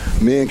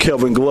 Me and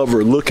Kevin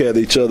Glover look at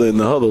each other in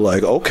the huddle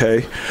like,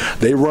 okay.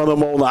 They run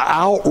him on an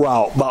out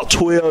route, about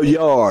 12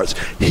 yards.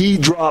 He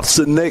drops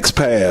the next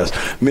pass.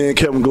 Me and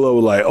Kevin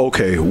Glover like,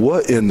 okay,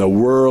 what in the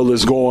world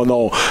is going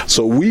on?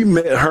 So we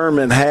met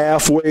Herman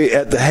halfway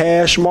at the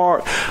hash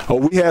mark.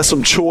 We had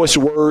some choice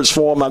words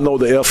for him. I know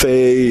the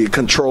FAA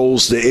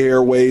controls the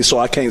airways, so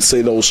I can't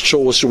say those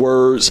choice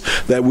words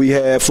that we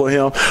had for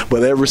him.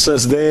 But ever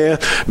since then,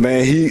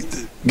 man,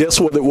 guess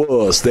what it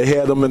was? They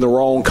had him in the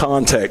wrong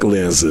contact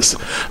lenses.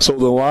 So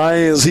the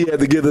Lions, he had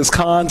to get his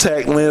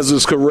contact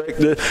lenses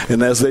corrected,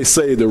 and as they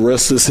say, the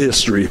rest is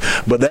history.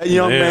 But that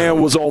young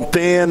man was on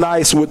thin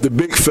ice with the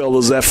big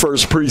fellas that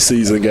first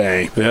preseason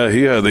game. Yeah,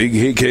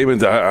 he came in.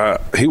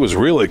 He was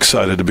really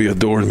excited to be a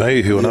Dorn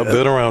Mayhew, and I've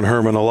been around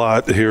Herman a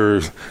lot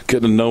here,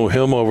 getting to know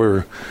him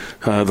over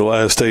the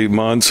last 8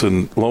 months,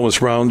 and Lomas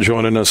Brown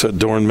joining us at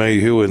Dorn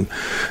Mayhew. And,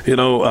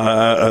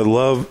 I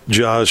love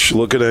Josh,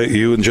 looking at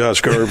you and Josh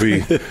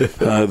Garvey.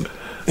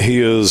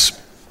 He is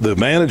the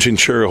managing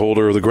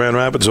shareholder of the Grand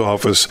Rapids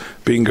office,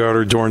 Bean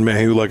Garter, Dorn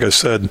Mayhew. Like I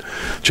said,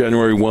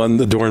 January 1,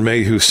 the Dorn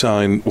Mayhew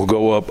sign will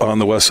go up on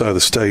the west side of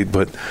the state.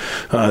 But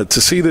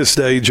to see this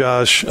day,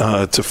 Josh,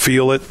 to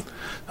feel it,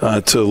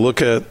 to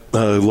look at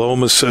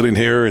Lomas sitting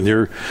here,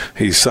 and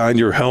he signed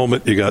your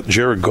helmet. You got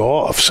Jared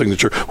Goff's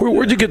signature.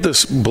 Where'd you get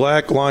this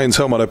Black Lions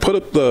helmet? I put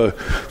up the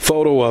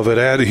photo of it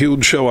at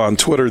Huge Show on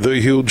Twitter, The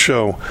Huge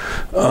Show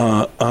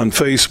on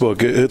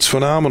Facebook. It's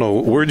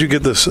phenomenal. Where'd you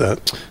get this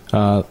at?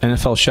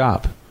 NFL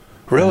Shop.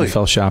 Really?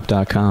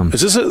 NFLshop.com.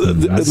 Is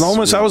this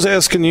Lomas? I was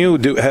asking you,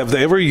 have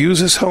they ever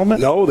used this helmet?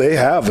 No, they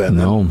haven't.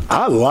 No.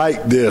 I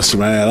like this,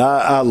 man.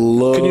 I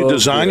love. Can you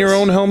design your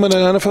own helmet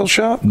at NFL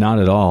Shop? Not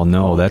at all.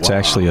 No, that's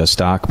actually a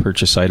stock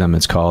purchase item.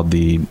 It's called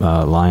the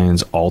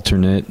Lions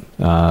Alternate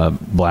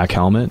Black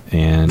Helmet,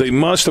 and they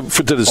must have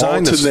to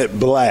design alternate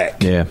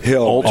black. Yeah,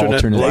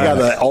 alternate. They got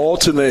an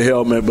alternate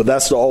helmet, but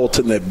that's the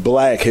alternate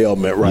black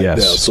helmet right there.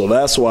 So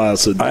that's why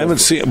it's I haven't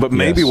seen it, but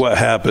maybe what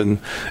happened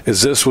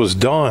is this was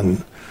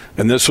done.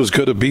 And this was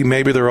going to be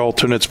maybe their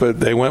alternates, but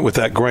they went with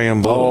that gray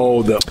and blue.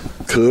 Oh,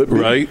 could be.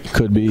 Right?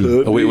 Could be.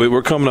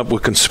 We're coming up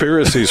with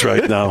conspiracies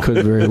right now.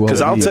 Could very well.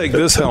 Because I'll take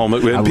this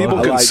helmet, and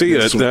people can see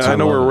it. I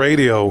know we're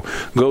radio.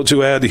 Go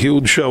to The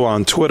Huge Show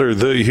on Twitter,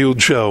 The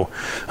Huge Show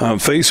on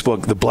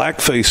Facebook. The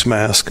black face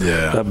mask,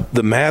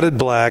 the matted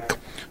black,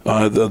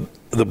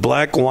 the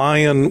black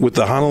lion with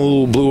the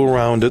Honolulu blue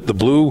around it, the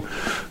blue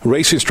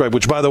racing stripe,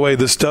 which, by the way,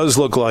 this does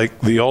look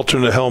like the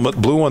alternate helmet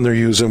blue one they're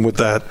using with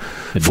that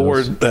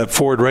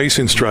Ford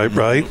racing stripe,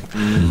 right?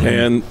 Mm-hmm.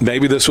 And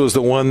maybe this was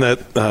the one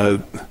that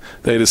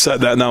they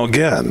decided that. Now,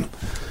 again,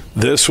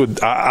 this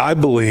would, I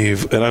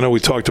believe, and I know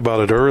we talked about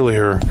it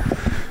earlier,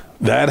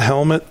 that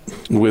helmet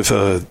with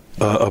a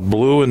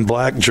blue and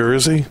black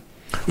jersey.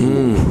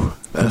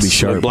 That's be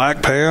sharp.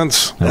 Black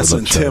pants. That's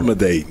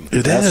intimidating.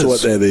 That's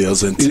what that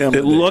is.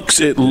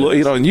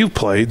 Intimidating. And you've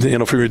played,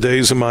 from your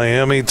days in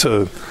Miami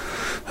to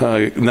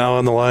now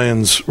on the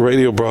Lions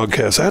radio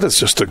broadcast. That is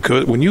just a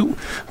good. When you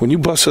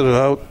busted it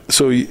out.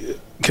 So,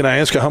 can I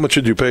ask you, how much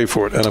did you pay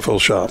for it?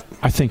 NFL Shop.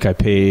 I think I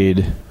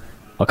paid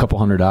a couple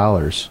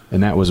 $100,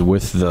 and that was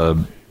with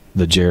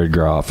the Jared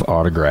Goff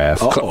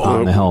autograph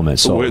on the helmet.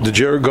 So the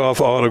Jared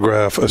Goff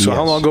autograph. So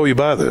how long ago you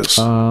buy this?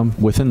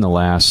 Within the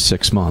last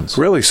 6 months.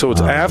 Really? So it's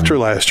after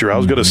last year. I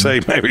was going to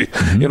say maybe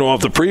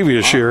off the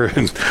previous year,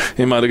 and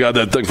you might have got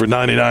that thing for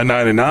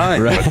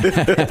 $99.99.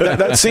 Right.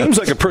 That seems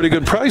like a pretty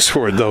good price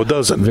for it, though,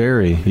 doesn't it?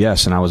 Very.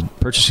 Yes, and I was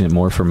purchasing it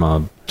more from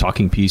a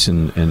talking piece,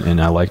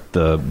 and I liked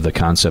the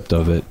concept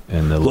of it.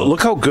 And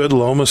look how good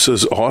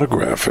Lomas's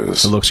autograph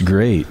is. It looks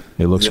great.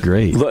 It looks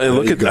great.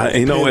 Look at that.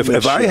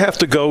 If I have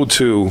to go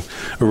to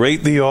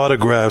rate the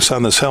autographs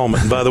on this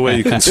helmet, and by the way,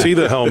 you can see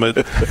the helmet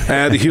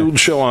at Huge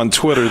Show on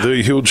Twitter,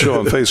 The Huge Show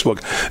on Facebook.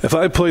 If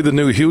I play the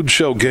new Huge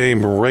Show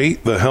game,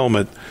 rate the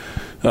helmet,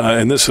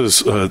 and this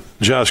is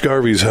Josh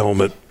Garvey's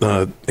helmet.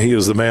 He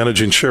is the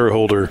managing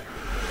shareholder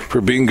for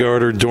Bean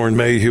Garter, Dorn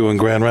Mayhew, and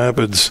Grand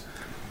Rapids.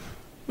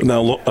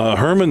 Now,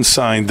 Herman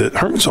signed it.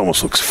 Herman's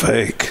almost looks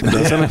fake,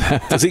 doesn't it?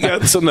 Has he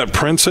got something that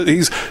prints it?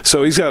 He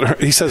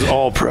says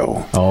All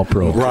Pro. All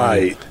Pro.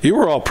 Right. You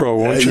were All Pro,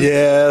 weren't you?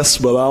 Yes,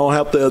 but I don't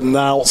have to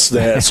announce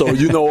that. So,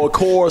 of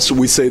course,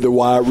 we say the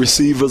wide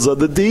receivers are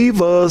the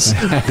divas.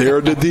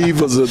 They're the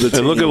divas of the team.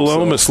 And look at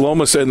Lomas.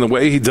 Lomas, and the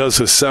way he does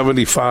his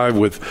 75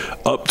 with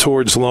up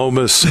towards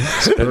Lomas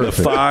and the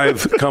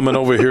 5 coming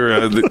over here.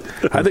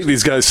 I think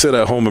these guys sit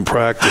at home and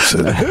practice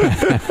it.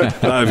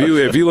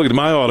 If you look at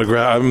my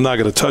autograph, I'm not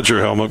going to touch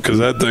your helmet because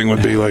that thing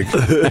would be like,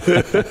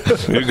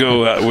 you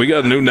go, we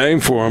got a new name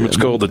for them. It's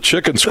called the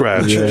Chicken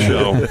Scratch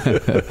Show.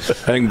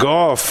 And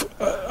golf,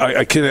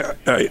 I can't,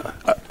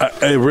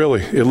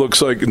 really, it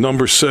looks like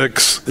number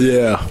 6.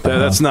 Yeah.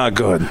 That's not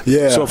good.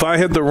 Yeah. So if I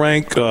had to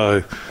rank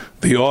the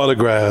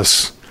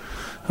autographs,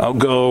 I'll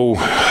go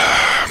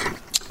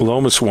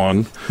Lomas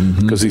won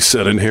because he's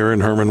sitting here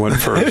and Herman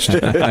went first.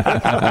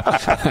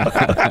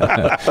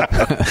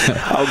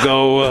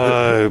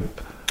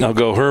 I'll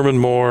go Herman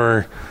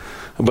Moore.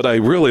 But I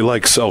really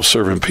like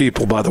self-serving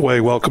people. By the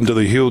way, welcome to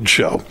the Huge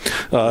Show.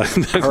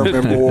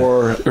 Herman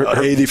Moore,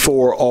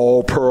 84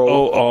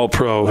 All-Pro.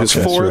 All-Pro. His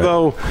 4,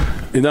 though,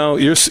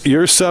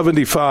 your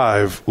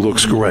 75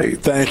 looks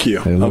great. Thank you.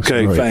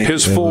 Okay,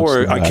 his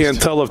 4, I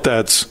can't tell if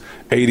that's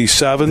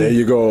 87. There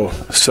you go.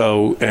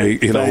 So,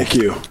 thank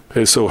you.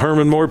 So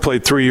Herman Moore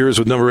played 3 years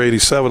with number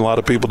 87. A lot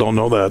of people don't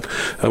know that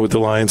with the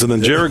Lions. And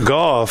then Jared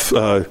Goff.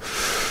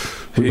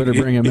 We better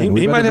bring him in.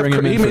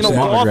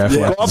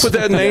 Golf with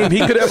that name.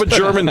 He could have a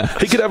German.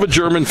 He could have a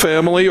German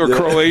family or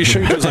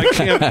Croatian because I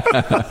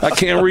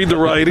can't read the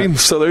writing.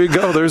 So there you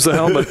go. There's the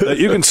helmet.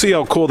 You can see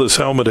how cool this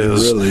helmet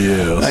is. It really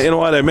is. You know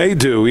what I may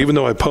do? Even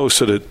though I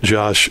posted it,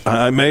 Josh,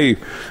 I may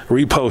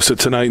repost it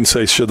tonight and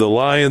say, should the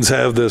Lions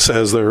have this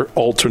as their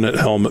alternate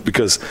helmet?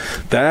 Because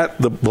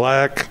the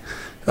black.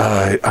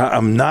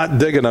 I'm not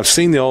digging. I've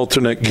seen the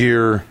alternate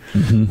gear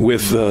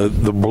with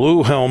the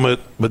blue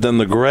helmet, but then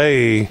the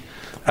gray.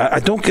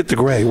 I don't get the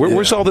gray.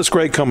 Where's all this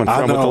gray coming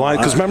from with the line?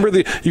 Because remember,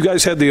 you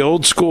guys had the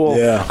old school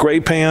gray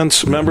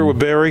pants. Remember with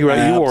Barry,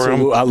 right? You wore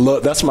them. I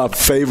love. That's my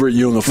favorite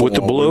uniform with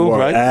the blue,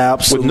 right?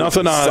 Absolutely, with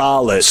nothing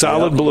on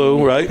solid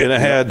blue, right? And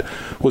it had.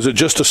 Was it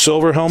just a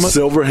silver helmet?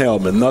 Silver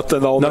helmet,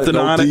 nothing on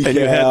it.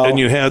 And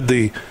you had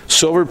the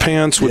silver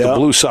pants with the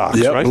blue socks,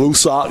 right? Blue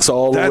socks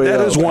all the way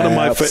That up. is one of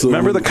my favorite.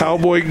 Remember the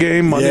Cowboy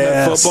game, Monday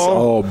Night Football?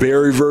 Oh,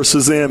 Barry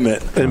versus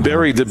Emmett. And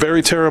did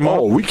Barry tear him up?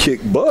 Oh, we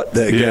kicked butt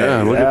that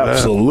game. Look at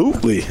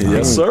absolutely. That.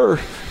 Yes, sir.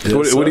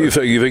 What do you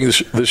think? You think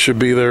this should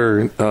be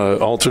their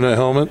alternate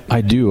helmet? I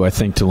do. I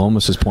think to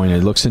Lomas's point,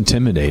 it looks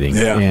intimidating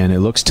and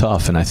it looks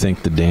tough. And I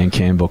think the Dan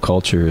Campbell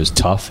culture is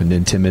tough and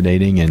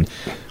intimidating. And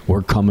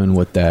we're coming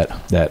with that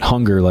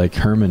hunger like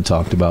Herman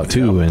talked about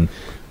too. And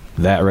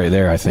that right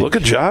there, I think. Look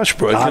at Josh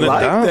breaking it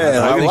down.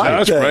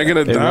 Josh breaking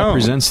it down. It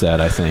represents that,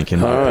 I think. All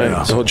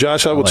right. So,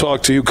 Josh, I will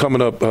talk to you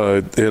coming up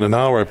in an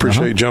hour. I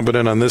appreciate you jumping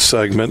in on this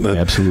segment.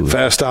 Absolutely.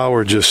 Fast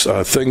hour, just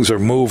things are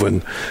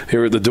moving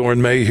here at the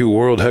Dorn Mayhew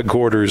World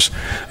Headquarters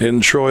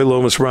in Troy.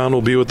 Lomas Brown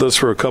will be with us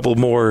for a couple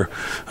more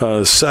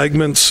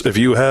segments. If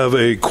you have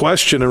a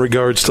question in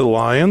regards to the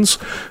Lions,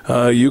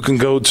 you can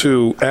go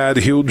to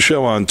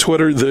 @HugeShow on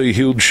Twitter, The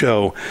Huge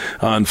Show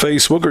on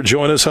Facebook, or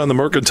join us on the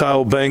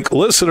Mercantile Bank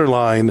listener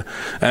line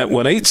at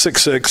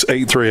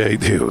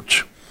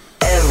 1-866-838-HUGE.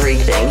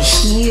 Everything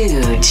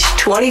huge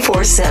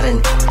 24/7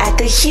 at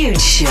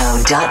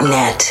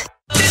thehugeshow.net.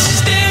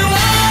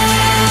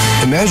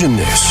 Imagine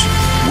this,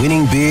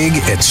 winning big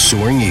at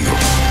Soaring Eagle.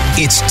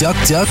 It's Duck,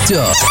 Duck,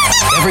 Duck.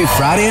 Every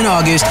Friday in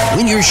August,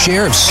 win your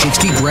share of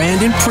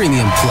 $60,000 in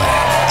premium play.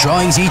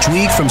 Drawings each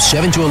week from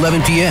 7 to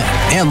 11 p.m.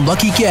 And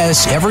lucky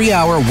guests every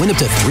hour win up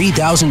to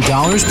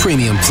 $3,000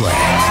 premium play.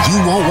 You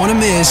won't want to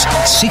miss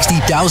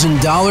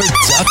 $60,000 Duck,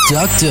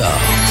 Duck,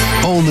 Duck.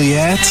 Only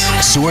at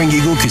Soaring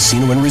Eagle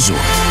Casino and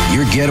Resort.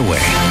 Your getaway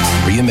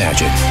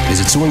reimagined.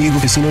 Visit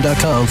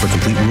SoaringEagleCasino.com for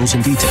complete rules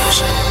and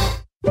details.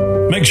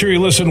 Make sure you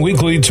listen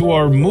weekly to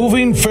our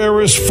Moving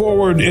Ferris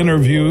Forward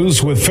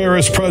interviews with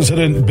Ferris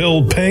President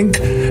Bill Pink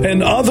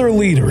and other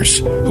leaders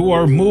who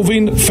are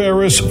moving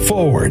Ferris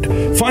forward.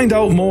 Find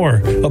out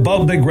more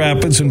about Big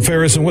Rapids and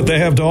Ferris and what they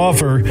have to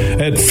offer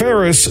at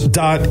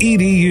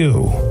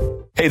ferris.edu.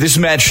 Hey, this is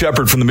Matt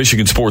Shepard from the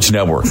Michigan Sports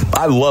Network.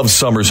 I love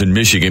summers in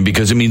Michigan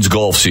because it means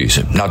golf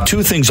season. Now,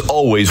 two things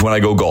always when I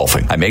go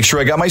golfing. I make sure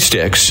I got my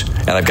sticks,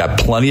 and I've got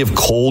plenty of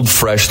cold,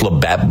 fresh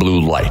Labatt Blue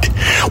Light.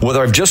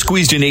 Whether I've just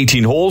squeezed in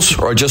 18 holes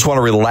or I just want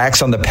to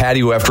relax on the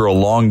patio after a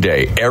long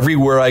day,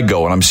 everywhere I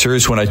go, and I'm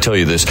serious when I tell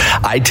you this,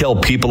 I tell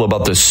people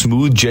about the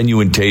smooth,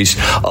 genuine taste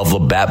of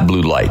Labatt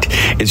Blue Light.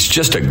 It's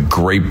just a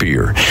great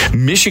beer.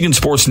 Michigan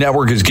Sports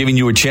Network is giving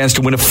you a chance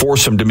to win a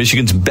foursome to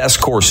Michigan's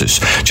best courses.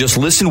 Just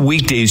listen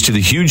weekdays to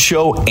the Huge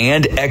Show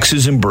and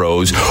X's and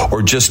Bros,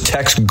 or just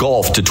text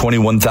golf to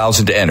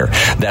 21,000 to enter.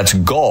 That's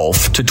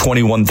golf to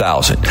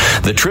 21,000.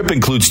 The trip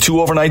includes 2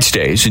 overnight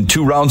stays and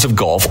 2 rounds of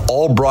golf,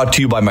 all brought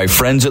to you by my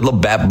friends at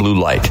Labatt Blue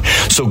Light.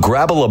 So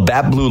grab a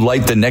Labatt Blue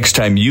Light the next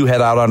time you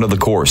head out onto the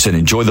course and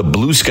enjoy the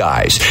blue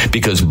skies,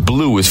 because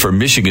blue is for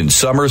Michigan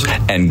summers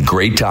and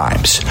great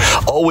times.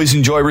 Always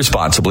enjoy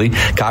responsibly.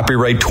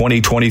 Copyright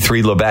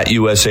 2023 Labatt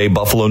USA,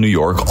 Buffalo, New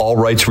York. All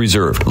rights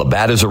reserved.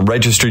 Labatt is a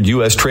registered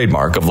U.S.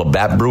 trademark of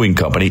Labatt Brewing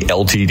Company,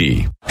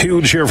 Ltd.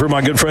 Huge here for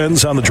my good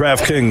friends on the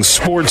DraftKings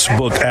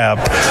Sportsbook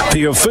app,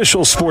 the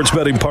official sports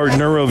betting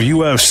partner of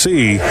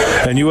UFC.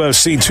 And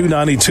UFC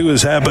 292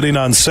 is happening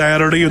on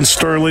Saturday, and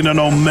Sterling and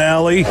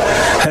O'Malley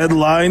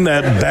headline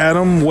that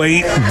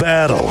bantamweight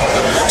battle.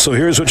 So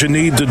here's what you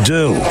need to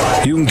do.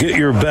 You can get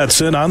your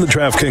bets in on the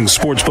DraftKings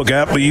Sportsbook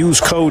app, but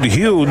use code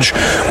HUGE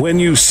when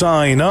you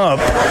sign up.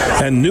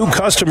 And new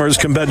customers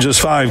can bet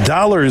just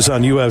 $5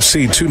 on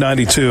UFC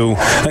 292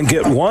 and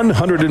get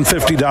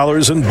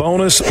 $150 in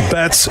bonus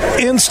bets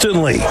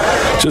instantly.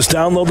 Just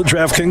download the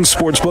DraftKings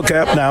Sportsbook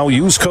app now.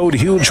 Use code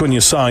HUGE when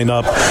you sign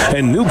up.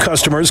 And new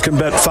customers can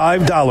bet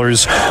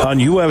 $5 on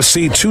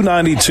UFC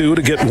 292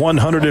 to get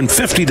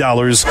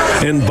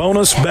 $150 in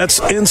bonus bets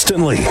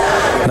instantly.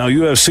 Now,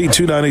 UFC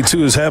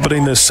 292 is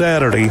happening this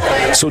Saturday,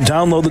 so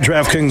download the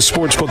DraftKings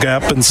Sportsbook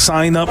app and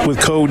sign up with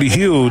code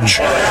HUGE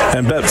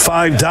and bet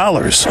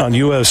 $5 on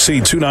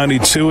UFC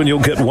 292, and you'll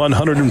get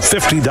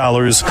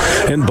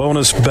 $150 in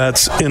bonus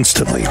bets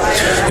instantly.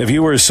 If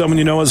you or someone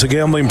you know has a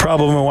gambling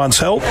problem and wants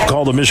help,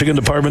 call the Michigan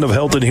Department of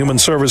Health and Human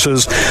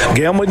Services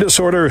Gambling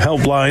Disorder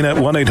Helpline at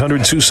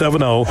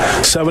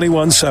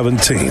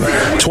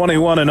 1-800-270-7117.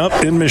 21 and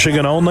up in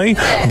Michigan only.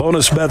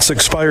 Bonus bets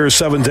expire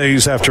 7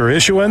 days after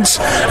issuance.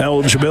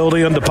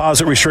 Eligibility and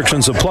deposit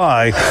restrictions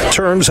apply.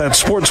 Terms at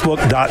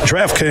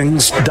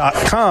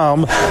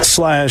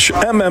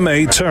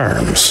sportsbook.draftkings.com/MMA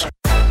terms.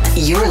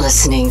 You're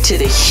listening to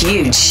The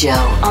Huge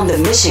Show on the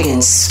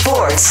Michigan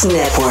Sports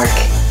Network.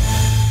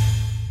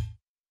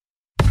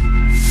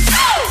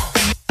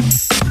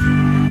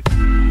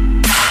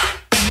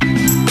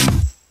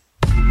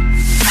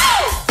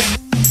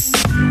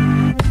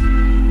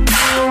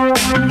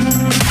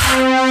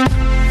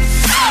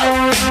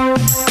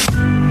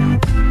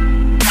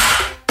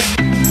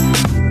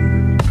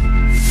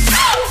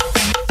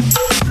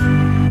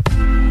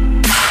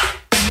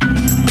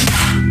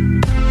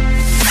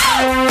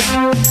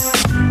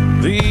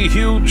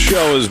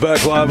 Show is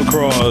back live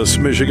across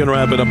Michigan,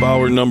 wrapping up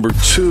hour number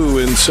 2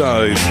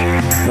 inside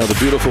the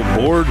beautiful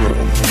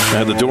boardroom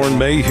at the Dorn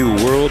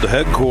Mayhew World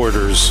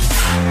Headquarters.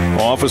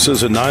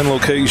 Offices in 9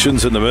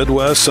 locations in the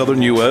Midwest,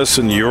 Southern U.S.,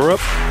 and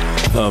Europe.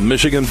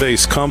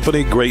 Michigan-based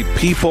company, great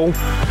people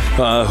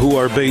who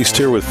are based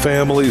here with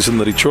families in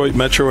the Detroit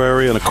metro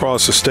area and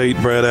across the state.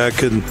 Brad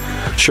Atkin,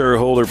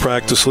 shareholder,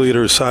 practice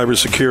leader,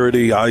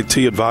 cybersecurity,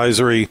 IT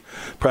advisory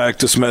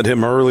practice. Met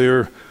him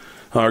earlier.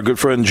 Our good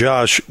friend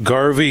Josh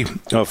Garvey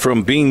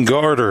from Bean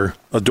Garter,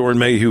 a Dorn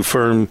Mayhew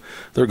firm.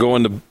 They're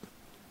going to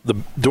the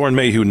Dorn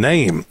Mayhew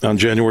name on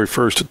January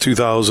 1st of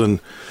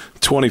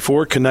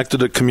 2024. Connected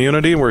to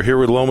community. We're here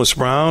with Lomas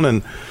Brown,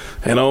 and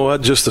you know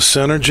what? Just the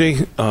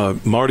synergy.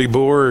 Marty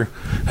Boer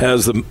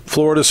has the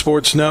Florida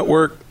Sports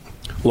Network.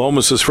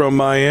 Lomas is from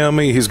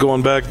Miami. He's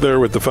going back there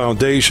with the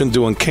foundation,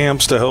 doing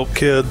camps to help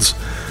kids.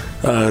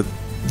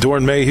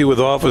 Dorn Mayhew with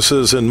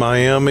offices in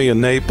Miami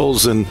and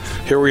Naples, and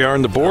here we are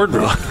in the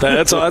boardroom.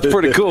 That's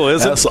pretty cool,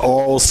 isn't it? That's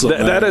awesome.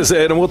 That is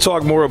it, and we'll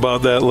talk more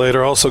about that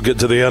later. Also get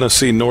to the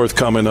NFC North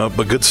coming up,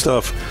 but good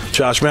stuff.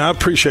 Josh, man, I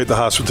appreciate the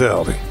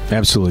hospitality.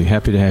 Absolutely.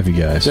 Happy to have you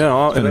guys.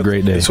 Yeah, it's been a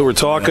great day. So we're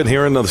talking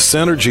here, and the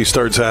synergy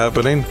starts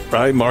happening,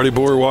 right? Marty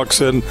Boer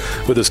walks in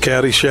with his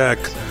Caddyshack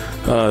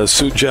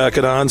suit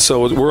jacket on,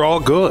 so we're all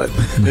good.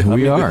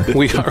 We are. I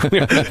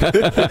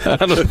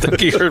don't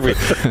think he heard me.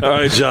 All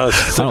right,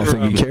 Josh. I don't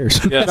think he cares.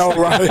 Yes. No,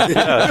 right.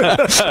 Yeah.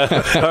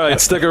 All right,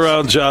 stick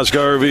around. Josh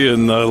Garvey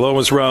and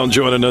Lomas Brown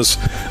joining us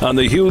on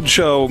the Huge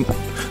Show,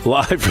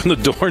 live from the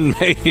Dorn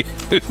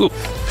Mayhew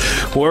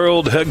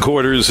World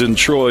Headquarters in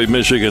Troy,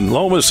 Michigan.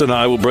 Lomas and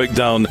I will break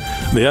down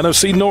the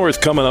NFC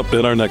North coming up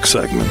in our next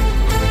segment.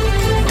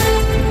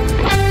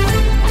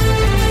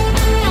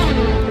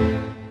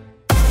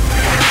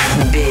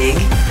 Big,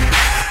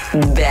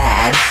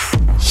 bad,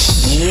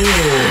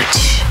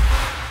 huge.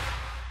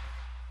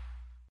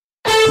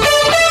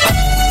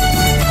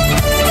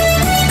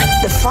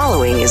 The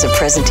following is a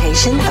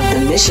presentation of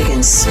the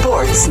Michigan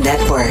Sports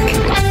Network.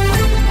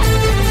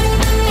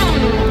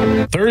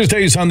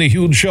 Thursdays on the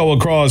Huge Show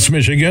across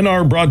Michigan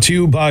are brought to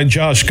you by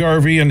Josh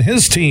Garvey and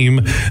his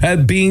team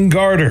at Bean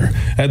Garter.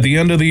 At the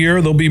end of the year,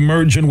 they'll be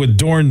merging with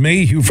Dorn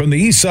Mayhew from the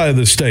east side of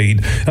the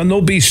state, and they'll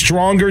be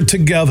stronger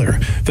together.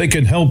 They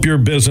can help your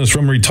business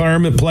from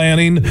retirement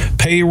planning,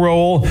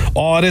 payroll,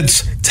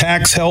 audits,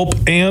 tax help,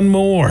 and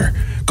more.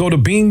 Go to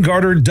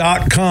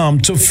BeanGarter.com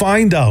to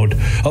find out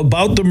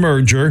about the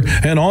merger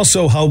and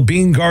also how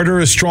Bean Garter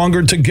is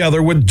stronger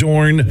together with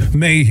Dorn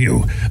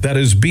Mayhew. That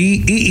is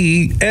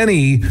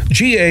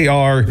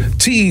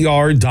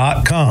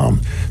BeanGarter.com.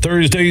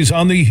 Thursdays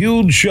on the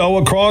Huge Show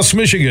across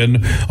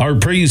Michigan are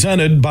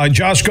presented by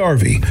Josh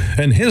Garvey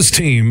and his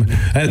team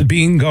at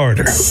Bean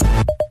Garter.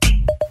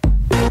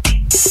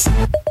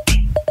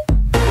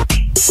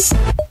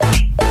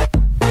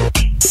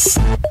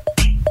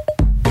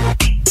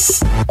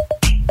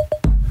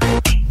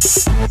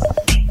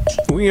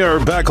 We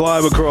are back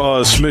live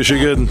across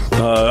Michigan.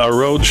 Our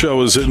road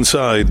show is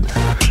inside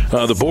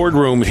the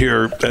boardroom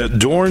here at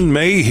Dorn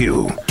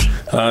Mayhew.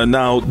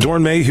 Now,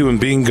 Doran Mayhew and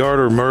Bean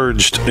Garter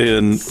merged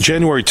in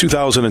January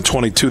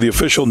 2022. The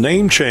official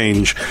name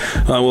change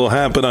will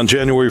happen on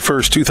January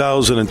 1st,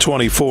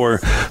 2024.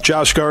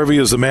 Josh Garvey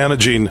is the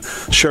managing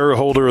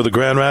shareholder of the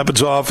Grand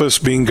Rapids office.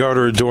 Bean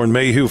Garter, a Doran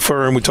Mayhew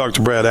firm. We talked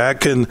to Brad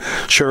Atkin,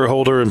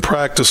 shareholder and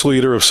practice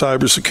leader of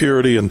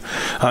cybersecurity and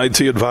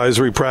IT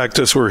advisory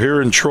practice. We're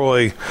here in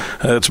Troy.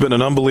 It's been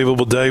an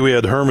unbelievable day. We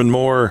had Herman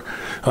Moore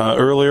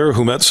earlier,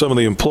 who met some of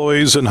the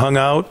employees and hung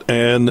out,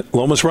 and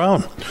Lomas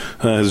Brown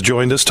has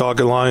joined us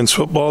talking Lions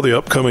football, the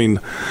upcoming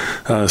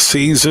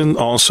season.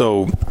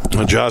 Also,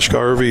 Josh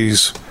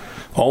Garvey's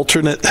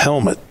alternate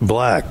helmet,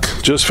 black.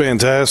 Just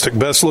fantastic.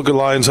 Best looking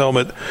Lions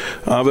helmet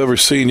I've ever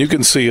seen. You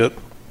can see it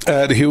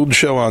at Huge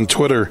Show on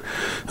Twitter,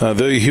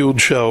 The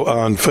Huge Show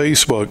on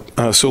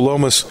Facebook. So,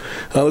 Lomas,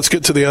 let's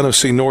get to the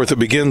NFC North. It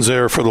begins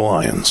there for the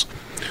Lions.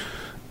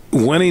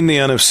 Winning the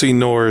NFC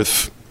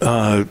North,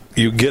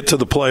 you get to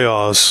the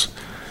playoffs.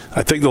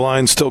 I think the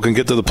Lions still can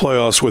get to the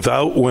playoffs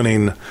without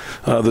winning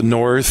the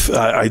North.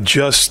 I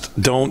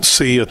just don't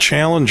see a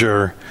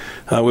challenger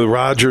with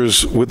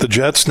Rodgers with the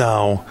Jets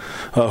now.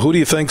 Who do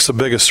you think's the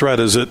biggest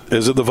threat? Is it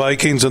the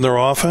Vikings and their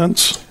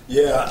offense?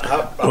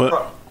 Yeah,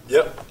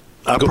 yep.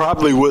 I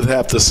probably would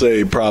have to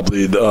say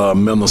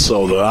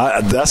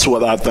Minnesota. That's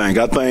what I think.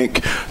 I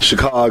think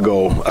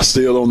Chicago. I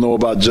still don't know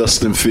about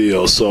Justin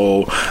Fields,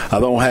 so I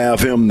don't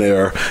have him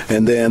there.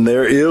 And then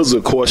there is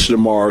a question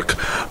mark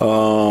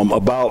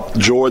about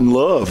Jordan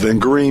Love in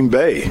Green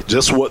Bay,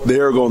 just what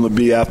they're going to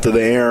be after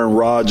the Aaron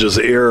Rodgers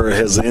era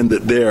has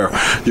ended there.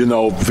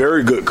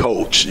 Very good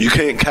coach. You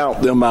can't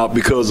count them out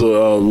because of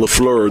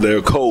LaFleur,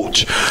 their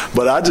coach.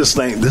 But I just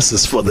think this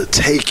is for the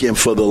taking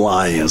for the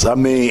Lions. I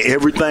mean,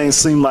 everything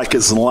seemed like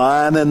it's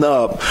lining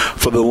up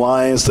for the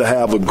Lions to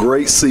have a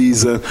great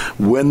season,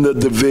 win the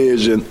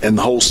division, and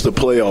host the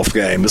playoff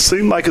game. It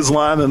seemed like it's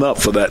lining up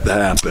for that to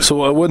happen.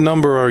 So what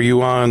number are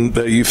you on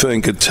that you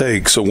think it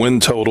takes, a win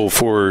total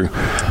for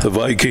the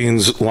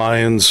Vikings,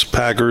 Lions,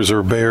 Packers,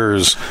 or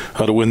Bears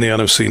to win the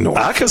NFC North?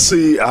 I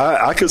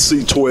could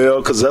see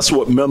 12 because that's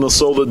what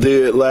Minnesota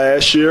did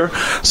last year.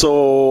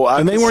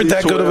 And they weren't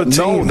that 12. good of a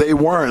team. No, they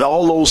weren't.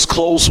 All those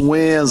close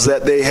wins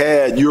that they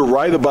had, you're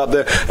right about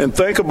that. And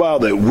think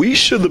about it. We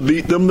should have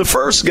beat them the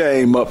first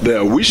game up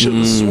there. We should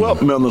have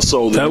swept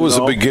Minnesota. That was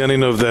the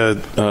beginning of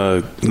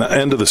that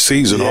end of the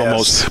season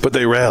almost, but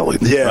they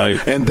rallied. Yeah,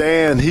 right? And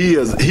Dan,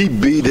 he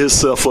beat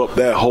himself up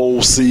that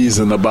whole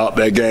season about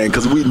that game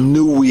because we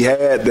knew we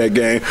had that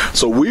game.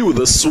 So we would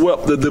have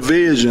swept the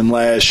division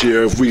last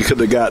year if we could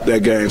have got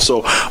that game.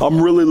 So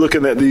I'm really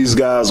looking at these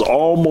guys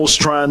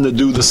almost trying to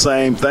do the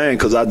same thing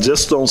because I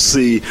just don't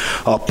see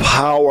a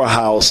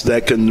powerhouse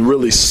that can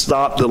really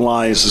stop the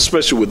Lions,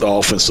 especially with the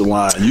offensive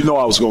line.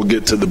 I was going to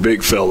get to the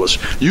big fellas.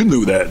 You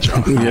knew that,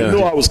 John. Yeah. I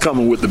knew I was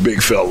coming with the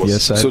big fellas.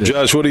 Yes, I did.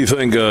 Josh, what do you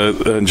think?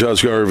 And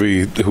Josh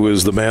Garvey, who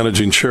is the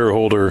managing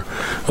shareholder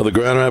of the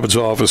Grand Rapids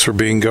office for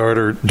Bean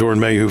Garter, Doran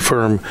Mayhew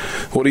firm,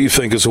 what do you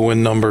think is a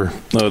win number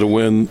to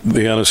win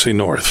the NFC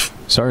North?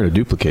 Sorry to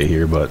duplicate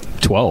here, but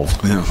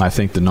 12. Yeah. I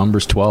think the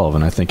number's 12,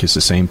 and I think it's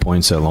the same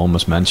points that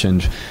Lomas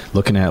mentioned.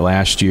 Looking at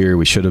last year,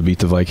 we should have beat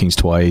the Vikings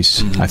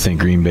twice. Mm-hmm. I think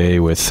Green Bay,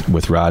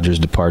 with Rodgers'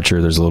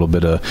 departure, there's a little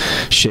bit of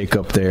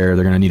shake-up there.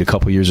 They're going to need a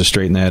couple years to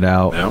straighten that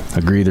out. Yeah.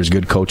 Agree, there's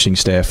good coaching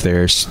staff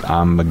there.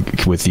 I'm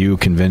with you,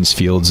 convinced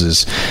Fields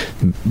is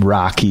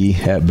rocky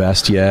at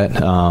best yet.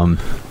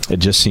 It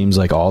just seems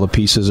like all the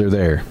pieces are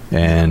there,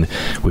 and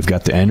we've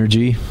got the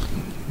energy,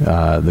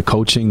 the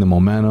coaching, the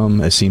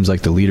momentum. It seems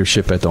like the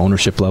leadership at the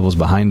ownership levels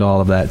behind all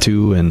of that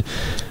too, and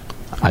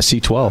I see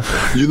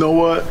 12. You know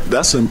what?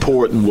 That's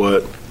important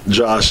what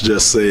Josh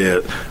just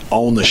said,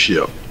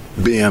 ownership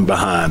being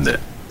behind it.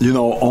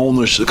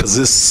 Ownership, because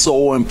it's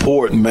so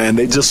important, man.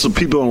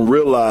 People don't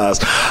realize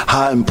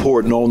how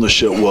important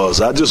ownership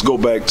was. I just go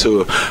back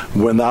to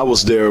when I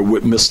was there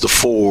with Mr.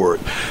 Ford,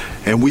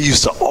 and we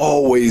used to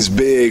always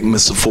beg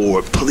Mr.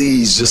 Ford,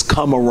 please just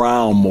come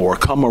around more.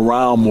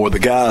 The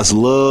guys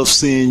love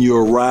seeing you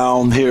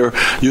around here.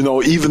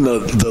 Even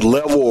the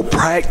level of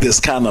practice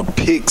kind of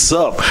picks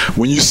up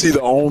when you see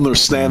the owner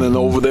standing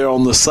over there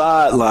on the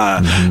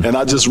sideline. Mm-hmm. And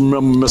I just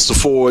remember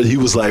Mr. Ford, he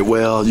was like,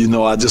 well,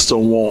 I just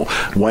don't want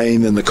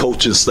Wayne and the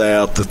coaching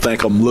staff to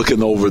think I'm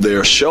looking over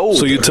their shoulder.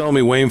 So you tell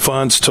me Wayne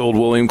Fonts told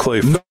William Clay,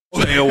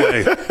 stay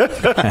away.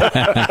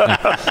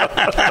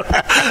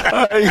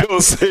 I ain't going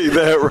to say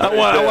that right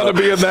I want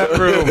to be in that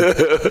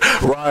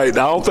room. Right. I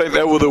don't think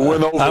that would have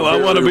went over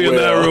I want to be in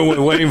that room with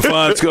Wayne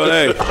Fonts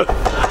going,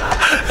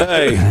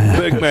 hey,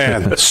 big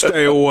man,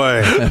 stay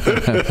away.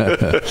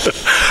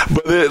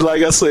 But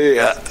like I say,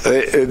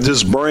 it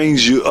just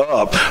brings you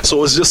up.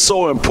 So it's just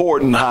so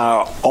important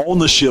how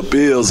ownership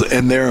is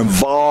and their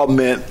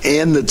involvement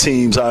in the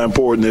teams, how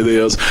important it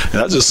is. And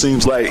that just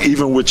seems like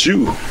even with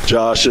you,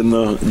 Josh, and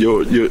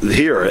you're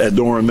here at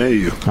Doran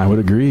Mayhew. I would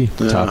agree.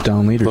 Yeah.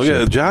 Top-down leadership. Look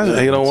at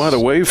Josh. You know what?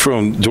 Away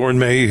from Doran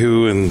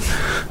Mayhew and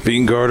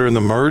Bean Garter and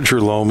the merger,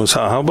 Lomas,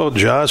 how about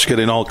Josh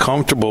getting all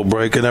comfortable,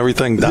 breaking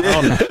everything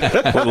down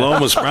with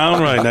Lomas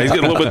Brown right now. He's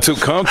getting a little bit too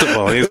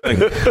comfortable. He's like,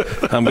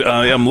 I'm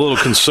a little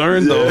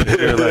concerned over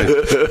here.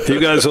 Like, you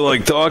guys are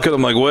like talking.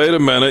 I'm like, wait a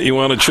minute. You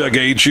want to check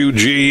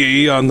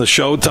HUGE on the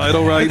show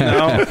title right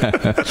now?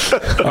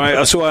 All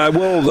right. So I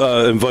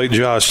will invite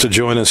Josh to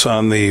join us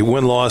on the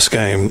win-loss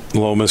game,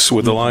 Lomas,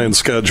 with the Lions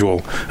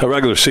schedule, a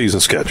regular season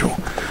schedule.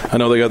 I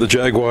know they got the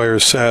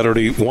Jaguars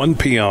Saturday, 1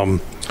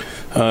 p.m.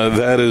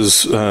 That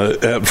is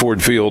at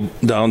Ford Field,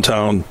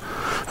 downtown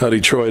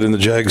Detroit, in the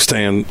Jag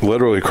stand,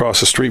 literally across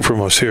the street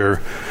from us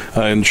here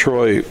in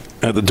Troy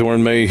at the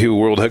Dorn Mayhew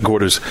World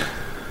Headquarters.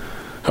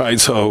 All right,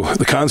 so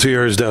the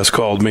concierge desk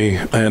called me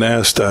and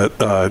asked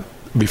that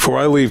before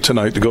I leave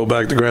tonight to go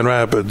back to Grand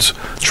Rapids,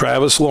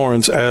 Travis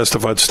Lawrence asked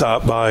if I'd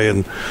stop by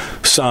and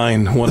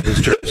sign one of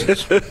his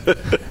jerseys.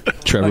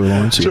 Trevor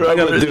Lawrence. I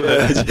got to do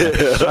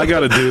that. Yeah. I got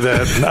to do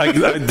that. I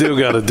do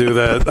got to do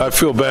that. I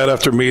feel bad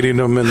after meeting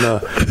him in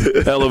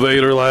the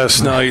elevator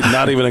last night,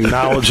 not even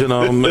acknowledging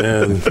him.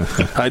 And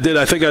I did.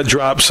 I think I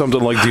dropped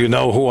something like, "Do you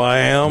know who I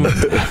am?"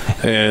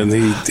 And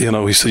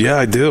he said, "Yeah,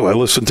 I do. I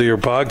listen to your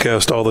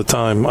podcast all the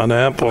time on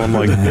Apple." I'm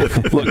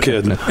like, "Look,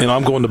 kid,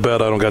 I'm going to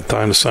bed. I don't got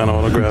time to sign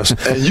autographs."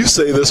 And you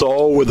say this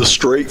all with a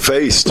straight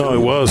face, too. Oh, it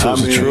was. It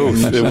was the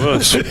truth. It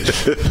was.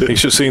 You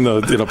should have seen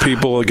the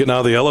people getting out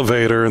of the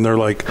elevator, and they're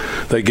like,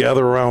 they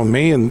gather around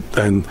me,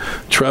 and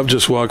Trev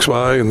just walks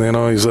by, and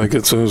he's like,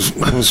 it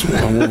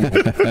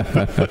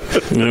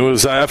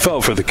was. I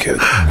felt for the kid.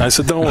 I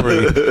said, "Don't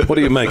worry. What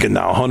are you making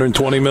now?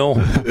 120 mil?"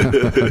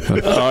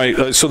 All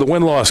right. So the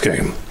win-loss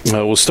game.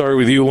 We'll start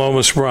with you,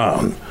 Lomas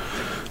Brown.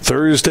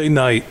 Thursday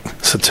night,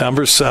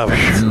 September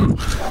 7th.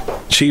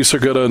 Chiefs are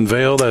going to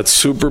unveil that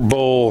Super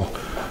Bowl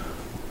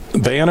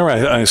banner.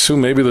 I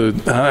assume maybe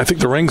I think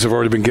the rings have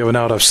already been given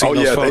out. I've seen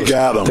those photos. They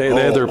got them. They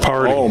had their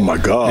party. Oh, my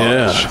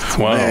gosh.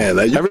 Yeah. Wow. Man,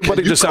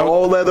 everybody just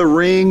call that a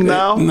ring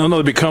now? No,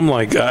 they become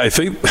like, I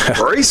think.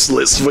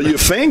 bracelets for your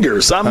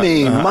fingers. I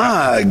mean,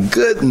 my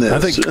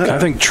goodness. I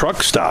think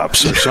truck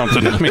stops or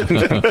something. I mean,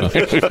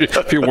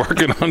 if you're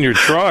working on your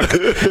truck.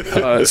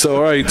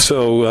 All right.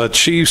 So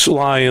Chiefs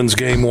Lions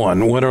game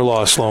 1. Win or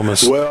loss,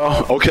 Lomas?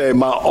 Well, okay.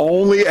 My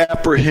only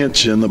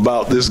apprehension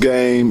about this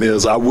game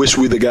is I wish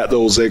we'd have got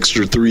those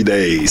extra 3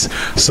 days.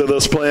 So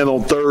let's plan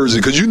on Thursday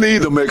because you need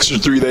them extra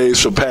 3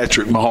 days for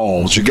Patrick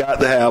Mahomes. You got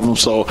to have them.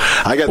 So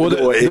I got to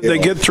go ahead. Did they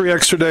get 3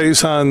 extra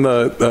days on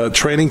the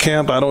training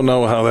camp? I don't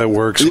know how that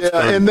works. Yeah,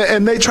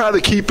 and they try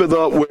to keep it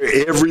up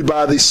where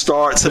everybody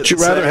starts. But you'd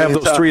rather have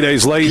those 3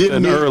 days late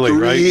than early,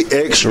 right? 3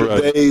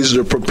 extra days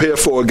to prepare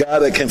for a guy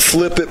that can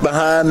flip it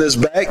behind his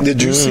back.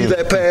 Did you see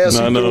that pass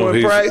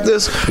during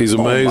practice? He's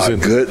amazing. Oh,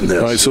 my goodness.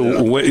 All right,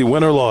 so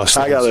win or loss?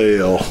 I got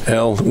an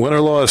L. Win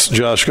or loss,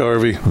 Josh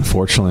Garvey?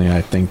 Unfortunately,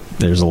 I think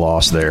there's a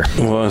loss there.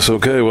 Well, that's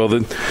okay. Well,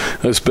 then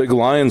this big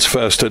Lions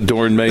fest at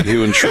Dorn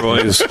Mayhew and Troy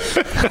is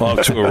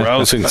off to a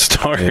rousing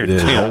start. It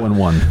is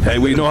 0-1. Hey,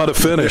 we know how to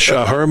finish.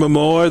 Herman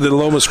Moore, then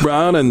Lomas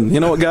Brown, and you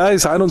know what,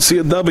 guys? I don't see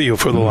a W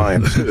for the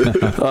Lions.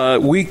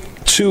 Week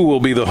 2 will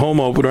be the home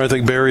opener. I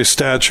think Barry's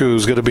statue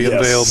is going to be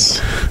unveiled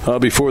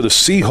before the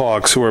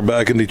Seahawks, who are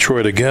back in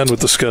Detroit again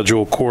with the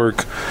schedule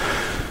quirk.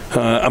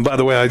 And by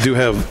the way, I do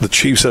have the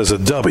Chiefs as a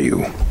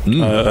W.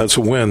 That's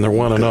a win. They're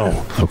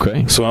 1-0.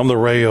 Okay. So I'm the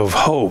ray of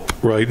hope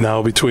right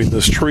now between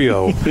this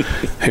trio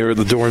here at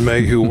the Dorn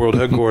Mayhew World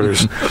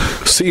Headquarters.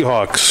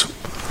 Seahawks.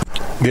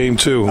 Game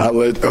 2.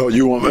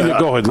 You want me?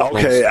 Go ahead.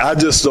 Okay, I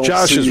just don't.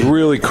 Josh is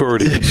really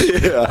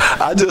courteous. Yeah,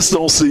 I just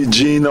don't see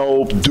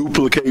Geno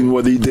duplicating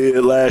what he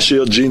did last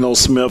year. Geno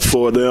Smith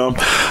for them,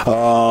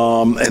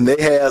 and they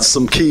had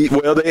some key.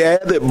 Well, they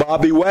added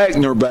Bobby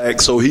Wagner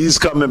back, so he's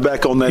coming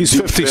back on that. He's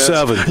defense.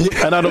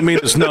 57, and I don't mean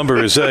his number,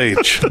 his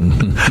age.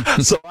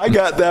 So I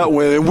got that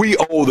win, and we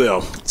owe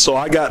them. So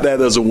I got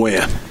that as a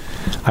win.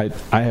 I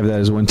have that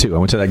as a win too. I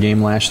went to that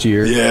game last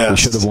year. Yes. We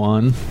should have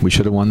won. We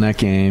should have won that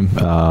game.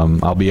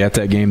 I'll be at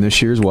that game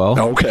this year as well.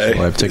 Okay.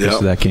 I have tickets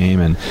to that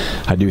game, and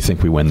I do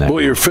think we win that.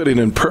 Well, you're fitting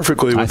in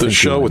perfectly with the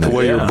show with the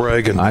way you're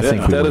bragging. I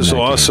think that is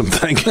awesome. Game.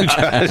 Thank you,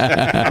 Josh.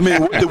 I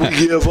mean, what did we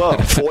give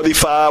up?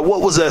 45?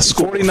 What was that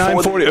score?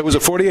 49-40. It was a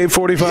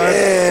 48-45?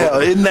 Yeah.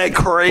 Isn't that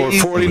crazy?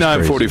 Or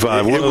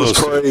 49-45. It was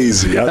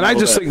crazy. I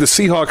just think the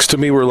Seahawks, to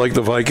me, were like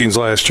the Vikings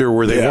last year,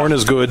 where they weren't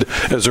as good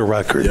as their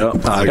record. Yep,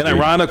 and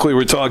ironically,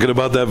 we're talking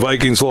about that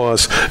Vikings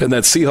loss and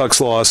that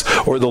Seahawks loss,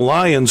 or the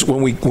Lions,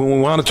 when we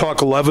want to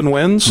talk 11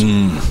 wins,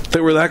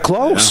 they were that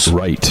close. Yeah.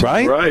 Right.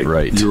 You're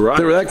right.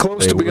 They were that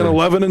close to being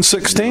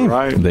 11-16.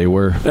 Right. They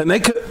were. And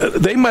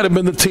they might have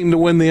been the team to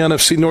win the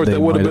NFC North. They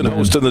would have been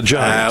hosting the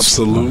Giants.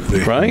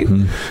 Absolutely. Right?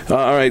 Mm-hmm.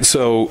 All right,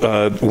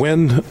 so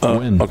win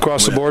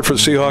across the board for the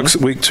Seahawks,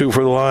 week 2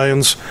 for the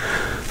Lions.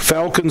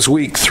 Falcons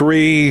week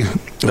 3.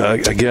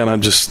 Again,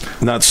 I'm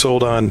just not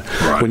sold on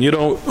when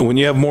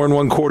you have more than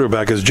one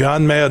quarterback. As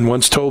John Madden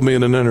once told me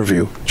in an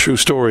interview, true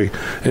story,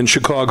 in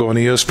Chicago on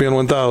ESPN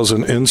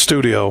 1000 in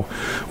studio,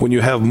 when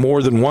you have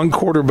more than one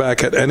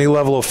quarterback at any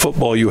level of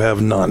football, you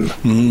have none.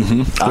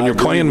 Mm-hmm. When you're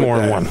playing more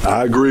than one.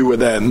 I agree with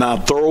that. Now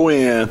throw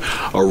in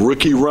a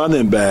rookie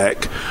running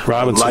back,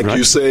 Robinson, like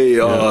you say,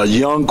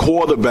 young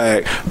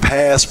quarterback,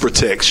 pass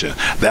protection.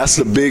 That's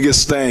the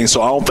biggest thing.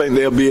 So I don't think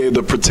they'll be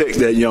able to protect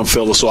that young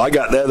fella. So I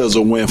got that as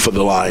a win for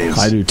the Lions.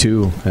 I do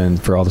too,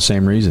 and for all the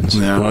same reasons.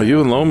 Yeah. Well,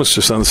 you and Lomas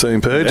just on the same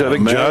page. Yeah, I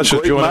think Josh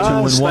is joining.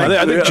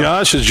 I think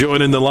Josh is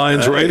joining the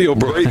Lions radio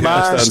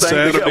broadcast on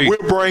Saturday.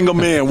 We'll bring them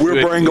in.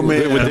 We'll bring them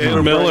in with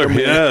Dan Miller.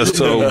 Yeah,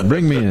 so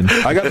bring me in.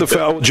 I got the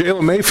foul.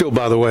 Jalen Mayfield,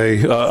 by the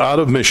way, out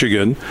of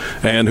Michigan,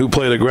 and who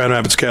played at Grand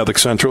Rapids Catholic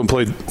Central and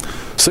played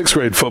sixth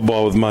grade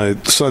football with my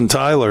son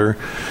Tyler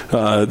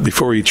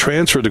before he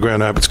transferred to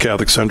Grand Rapids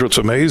Catholic Central. It's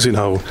amazing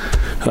how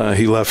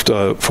he left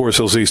Forest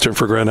Hills Eastern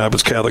for Grand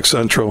Rapids Catholic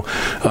Central.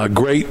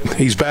 Great.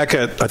 He's back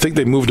at, I think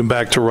they moved him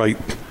back to right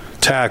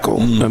tackle,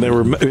 and they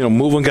were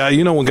moving guys.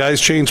 When guys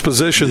change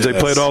positions, they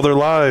played all their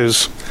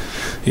lives.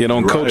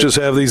 And coaches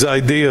have these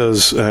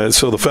ideas.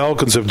 So the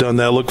Falcons have done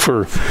that. Look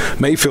for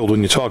Mayfield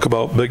when you talk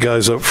about big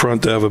guys up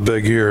front to have a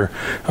big year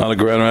out of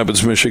Grand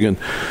Rapids, Michigan.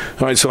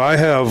 All right, so I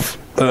have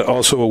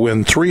also a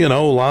win,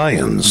 3-0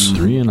 Lions.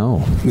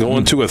 3-0.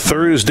 Going to a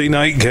Thursday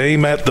night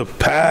game at the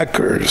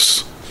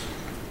Packers.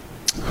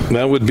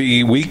 That would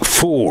be week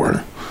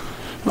 4.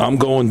 I'm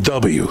going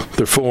W.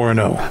 They're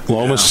 4-0.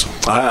 Lomas?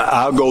 Yeah.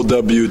 I'll go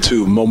W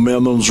too.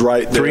 Momentum's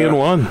right there.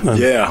 3-1.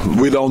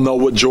 Yeah, we don't know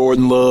what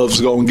Jordan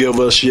Love's going to give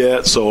us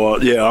yet, so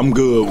I'm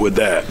good with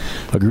that.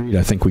 Agreed.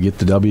 I think we get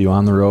the W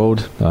on the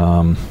road.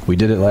 We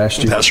did it last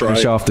year. That's right.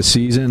 Finish off the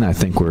season. I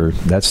think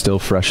that's still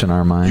fresh in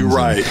our minds. You're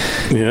right.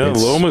 Yeah,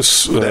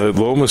 Lomas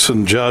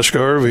and Josh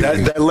Garvey.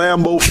 That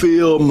Lambeau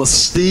Field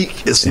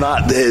mystique is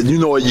not there.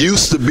 It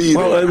used to be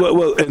there.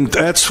 Well, and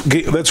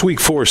that's week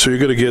 4, so you're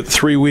going to get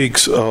 3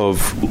 weeks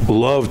of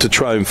love to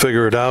try and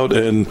figure it out,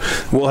 and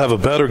we'll have a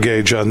better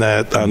gauge on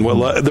that, on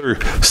what they're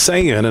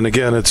saying. And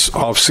again, it's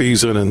off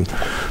season and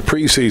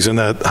preseason,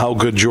 that how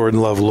good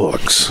Jordan Love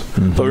looks.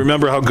 Mm-hmm. But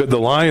remember how good the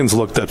Lions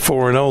looked at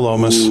 4-0,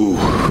 Lomas. Ooh,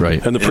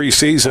 right. In the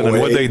preseason, and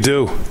what they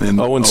do.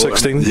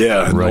 0-16.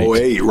 Yeah, right.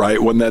 08,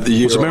 right? Wasn't that the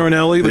year? Was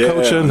Marinelli the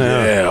coach in?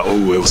 Yeah.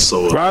 Oh, it was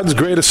so. Rod's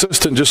great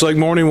assistant, just like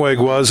Morningweg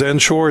was, and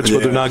Schwartz,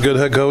 but they're not good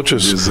head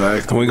coaches.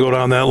 Exactly. And we go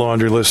down that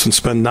laundry list and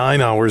spend 9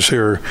 hours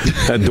here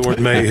at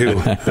Dorn Mayhew,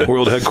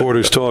 World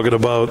Headquarters, talking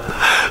about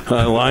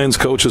Lions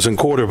coaches and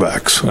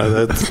quarterbacks.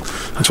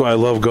 That's why I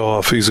love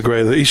Goff. He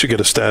should get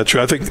a statue.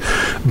 I think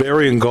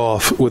burying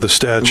Goff with a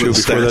statue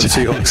before that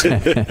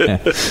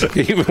Seahawks.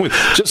 Even with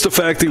just the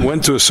fact he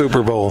went to a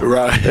Super Bowl,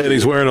 right, and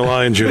he's wearing a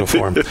Lions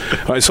uniform.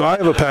 All right, so I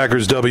have a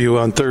Packers W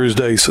on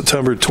Thursday,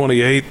 September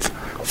 28th.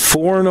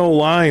 4-0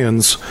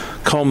 Lions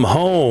come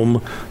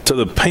home to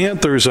the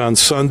Panthers on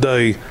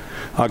Sunday,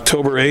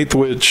 October 8th,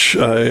 which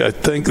I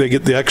think they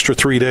get the extra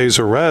 3 days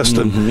of rest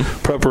and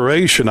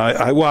preparation.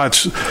 I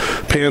watch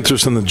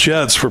Panthers and the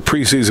Jets for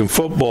preseason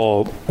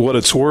football. What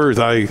it's worth,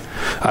 I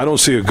don't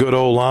see a good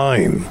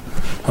O-line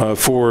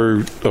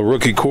for a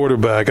rookie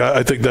quarterback.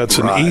 I think that's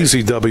an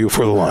easy W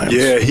for the Lions.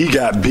 Yeah, he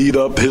got beat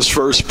up his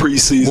first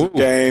preseason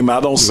game. I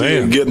don't see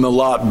him getting a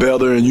lot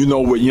better. And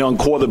with young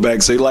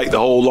quarterbacks, they like to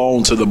hold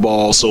on to the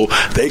ball, so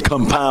they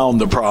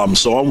compound the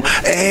problem.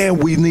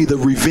 And we need a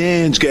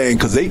revenge game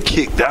because they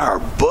kicked our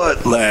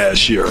butt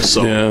last year.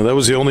 So yeah, that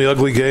was the only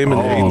ugly game in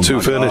the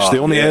 8-2 finish.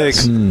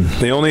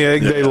 The only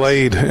egg they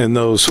laid in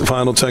those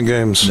final 10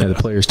 games. Yeah, the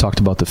players talked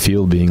about the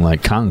field being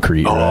like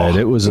concrete. Right?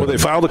 It was. They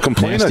filed a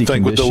complaint, I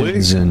think, with the league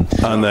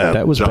on that.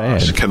 That was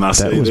bad. Can I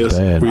say this?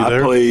 Bad.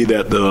 I played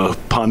at the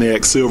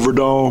Pontiac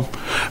Silverdome.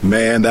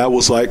 Man, that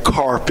was like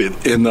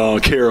carpet in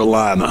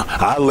Carolina.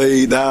 I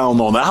laid down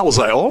on it. I was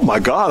like, oh my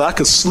God, I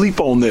could sleep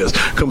on this.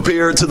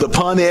 Compared to the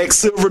Pontiac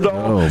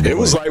Silverdome, it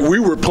was like we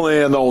were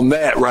playing on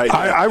that right now.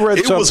 I read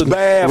it was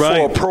bad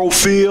for a pro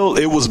field.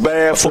 It was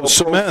bad for a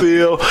pro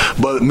field.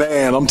 But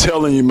man, I'm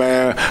telling you,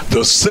 man,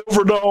 the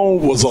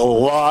Silverdome was a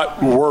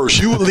lot worse.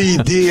 You would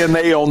leave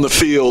DNA on the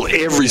field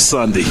every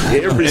Sunday.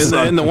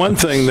 And the one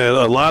thing that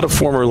a lot of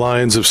former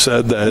Lions have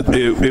said, that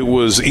it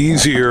was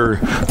easier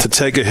to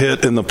take a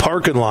hit in the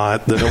parking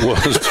lot than it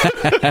was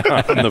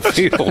on the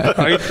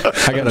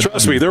field.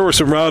 Trust me, there were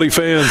some rowdy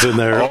fans in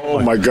there. Oh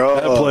my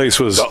God, that place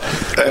was.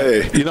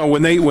 Hey,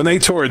 when they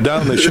tore it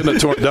down, they shouldn't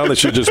have torn it down. They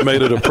should have just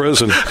made it a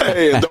prison.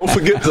 Hey, and don't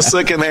forget the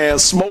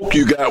secondhand smoke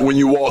you got when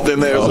you walked in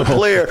there as a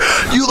player.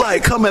 You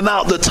like coming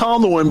out the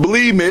tunnel, and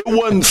believe me, it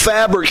wasn't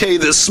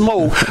fabricated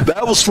smoke.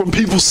 That was from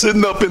people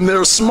sitting up in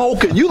there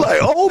smoking. You like,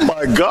 oh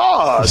my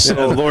gosh.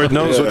 So, Lord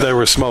knows what they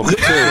were smoking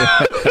too.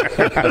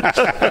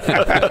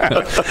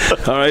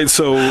 All right,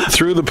 so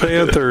through the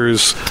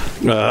Panthers,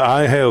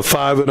 I have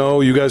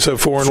 5-0. You guys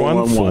have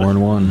 4-1.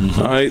 4-1.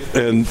 All right,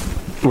 and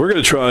we're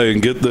going to try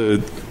and get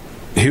the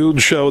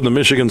huge show in the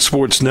Michigan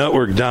Sports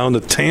Network down to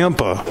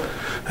Tampa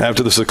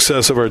after the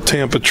success of our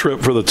Tampa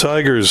trip for the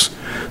Tigers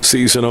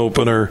season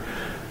opener.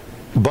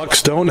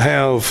 Bucks don't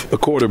have a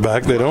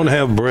quarterback. They don't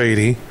have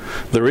Brady.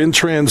 They're in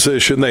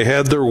transition. They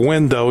had their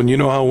window, and you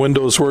know how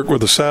windows work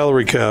with the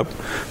salary cap,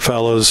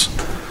 fellas.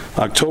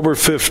 October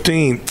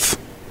 15th,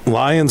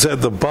 Lions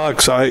at the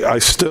Bucks.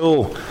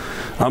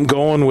 I'm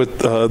going with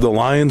the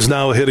Lions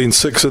now hitting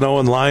 6-0,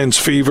 and Lions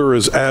fever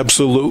is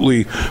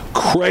absolutely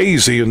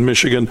crazy in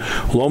Michigan.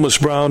 Lomas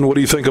Brown, what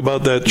do you think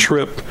about that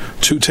trip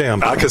to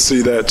Tampa? I can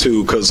see that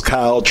too, because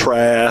Kyle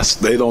Trask,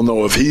 they don't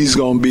know if he's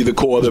going to be the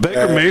quarterback. Is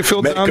Baker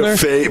Mayfield down there?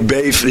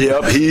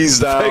 Yep, he's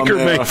down Baker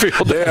there.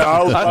 Mayfield. Yeah,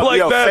 I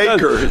like that.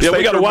 Faker. Yeah,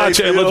 we got to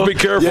watch it. Let's be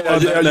careful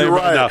on that name you're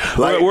right. now.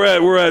 Like,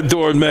 we're at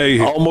Doran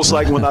Mayhew. Almost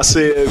like when I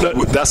said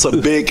that's a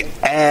big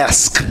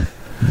ask.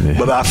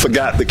 But I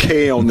forgot the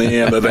K on the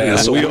end of that,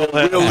 so we'll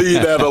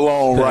leave that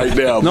alone right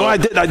now. No, I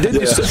did.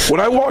 Yeah. When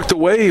I walked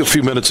away a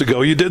few minutes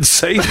ago, you did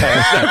say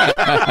that.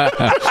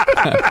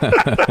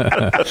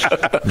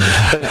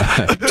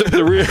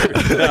 The rear.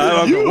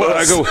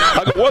 I go,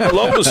 what did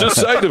Lomas just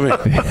say to me?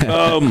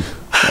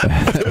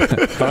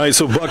 All right,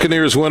 so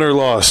Buccaneers win or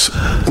loss.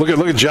 Look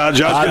at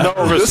Josh. I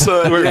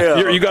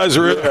know. You guys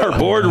are in our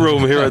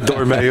boardroom here at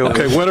Doran Mayhew.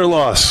 Okay, win or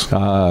loss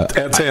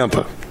at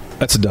Tampa.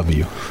 That's a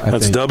W.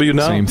 That's a W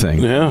now? Same thing.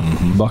 Yeah.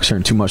 Mm-hmm. Bucks are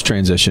in too much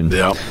transition.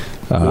 Yep.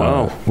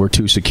 Wow. We're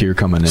too secure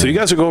coming in. So you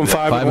guys are going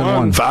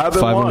 5-1.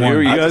 5-1.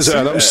 Here you guys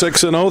are. I'm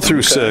 6-0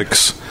 through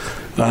 6.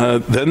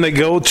 Then they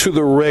go to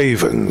the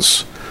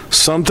Ravens.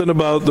 Something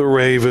about the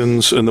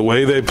Ravens and the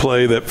way they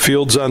play, that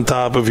field's on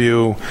top of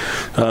you.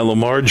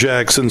 Lamar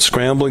Jackson,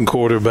 scrambling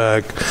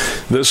quarterback.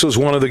 This was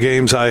one of the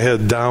games I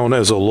had down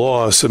as a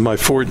loss in my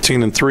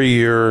 14-3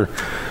 year.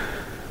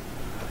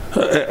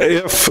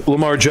 If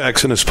Lamar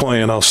Jackson is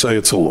playing, I'll say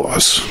it's a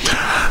loss.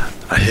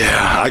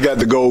 Yeah, I got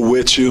to go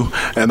with you,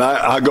 and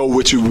I go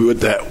with you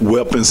with that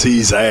weapons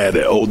he's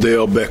added.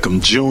 Odell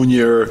Beckham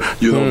Jr.,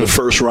 the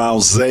first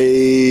round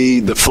Zay,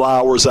 the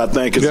Flowers, I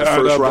think, is the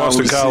first round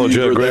Boston College,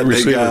 great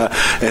receiver. Got,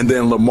 and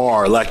then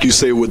Lamar, like you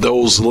say, with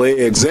those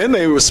legs. And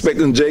they were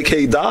expecting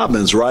J.K.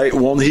 Dobbins, right?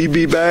 Won't he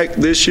be back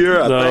this year?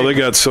 No, they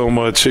got so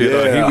much.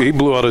 He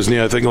blew out his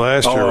knee, I think,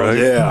 last year, right?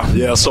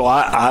 Yeah. So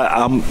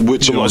I'm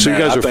with you on so that.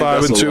 You guys are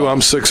 5-2.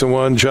 I'm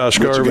 6-1. Josh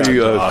Garvey,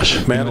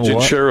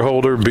 managing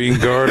shareholder, Bean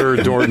Garter,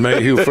 Doran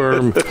Mayhew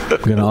firm.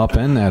 I'm going to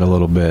upend that a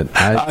little bit.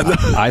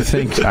 I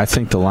think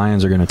the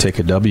Lions are going to take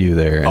a W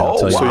there.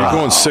 So you're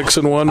going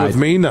 6-1 with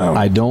me now.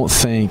 I don't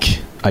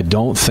think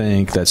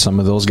that some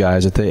of those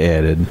guys that they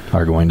added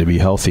are going to be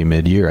healthy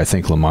mid-year. I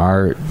think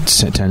Lamar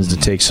tends to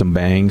take some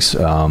bangs. He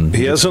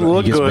hasn't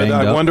looked good.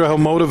 I wonder how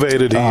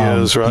motivated he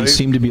is, right? He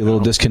seemed to be a little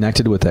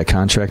disconnected with that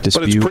contract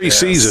dispute. But it's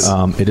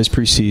preseason. It is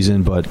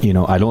preseason, but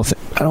I don't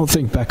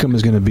think Beckham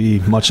is going to be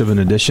much of an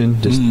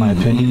addition, just in my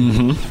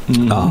opinion.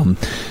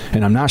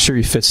 And I'm not sure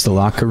he fits the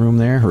locker room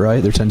there,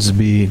 right? There tends to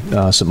be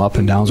some up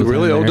and downs with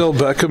him there. Odell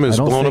Beckham has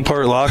blown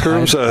apart locker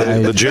rooms?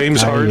 The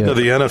James Harden of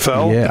the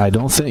NFL? Yeah, I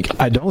don't think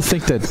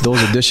that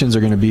those additions are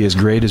going to be as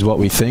great as what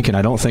we think, and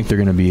I don't think they're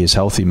going to be as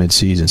healthy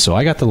midseason. So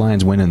I got the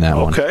Lions winning that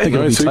one. Okay, you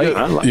got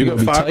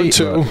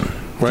 5-2.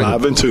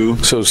 Right.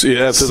 5-2. So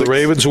after the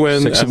Ravens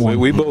win,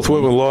 we both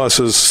win with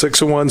losses.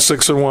 6-1,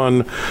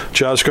 6-1.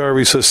 Josh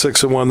Garvey says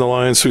 6-1. The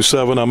Lions through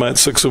 7. I'm at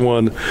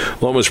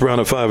 6-1. Lomas Brown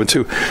at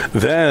 5-2.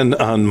 Then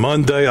on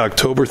Monday,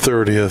 October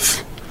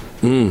 30th,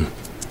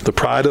 the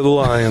pride of the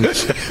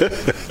Lions,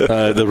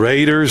 the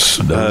Raiders,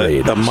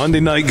 a Monday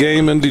night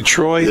game in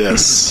Detroit.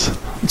 Yes,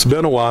 it's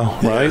been a while,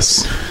 right?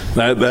 Yes.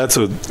 That's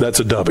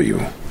a W.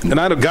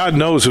 And God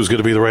knows who's going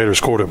to be the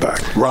Raiders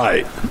quarterback.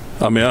 Right.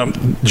 I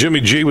mean, Jimmy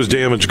G was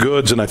damaged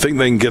goods, and I think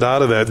they can get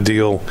out of that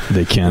deal.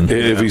 They can.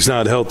 If he's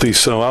not healthy.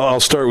 So I'll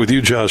start with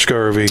you, Josh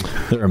Garvey.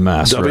 They're a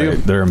mess, W? right?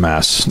 They're a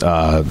mess.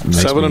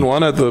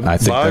 7-1 at the bye week? I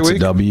think that's a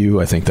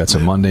W. I think that's a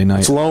Monday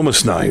night. It's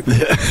Lomas night.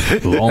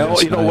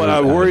 You know what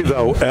I worry,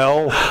 though?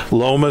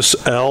 Lomas,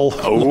 L.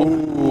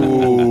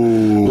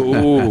 Ooh,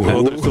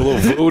 there's a little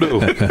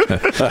voodoo.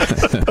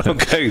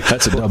 Okay.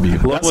 That's a W.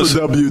 That's a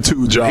W,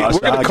 too, Josh.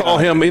 We're going to call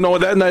him,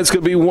 that night's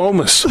going to be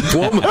Womas.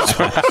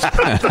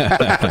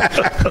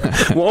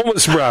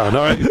 Womas Brown.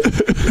 All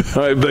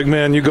right, big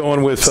man, you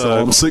going with... So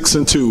I'm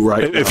 6-2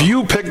 right now. If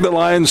you pick the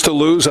Lions to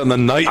lose on the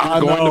night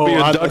you're going to be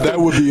inducted... That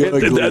would be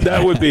ugly.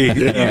 That would be...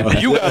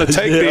 You got to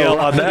take the L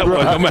on that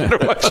one, no matter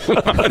what you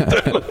want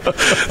to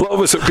do.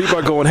 Lomas, people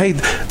are going, hey,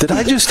 did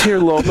I just hear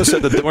Lomas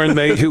at the Doran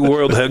Mayhew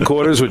World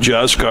Headquarters with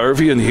Josh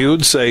Garvey and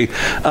Hughes say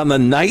on the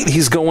night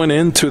he's going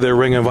into their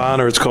Ring of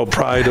Honor, it's called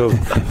Pride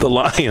of the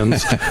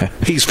Lions,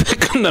 he's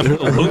picking them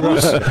to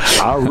lose.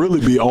 I'll really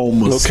be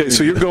almost. Okay,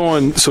 so you're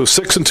going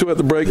 6-2 at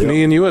the break,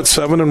 me and you at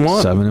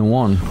 7-1.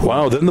 7-1.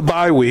 Wow, then the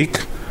bye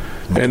week.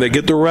 And they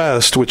get the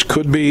rest, which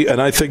could be,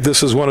 and I think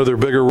this is one of their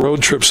bigger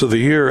road trips of the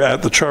year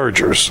at the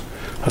Chargers.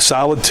 A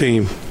solid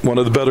team, one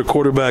of the better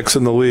quarterbacks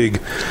in the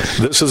league.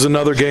 This is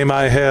another game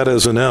I had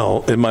as an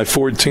L in my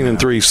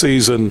 14-3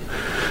 season.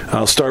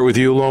 I'll start with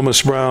you,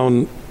 Lomas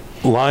Brown.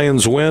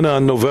 Lions win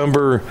on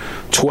November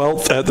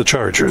 12th at the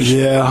Chargers.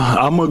 Yeah,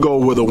 I'm going to go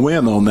with a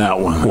win on that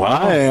one. Wow.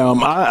 I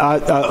am.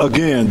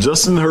 Again,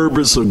 Justin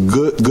Herbert's a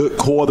good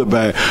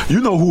quarterback. You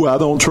know who I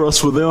don't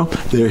trust with them?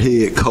 Their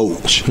head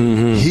coach.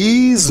 Mm-hmm.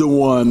 He's the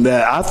one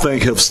that I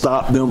think have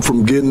stopped them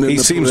from getting in He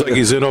seems like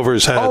he's in over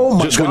his head. Oh,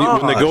 my Just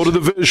gosh. when they go to the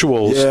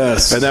visuals,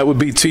 yes. And that would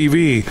be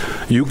TV,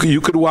 you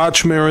could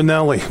watch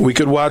Marinelli. We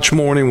could watch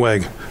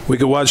Morningweg. We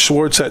could watch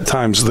Schwartz at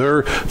times.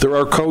 They're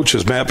our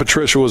coaches. Matt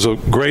Patricia was a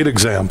great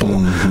example.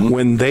 Mm-hmm.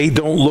 When they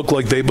don't look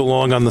like they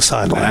belong on the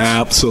sidelines.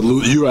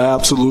 Absolutely. You're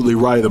absolutely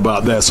right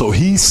about that. So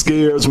he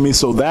scares me.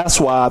 So that's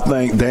why I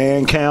think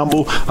Dan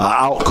Campbell,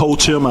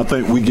 out-coach him. I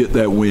think we get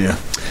that win.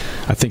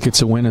 I think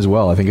it's a win as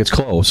well. I think it's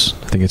close.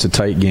 I think it's a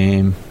tight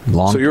game.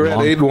 So you're at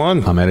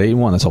 8-1. I'm at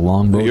 8-1. That's a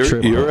long road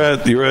trip. You're at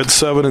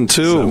 7-2.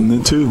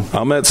 7-2.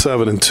 I'm at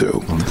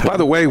 7-2. Okay. By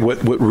the way,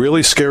 what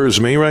really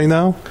scares me right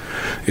now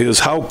is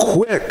how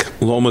quick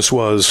Lomas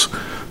was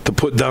to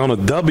put down a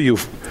W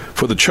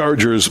for the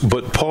Chargers,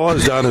 but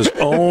paused on his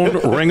own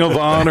Ring of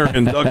Honor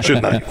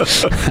induction night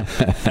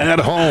at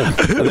home.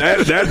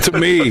 That to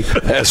me,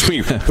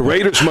 the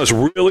Raiders must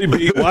really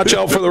be. Watch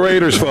out for the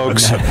Raiders,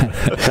 folks.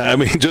 I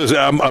mean,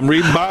 I'm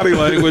reading body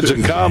language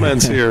and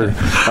comments here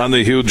on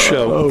the Huge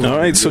Show. All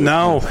right, so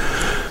now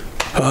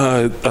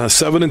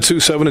 7-2,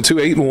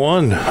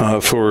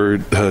 8-1 for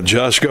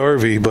Josh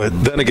Garvey,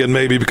 but then again,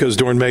 maybe because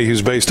Dorn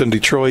Mayhew's based in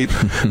Detroit,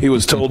 he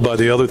was told by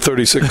the other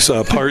 36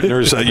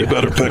 partners that you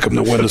better pick him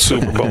to win the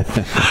Super Bowl.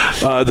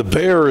 The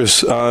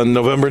Bears on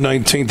November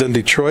 19th in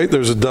Detroit.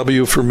 There's a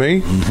W for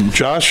me. Mm-hmm.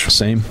 Josh,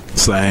 same.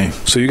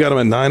 So you got him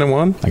at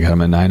 9-1. I got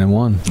him at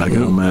 9-1. I got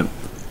him at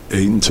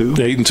 8-2.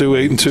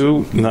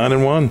 8-2,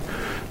 9-1.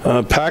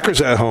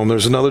 Packers at home.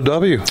 There's another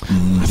W.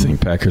 I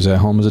think Packers at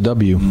home is a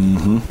W.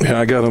 Mm-hmm.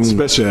 Yeah, I got them.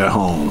 Especially at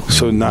home.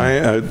 So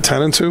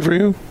 10-2 for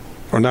you?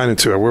 Or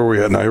 9-2? Where were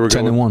we at now? Here we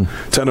go. 10-1.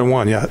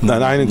 10-1, yeah.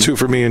 9-2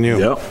 for me and you.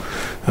 Yep.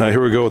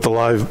 Here we go with the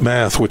live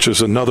math, which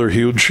is another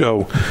Huge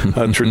Show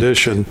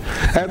tradition.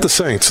 At the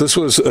Saints, this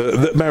was,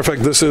 matter of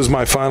fact, this is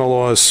my final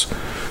loss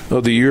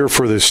of the year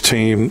for this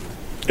team.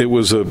 It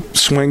was a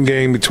swing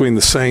game between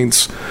the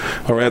Saints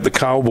or at the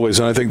Cowboys,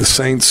 and I think the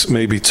Saints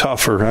may be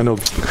tougher. I know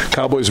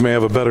Cowboys may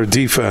have a better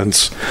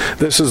defense.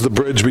 This is the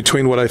bridge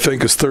between what I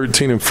think is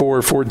 13-4,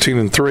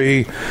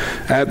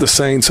 14-3. At the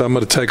Saints, I'm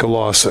going to take a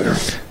loss there.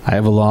 I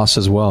have a loss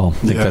as well.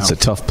 I think that's a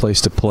tough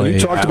place to play. You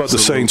talked about the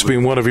Saints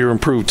being one of your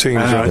improved teams,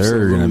 right?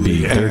 They're going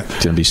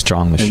to be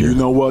strong this year. And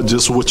you know what?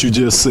 Just what you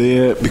just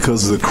said,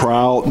 because of the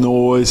crowd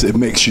noise, it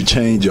makes you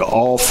change your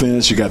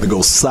offense. You got to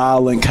go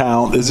silent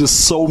count. There's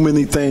just so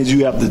many things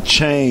you have to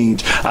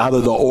change out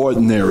of the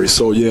ordinary.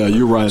 So, yeah,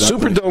 you're right.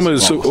 Superdome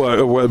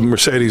is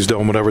Mercedes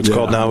Dome, whatever it's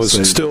called now,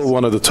 is still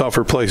one of the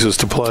tougher places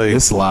to play.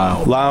 It's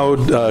loud.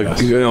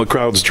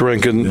 Crowds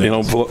drinking,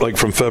 like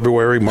from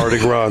February, Mardi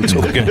Gras,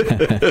 until they get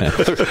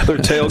their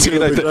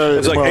tailgate.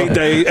 It's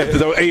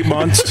like 8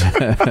 months.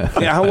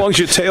 Yeah, how long's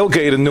your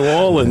tailgate in New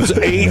Orleans?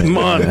 8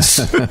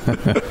 months.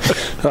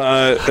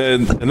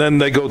 And then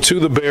they go to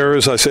the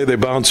Bears. I say they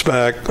bounce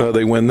back.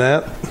 They win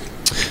that.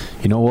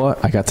 You know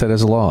what? I got that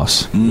as a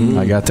loss.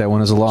 I got that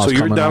one as a loss.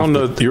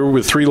 So you're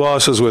with 3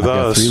 losses with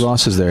us. 3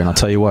 losses there, and I'll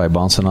tell you why.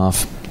 Bouncing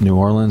off New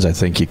Orleans, I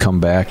think you come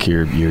back.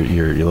 You're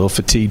a little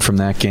fatigued from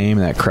that game,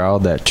 that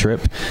crowd, that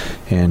trip,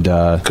 and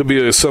could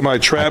be a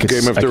semi-trap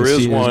game if there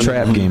is one.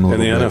 Trap game in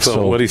the NFL.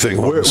 So what do you think?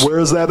 Where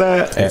is that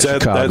at? It's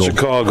at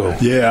Chicago.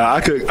 Yeah,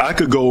 I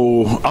could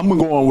go. I'm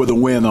going with a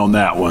win on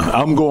that one.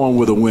 I'm going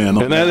with a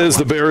win. And that is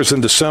the Bears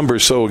in December.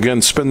 So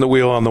again, spin the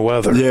wheel on the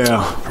weather.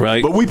 Yeah,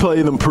 right. But we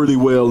played them pretty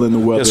well in the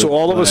weather. Yeah, so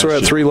all of us are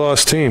at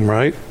 3-loss team,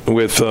 right?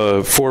 With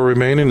 4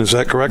 remaining. Is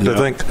that correct? Yeah. I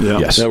think. Yeah.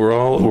 Yes. Yeah, we're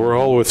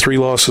all with 3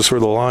 losses for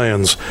the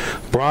Lions.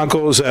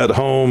 Broncos at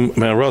home.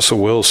 Man, Russell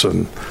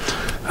Wilson.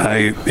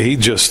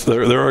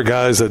 There are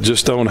guys that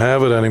just don't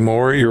have it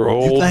anymore. You're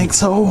old. You think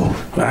so?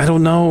 I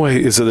don't know.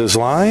 Is it his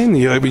line?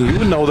 Yeah, I mean, you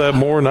would know that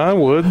more than I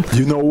would.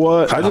 You know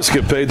what? I just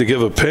get paid to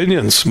give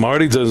opinions.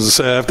 Marty doesn't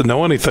say I have to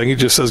know anything. He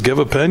just says give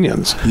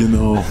opinions.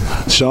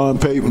 Sean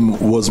Payton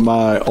was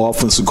my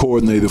offensive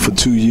coordinator for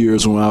 2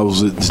 years when I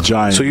was at the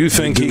Giants. So you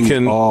think he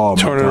can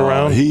turn it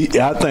around?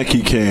 I think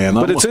he can.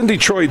 But it's in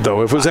Detroit,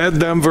 though. If it was at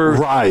Denver.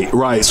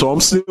 Right. So I'm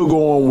still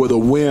going with a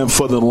win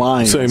for the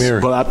Lions. Same here.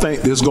 But I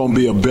think there's going to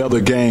be a better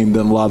game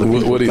than a lot of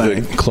people What do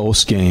you think?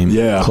 Close game.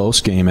 Yeah.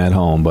 Close game at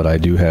home, but I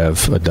do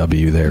have a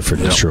W there for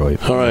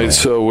Detroit. All right,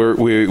 so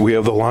we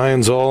have the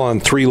Lions all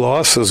on 3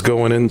 losses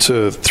going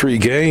into 3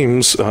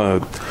 games.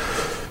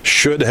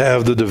 Should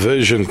have the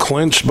division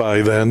clinched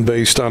by then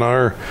based on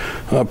our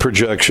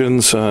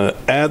projections.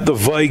 At the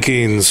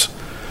Vikings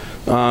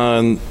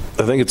on,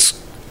 I think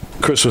it's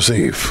Christmas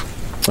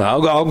Eve.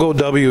 I'll go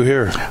W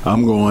here.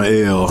 I'm going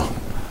L.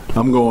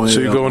 I'm going. So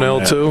you're going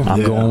L too?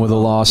 I'm going with a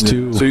loss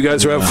too. So you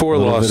guys are at 4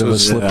 losses. A bit of a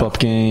slip-up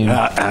game.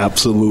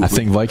 Absolutely. I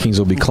think Vikings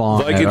will be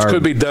clawing. Vikings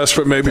could be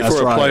desperate maybe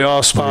for a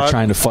playoff spot. They're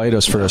trying to fight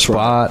us for a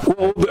spot.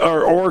 Well,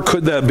 or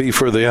could that be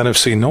for the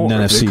NFC North?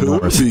 NFC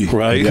North,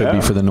 right? It could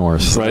be for the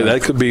North, right?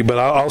 That could be. But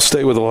I'll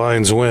stay with the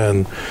Lions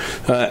win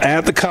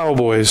at the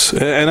Cowboys.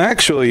 And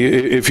actually,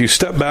 if you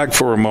step back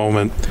for a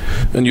moment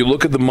and you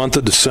look at the month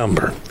of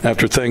December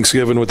after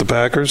Thanksgiving with the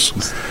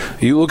Packers,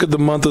 you look at the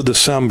month of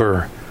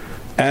December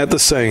at the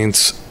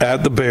Saints,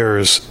 at the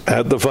Bears,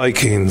 at the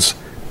Vikings,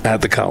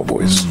 at the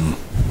Cowboys.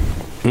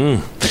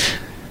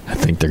 I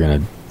think they're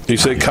going to. You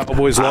say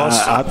Cowboys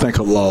lost? I think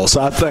a loss.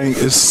 I think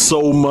it's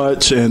so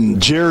much,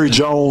 and Jerry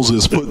Jones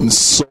is putting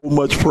so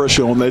much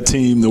pressure on that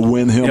team to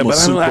win him a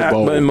Super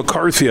Bowl. But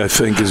McCarthy, I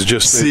think, is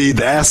just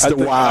that's the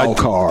wild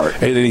card.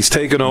 And he's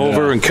taken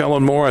over, and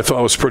Kellen Moore, I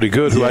thought was pretty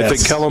good. Yes. I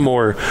think Kellen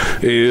Moore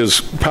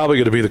is probably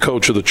going to be the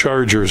coach of the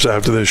Chargers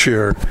after this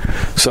year.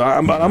 So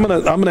I'm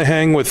gonna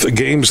hang with the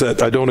games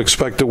that I don't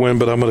expect to win,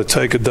 but I'm going to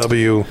take a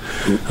W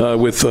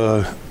with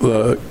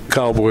the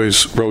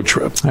Cowboys road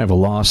trip. I have a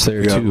loss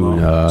there too.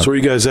 So where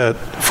you guys at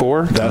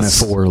 4?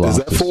 That's 4 losses.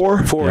 Is that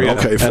 4? 4, yeah.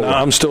 Okay, 4. And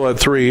I'm still at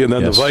 3. And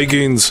then the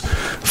Vikings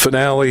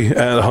finale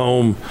at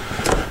home.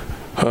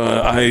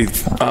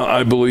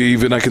 I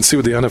believe, and I can see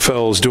what the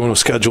NFL is doing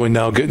with scheduling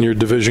now, getting your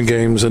division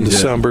games in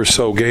December.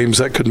 So games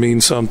that could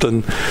mean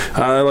something.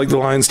 I like the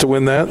Lions to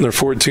win that, and they're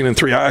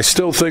 14-3. I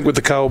still think with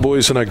the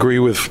Cowboys, and I agree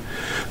with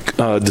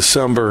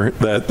December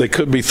that they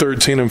could be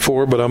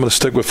 13-4, but I'm going to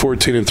stick with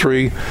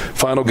 14-3.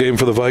 Final game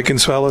for the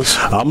Vikings, fellas.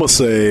 I'm gonna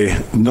say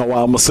an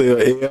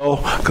L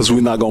because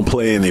we're not gonna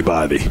play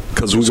anybody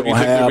because we're gonna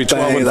have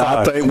things.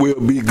 I think we'll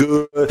be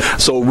good.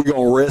 So we're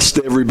gonna rest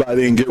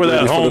everybody and get for ready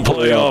that home for the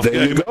playoff.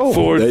 There you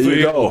go. There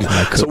you go.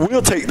 So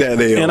we'll take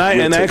that L.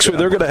 And actually,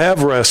 they're going to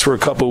have rest for a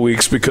couple of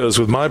weeks because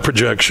with my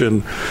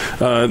projection,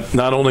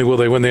 not only will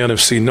they win the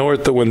NFC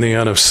North, they'll win the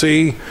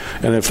NFC.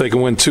 And if they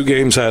can win 2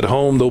 games at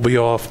home, they'll be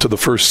off to the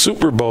first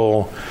Super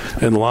Bowl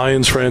in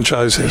Lions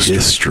franchise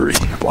history.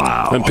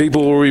 Wow. And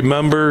people will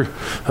remember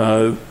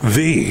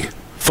the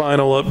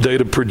final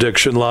updated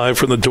prediction live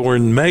from the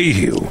Doran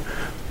Mayhew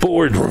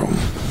boardroom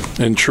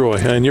in Troy.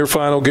 And your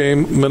final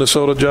game,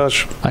 Minnesota,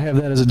 Josh? I have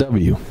that as a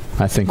W.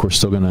 I think we're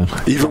still going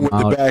to even with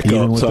the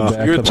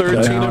backups. You're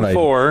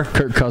 13-4.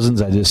 Kirk Cousins,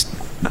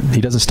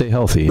 he doesn't stay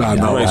healthy. I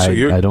know.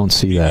 I don't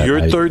see that.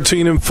 You're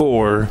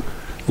 13-4.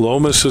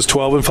 Lomas is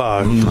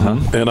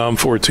 12-5, and I'm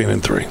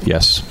 14-3.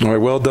 Yes. All right,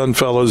 well done,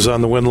 fellas,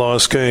 on the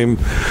win-loss game.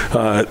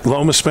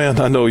 Lomas, man,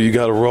 I know you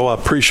got a roll. I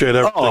appreciate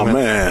everything. Oh,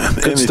 man.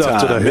 Good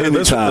stuff today.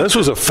 This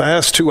was a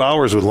fast 2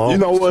 hours with Lomas. You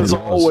know what's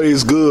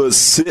always good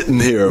sitting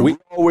here? We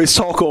always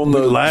talk on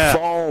the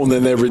phone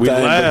and everything,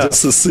 but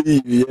just to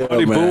see you. Yeah,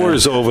 Marty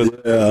Boer's over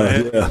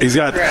there. Yeah. He's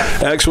got,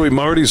 actually,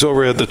 Marty's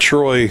over at the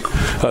Troy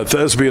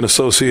Thespian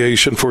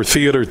Association for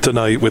Theater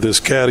tonight with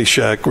his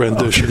Caddyshack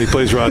rendition. He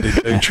plays Rodney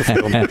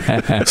Dangerfield.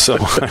 So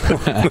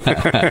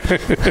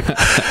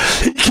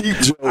he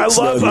keeps jokes.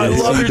 I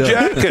love your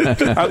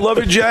jacket. I love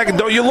your jacket.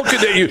 Don't you look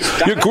at it?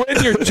 You're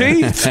gritting your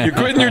teeth. You're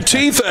gritting your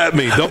teeth at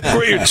me. Don't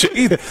grit your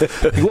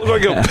teeth. You look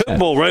like a pit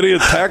bull ready to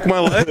attack my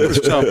leg or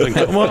something.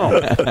 Come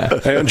on.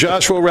 And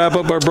Josh will wrap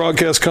up our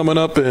broadcast coming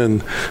up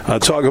and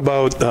talk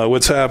about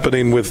what's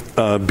happening with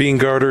Bean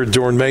Garter,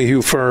 Doran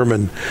Mayhew firm,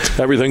 and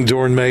everything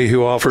Doran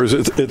Mayhew offers.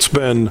 It's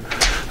been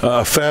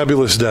a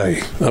fabulous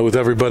day with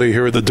everybody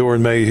here at the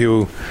Doran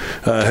Mayhew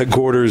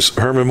headquarters.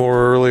 Herman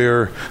Moore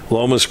earlier,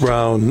 Lomas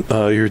Brown,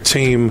 your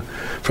team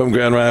from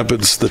Grand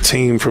Rapids, the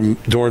team from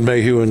Doran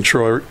Mayhew and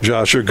Troy.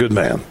 Josh, you're a good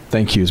man.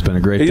 Thank you. It's been a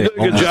great day. You did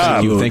a good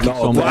job. Thank you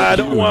so much. I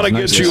don't want to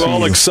get you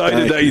all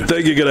excited that you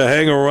think you're going to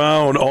hang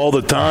around all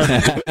the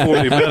time for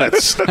 40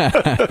 minutes.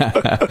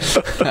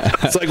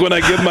 It's like when I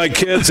give my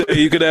kids,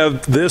 hey, you could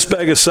have this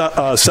bag of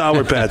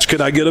Sour Patch.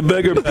 Can I get a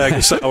bigger bag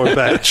of Sour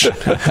Patch?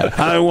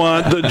 I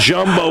want the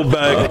jumbo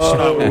bag of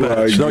Sour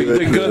Patch. No, you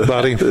did good,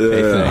 buddy.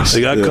 Hey, thanks.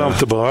 You got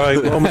comfortable. All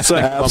right. Well,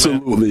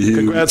 absolutely.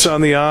 Congrats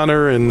on the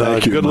honor, and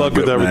good luck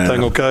with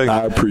everything, okay?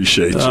 I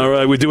appreciate you. All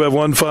right. We do have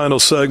one final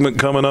segment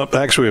coming up.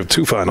 Actually, we have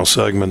 2 final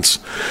segments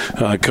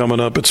coming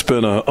up. It's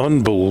been an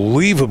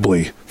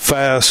unbelievably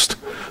fast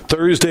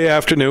Thursday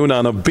afternoon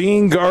on a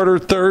Bean Garter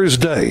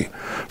Thursday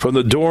from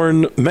the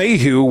Doran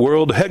Mayhew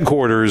World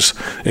Headquarters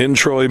in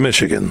Troy,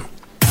 Michigan.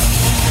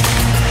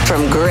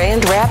 From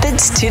Grand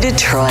Rapids to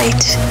Detroit,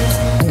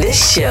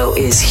 this show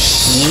is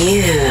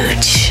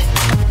huge.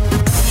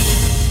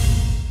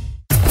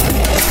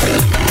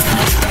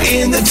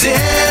 In the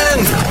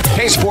den.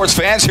 Hey, sports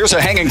fans, here's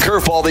a hanging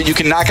curveball that you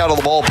can knock out of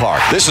the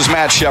ballpark. This is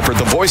Matt Shepard,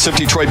 the voice of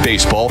Detroit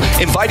baseball,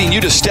 inviting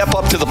you to step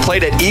up to the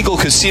plate at Eagle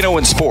Casino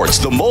and Sports,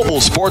 the mobile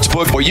sports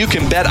book where you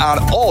can bet on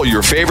all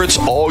your favorites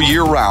all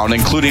year round,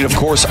 including, of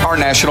course, our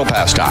national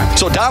pastime.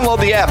 So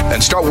download the app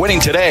and start winning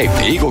today.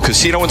 Eagle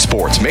Casino and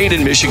Sports, made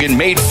in Michigan,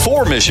 made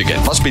for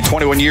Michigan. Must be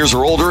 21 years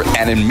or older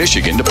and in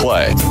Michigan to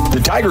play.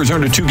 The Tigers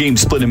earned a 2-game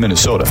split in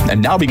Minnesota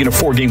and now begin a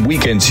 4-game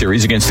weekend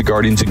series against the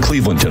Guardians in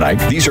Cleveland tonight.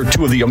 These are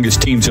 2 of the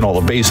youngest teams in all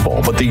of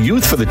baseball, but the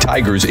youth for the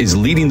Tigers is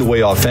leading the way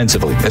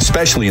offensively,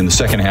 especially in the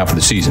second half of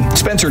the season.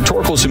 Spencer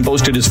Torkelson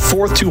posted his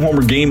 4th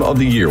 2-homer game of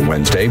the year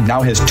Wednesday,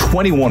 now has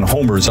 21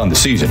 homers on the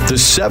season, the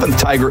 7th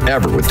Tiger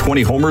ever with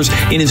 20 homers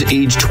in his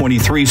age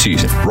 23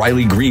 season.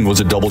 Riley Green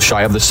was a double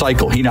shy of the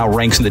cycle. He now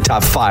ranks in the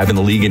top 5 in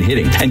the league in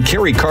hitting, and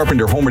Kerry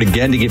Carpenter homered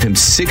again to give him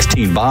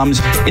 16 bombs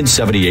in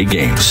 78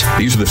 games.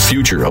 These are the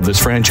future of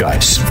this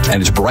franchise,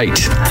 and it's bright.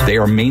 They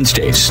are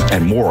mainstays,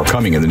 and more are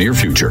coming in the near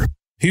future.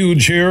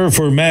 Huge here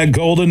for Matt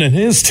Golden and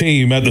his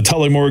team at the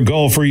Tullymore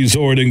Golf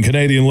Resort in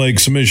Canadian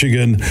Lakes,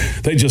 Michigan.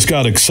 They just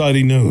got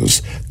exciting news.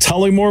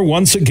 Tullymore,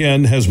 once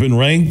again, has been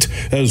ranked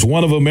as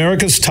one of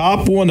America's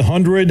top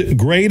 100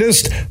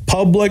 greatest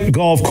public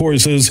golf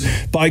courses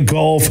by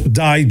Golf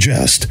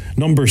Digest.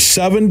 Number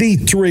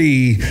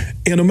 73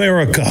 in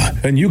America.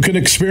 And you can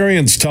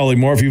experience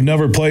Tullymore. If you've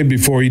never played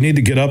before, you need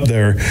to get up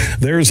there.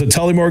 There's a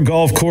Tullymore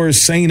Golf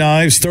Course, St.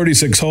 Ives,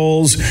 36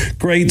 holes,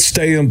 great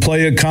stay and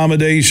play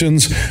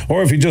accommodations,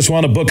 or if you just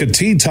want to book a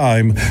tee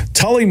time,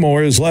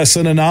 Tullymore is less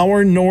than an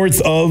hour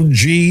north of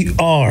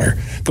GR.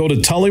 Go to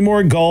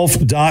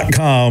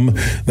tullymoregolf.com.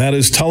 That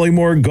is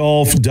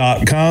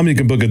tullymoregolf.com. You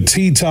can book a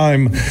tee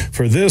time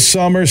for this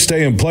summer,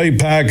 stay and play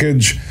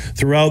package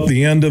throughout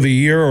the end of the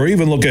year, or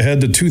even look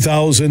ahead to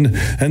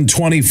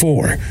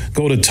 2024.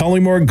 Go to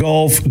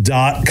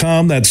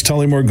tullymoregolf.com. That's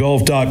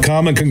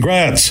tullymoregolf.com. And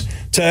congrats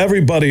to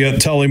everybody at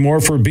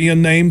Tullymore for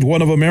being named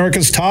one of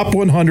America's top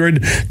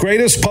 100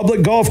 greatest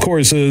public golf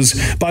courses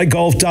by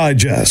Golf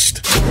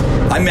Digest.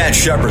 I'm Matt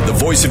Shepard, the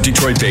voice of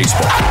Detroit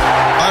baseball.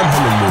 I'm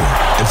Herman Moore,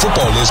 and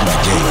football is my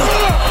game.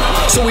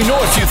 So we know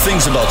a few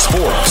things about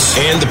sports.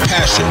 And the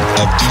passion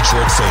of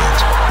Detroit fans.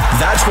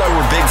 That's why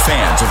we're big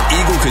fans of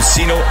Eagle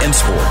Casino and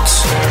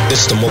Sports.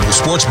 It's the mobile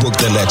sports book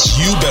that lets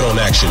you bet on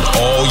action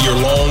all year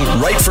long.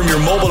 Right from your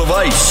mobile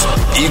device.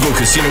 Eagle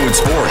Casino and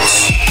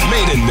Sports.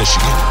 Made in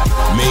Michigan.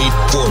 Made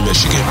for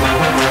Michigan.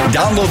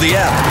 Download the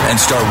app and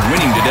start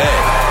winning today.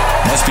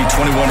 Must be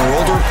 21 or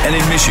older and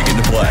in Michigan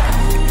to play.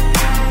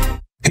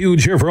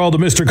 Huge here for all the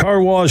Mr.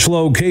 Car Wash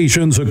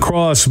locations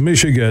across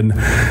Michigan.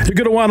 You're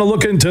going to want to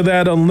look into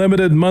that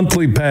unlimited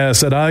monthly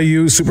pass that I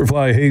use.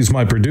 Superfly Hayes,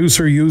 my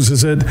producer,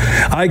 uses it.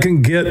 I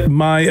can get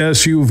my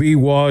SUV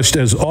washed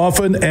as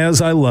often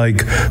as I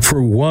like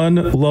for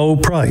one low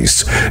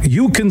price.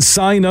 You can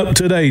sign up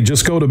today.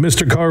 Just go to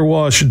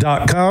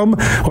MrCarWash.com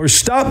or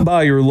stop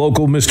by your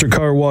local Mr.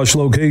 Car Wash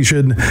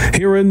location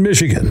here in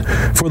Michigan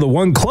for the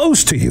one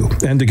close to you.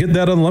 And to get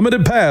that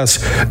unlimited pass,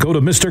 go to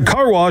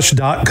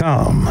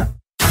MrCarWash.com.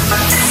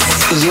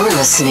 You're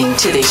listening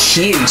to The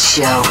Huge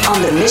Show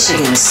on the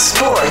Michigan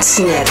Sports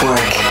Network.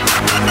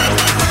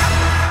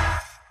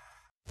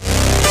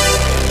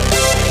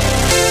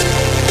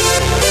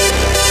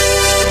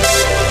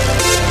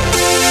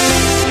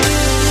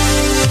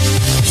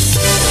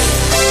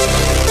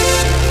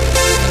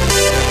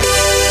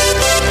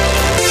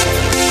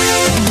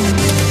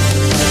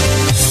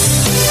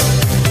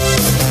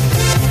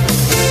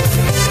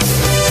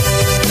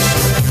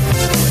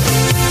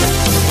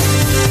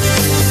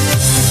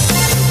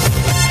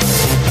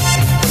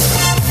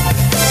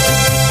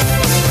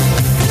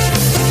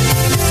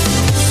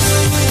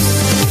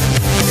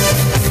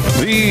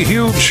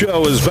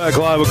 Show is back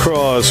live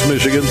across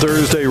Michigan.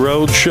 Thursday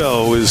Road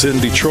Show is in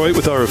Detroit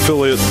with our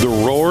affiliate The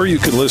Roar. You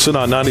can listen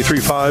on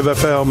 93.5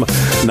 FM,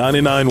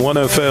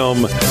 99.1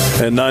 FM,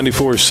 and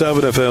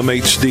 94.7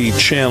 FM HD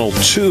Channel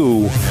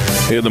 2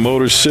 in the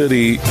Motor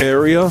City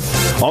area.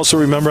 Also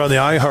remember on the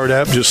iHeart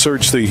app, just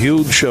search The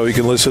Huge Show. You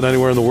can listen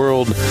anywhere in the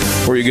world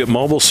where you get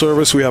mobile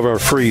service. We have our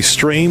free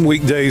stream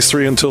weekdays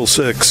 3 until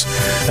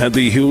 6 at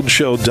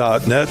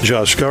thehugeshow.net.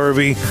 Josh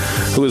Garvey,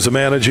 who is the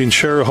managing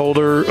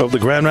shareholder of the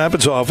Grand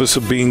Rapids office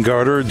of Bean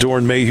Garter,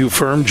 Dorn Mayhew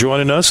firm,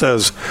 joining us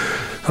as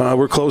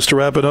we're close to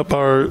wrapping up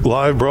our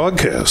live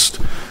broadcast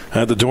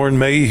at the Dorn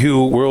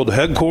Mayhew World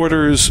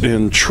Headquarters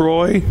in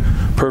Troy.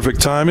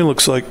 Perfect timing.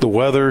 Looks like the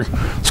weather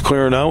is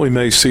clearing out. We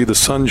may see the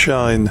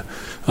sunshine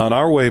on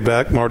our way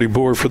back. Marty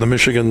Boer for the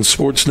Michigan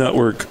Sports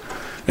Network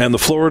and the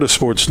Florida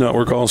Sports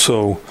Network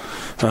also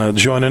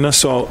joining us.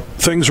 So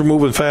things are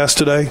moving fast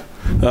today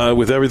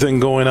with everything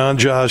going on.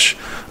 Josh,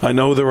 I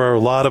know there are a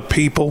lot of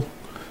people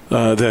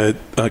that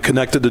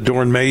connected to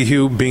Dorn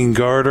Mayhew, Bean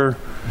Garter,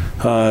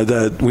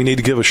 that we need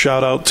to give a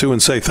shout out to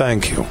and say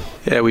thank you.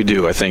 Yeah, we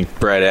do. I thank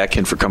Brad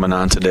Atkin for coming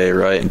on today,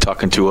 right, and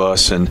talking to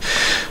us, and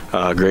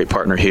a great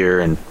partner here,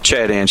 and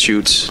Chad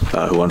Anschutz,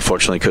 who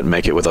unfortunately couldn't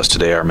make it with us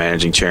today, our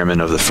managing chairman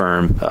of the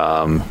firm.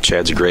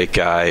 Chad's a great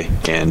guy,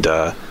 and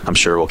I'm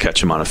sure we'll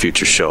catch him on a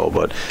future show,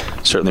 but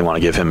certainly want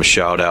to give him a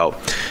shout out.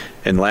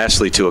 And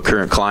lastly, to a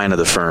current client of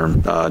the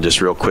firm, just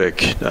real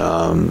quick,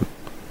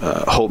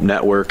 Hope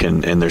Network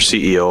and their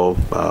CEO,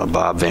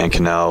 Bob Van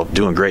Cannell,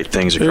 doing great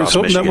things across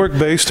Michigan. Is Hope Network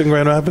based in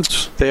Grand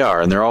Rapids? They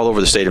are, and they're all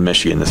over the state of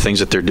Michigan. The things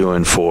that they're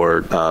doing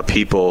for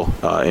people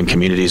in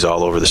communities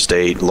all over the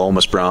state.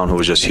 Lomas Brown, who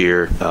was just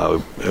here,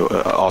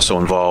 also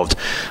involved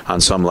on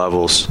some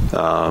levels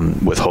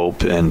with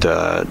Hope, and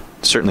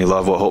certainly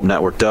love what Hope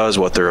Network does,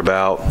 what they're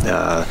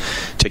about,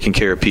 taking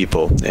care of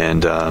people.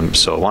 And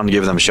so I wanted to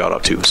give them a shout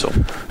out too. So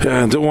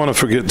yeah, and don't want to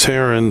forget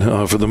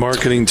Taryn for the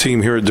marketing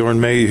team here at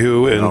Dorn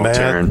Mayhew, and Matt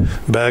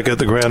Taryn, back at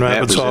the Grand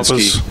Rapids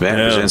office. Matt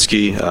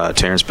Brzezinski,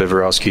 Terrence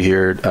Bivorowski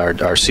here, our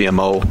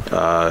CMO,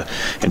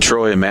 and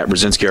Troy and Matt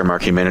Brzezinski, our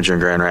marketing manager in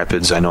Grand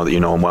Rapids. I know that you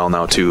know him well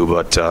now too,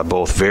 but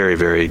both very,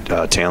 very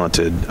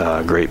talented,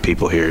 great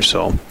people here.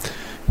 So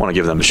I want to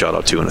give them a shout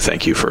out too and a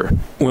thank you for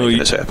making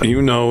this happen.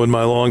 You know, in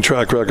my long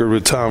track record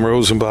with Tom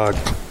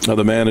Rosenbach,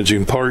 the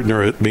managing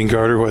partner at Beene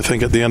Garter, who I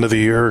think at the end of the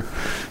year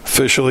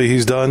officially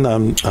he's done.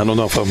 I don't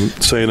know if I'm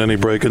saying any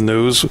breaking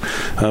news,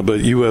 but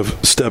you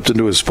have stepped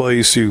into his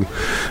place. You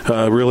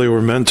really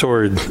were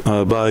mentored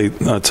by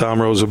Tom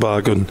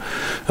Rosenbach, and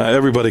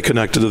everybody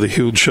connected to the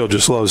Huge Show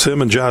just loves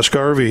him. And Josh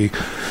Garvey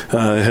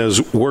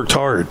has worked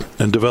hard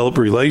and developed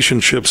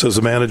relationships as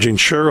a managing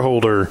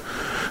shareholder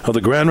of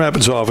the Grand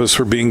Rapids office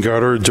for Beene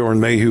Garter, Dorn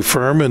Mayhew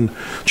firm. And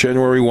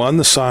January 1,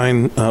 the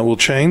sign will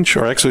change,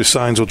 or actually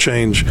signs will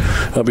change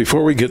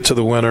before we get to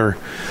the winter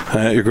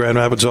at your Grand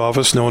Rapids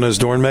office, known as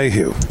Dorn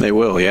Mayhew. They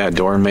will, yeah.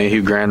 Dorn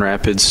Mayhew Grand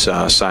Rapids,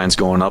 signs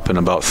going up in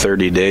about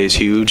 30 days,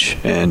 Huge,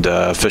 and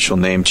official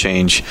name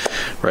change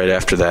right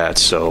after that.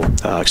 So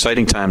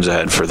exciting times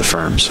ahead for the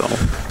firm.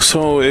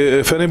 So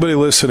if anybody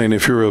listening,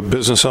 if you're a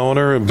business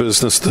owner, a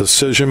business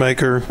decision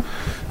maker,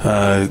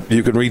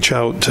 you can reach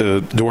out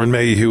to Dorn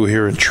Mayhew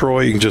here in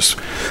Troy. You can just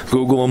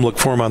Google them, look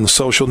for them on the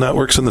social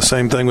networks, and the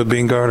same thing with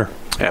Beene Garter.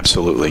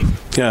 Absolutely.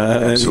 Yeah,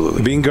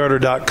 absolutely.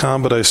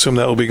 BeaneGarter.com, but I assume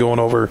that will be going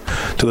over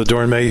to the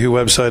Dorn Mayhew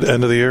website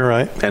end of the year,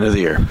 right? End of the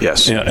year,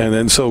 yes. Yeah, and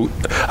then so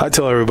I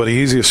tell everybody,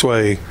 easiest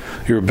way,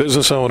 you're a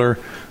business owner,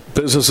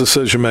 business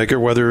decision maker,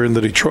 whether you're in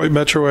the Detroit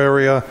metro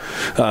area,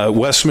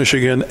 West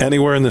Michigan,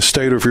 anywhere in the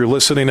state, or if you're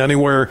listening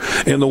anywhere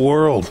in the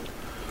world,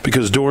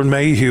 because Dorn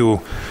Mayhew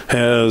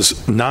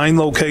has 9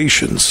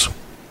 locations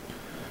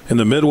in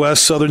the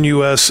Midwest, Southern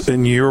U.S.,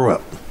 and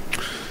Europe.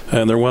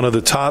 And they're one of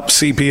the top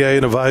CPA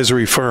and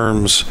advisory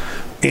firms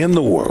in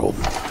the world.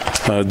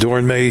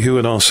 Dorn Mayhew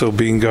and also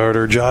Beene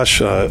Garter.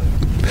 Josh, I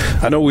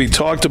know we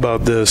talked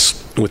about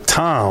this with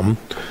Tom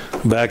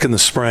back in the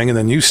spring, and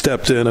then you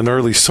stepped in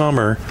early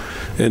summer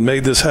and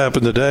made this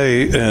happen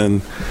today.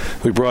 And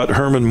we brought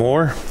Herman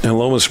Moore and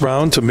Lomas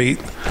Brown to meet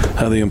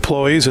the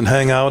employees and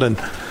hang out. And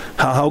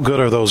how good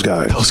are those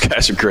guys? Those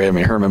guys are great. I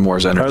mean, Herman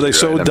Moore's energy. Are they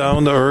so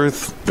down to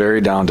earth? Very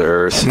down to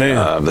earth.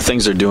 The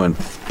things they're doing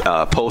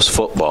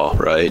post-football,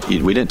 right?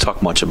 We didn't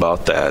talk much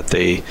about that.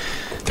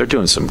 They're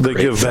doing some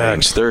great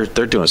things. They're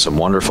doing some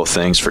wonderful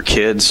things for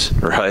kids,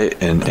 right?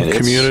 And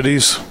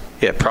communities.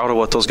 Yeah, proud of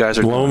what those guys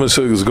are doing. Lomas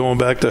is going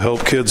back to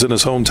help kids in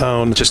his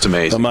hometown. Just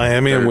amazing.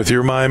 Miami, and with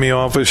your Miami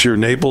office, your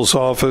Naples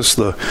office,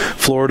 the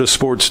Florida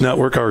Sports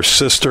Network, our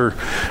sister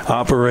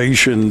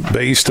operation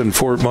based in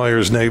Fort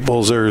Myers,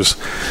 Naples. There's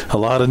a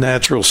lot of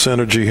natural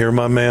synergy here,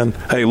 my man.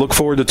 Hey, look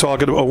forward to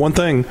talking about one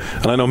thing,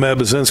 and I know Matt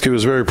Brzezinski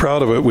was very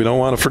proud of it. We don't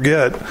want to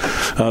forget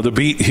the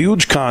Beat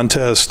Huge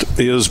contest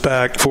is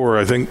back for,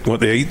 I think, the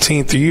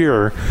 18th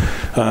year.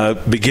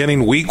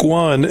 Beginning week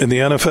 1 in the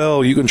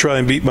NFL, you can try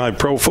and beat my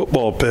pro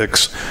football pick.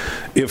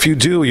 If you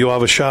do, you'll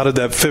have a shot at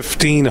that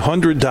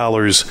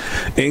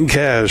 $1,500 in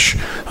cash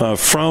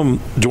from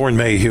Dorn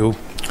Mayhew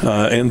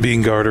and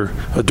Beene Garter,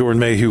 a Dorn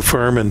Mayhew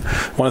firm. And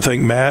I want to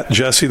thank Matt,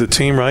 Jesse, the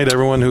team, right?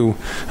 Everyone who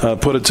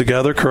put it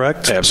together,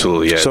 correct?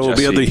 Absolutely, yeah. So we'll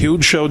be at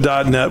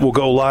thehugeshow.net. We'll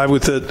go live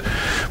with it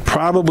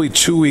probably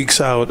 2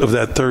 weeks out of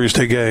that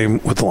Thursday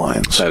game with the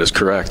Lions. That is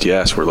correct,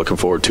 yes. We're looking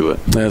forward to it.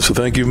 Yeah, so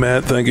thank you,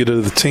 Matt. Thank you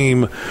to the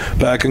team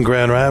back in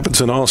Grand Rapids,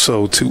 and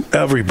also to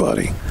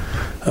everybody.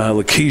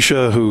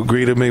 Lakeisha, who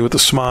greeted me with a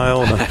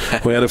smile.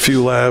 And we had a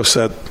few laughs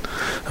at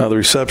the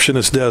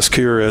receptionist desk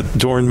here at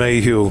Dorn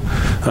Mayhew.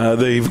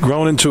 They've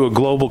grown into a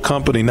global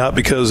company, not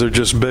because they're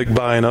just big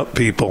buying up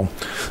people,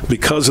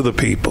 because of the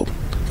people.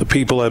 The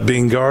people at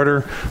Beene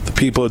Garter, the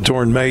people at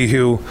Dorn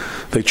Mayhew,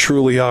 they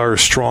truly are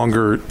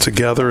stronger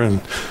together. And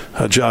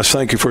Josh,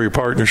 thank you for your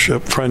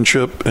partnership,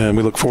 friendship, and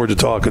we look forward to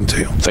talking to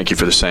you. Thank you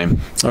for the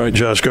same. All right,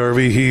 Josh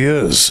Garvey, he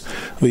is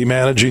the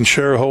managing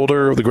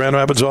shareholder of the Grand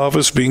Rapids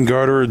office, Beene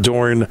Garter,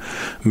 Dorn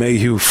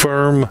Mayhew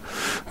firm.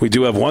 We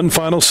do have one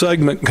final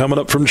segment coming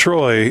up from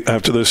Troy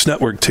after this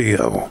network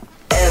TO.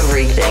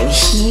 Everything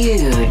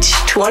huge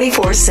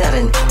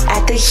 24/7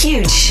 at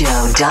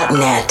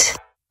thehugeshow.net.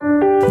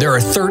 There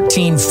are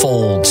 13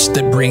 folds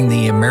that bring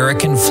the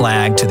American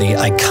flag to the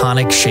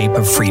iconic shape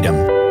of freedom.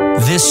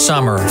 This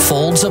summer,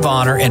 Folds of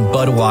Honor and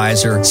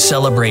Budweiser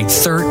celebrate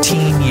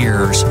 13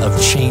 years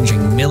of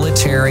changing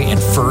military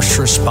and first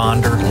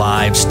responder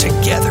lives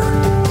together.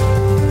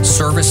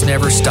 Service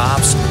never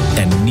stops,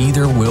 and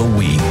neither will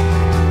we.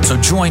 So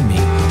join me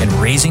in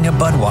raising a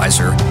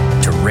Budweiser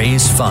to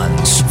raise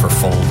funds for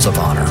Folds of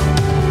Honor.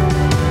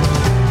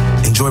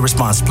 Enjoy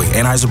responsibly.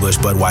 Anheuser-Busch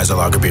Budweiser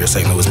Lager Beer,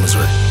 St. Louis,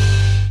 Missouri.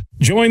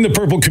 Join the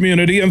Purple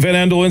community and Van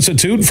Andel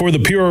Institute for the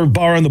Pure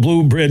Bar on the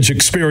Blue Bridge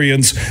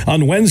experience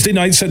on Wednesday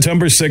night,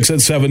 September 6th at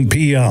 7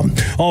 p.m.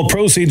 All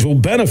proceeds will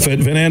benefit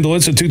Van Andel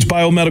Institute's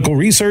biomedical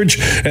research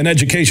and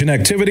education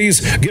activities.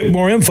 Get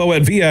more info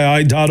at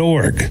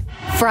VAI.org.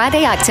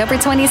 Friday, October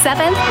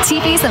 27th,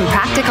 TVs and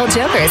Practical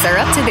Jokers are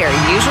up to their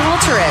usual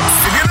tricks.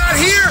 If you're not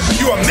here,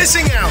 you are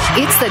missing out.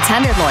 It's the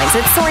Tenderloins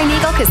at Soaring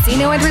Eagle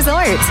Casino and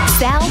Resort.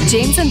 Sal,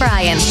 James, and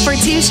Brian for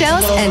 2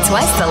 shows and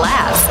twice the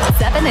laughs,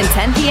 7 and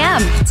 10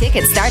 p.m.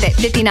 Tickets start at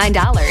 $59.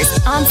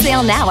 On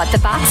sale now at the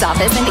box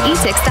office and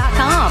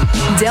etix.com.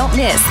 Don't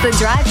miss the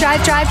Drive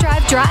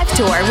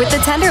Tour with the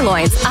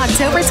Tenderloins,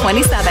 October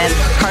 27th.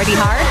 Party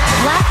hard,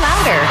 laugh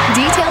louder.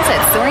 Details at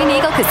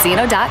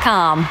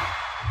SoaringEagleCasino.com.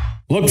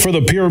 Look for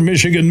the Pure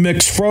Michigan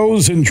Mix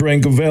frozen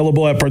drink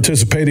available at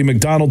participating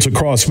McDonald's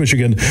across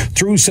Michigan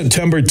through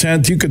September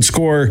 10th. You could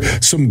score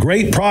some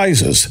great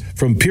prizes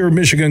from Pure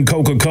Michigan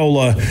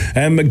Coca-Cola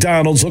and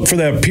McDonald's. Look for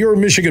that Pure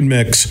Michigan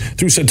Mix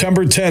through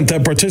September 10th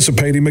at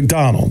participating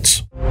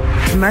McDonald's.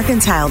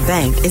 Mercantile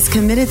Bank is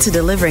committed to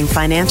delivering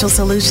financial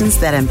solutions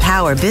that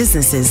empower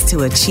businesses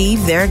to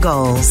achieve their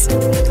goals.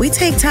 We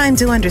take time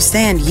to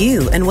understand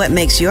you and what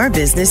makes your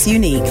business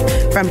unique.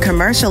 From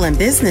commercial and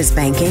business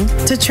banking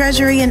to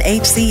treasury and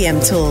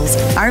HCM tools,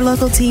 our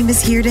local team is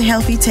here to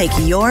help you take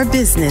your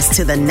business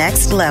to the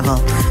next level.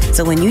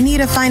 So when you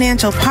need a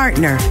financial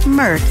partner,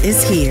 Merc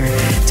is here.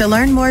 To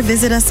learn more,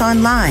 visit us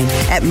online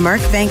at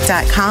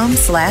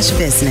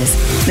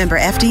mercbank.com/business. Member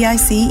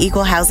FDIC,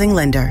 Equal Housing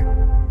Lender.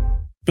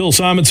 Bill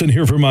Simonson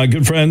here for my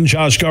good friend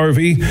Josh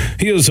Garvey.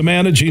 He is a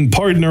managing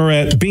partner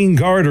at Bean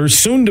Garter,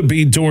 soon to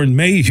be Dorn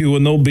Mayhew,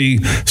 and they'll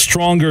be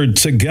stronger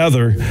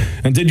together.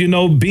 And did you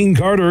know Bean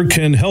Garter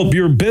can help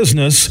your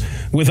business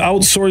with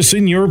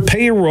outsourcing your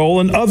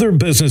payroll and other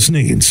business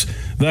needs?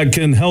 That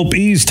can help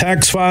ease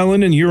tax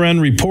filing and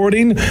year-end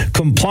reporting,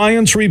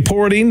 compliance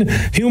reporting,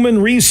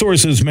 human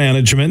resources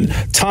management,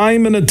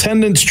 time and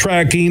attendance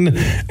tracking,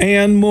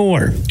 and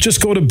more.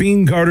 Just go to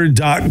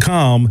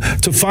BeanGarter.com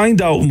to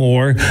find out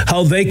more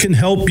how they can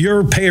help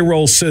your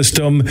payroll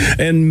system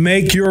and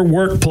make your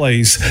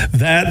workplace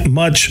that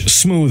much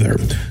smoother.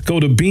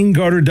 Go to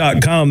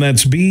BeanGarter.com.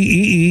 That's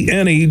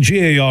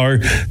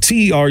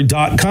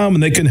BeanEnerGartr.com,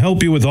 and they can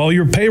help you with all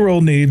your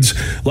payroll needs.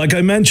 Like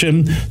I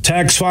mentioned,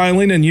 tax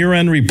filing and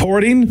year-end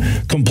reporting,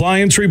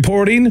 compliance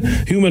reporting,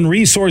 human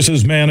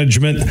resources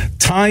management,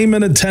 time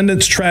and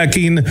attendance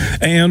tracking,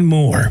 and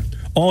more.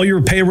 All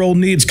your payroll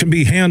needs can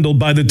be handled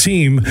by the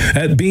team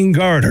at Bean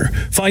Garter.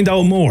 Find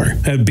out more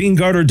at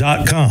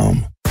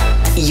BeanGarter.com.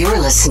 You're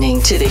listening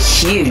to The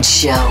Huge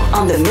Show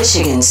on the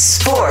Michigan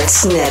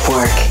Sports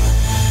Network.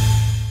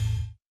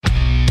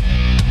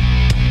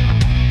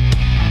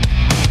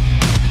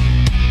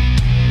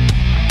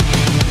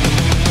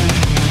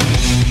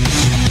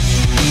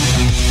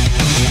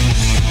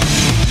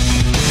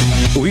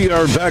 We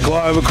are back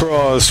live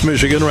across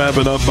Michigan,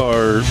 wrapping up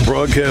our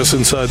broadcast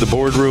inside the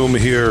boardroom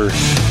here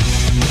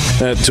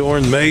at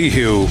Dorn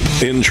Mayhew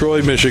in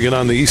Troy, Michigan,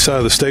 on the east side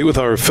of the state with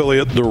our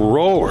affiliate, The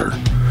Roar.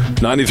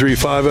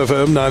 93.5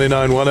 FM,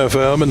 99.1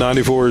 FM, and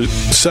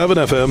 94.7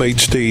 FM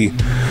HD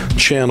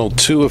Channel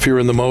 2 if you're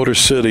in the Motor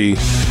City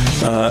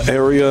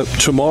area.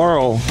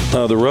 Tomorrow,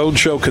 the road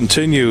show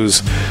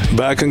continues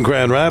back in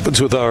Grand Rapids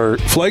with our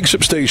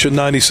flagship station,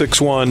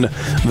 96.1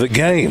 The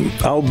Game.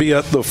 I'll be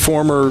at the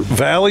former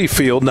Valley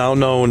Field, now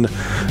known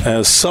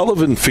as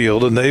Sullivan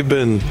Field, and they've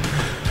been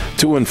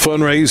doing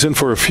fundraising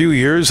for a few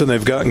years, and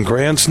they've gotten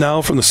grants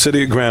now from the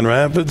city of Grand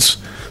Rapids,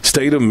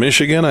 state of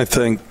Michigan, I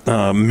think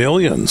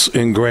millions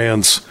in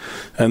grants,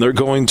 and they're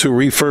going to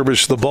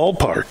refurbish the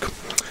ballpark.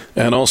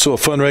 And also a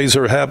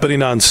fundraiser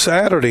happening on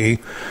Saturday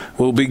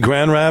will be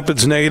Grand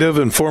Rapids native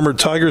and former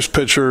Tigers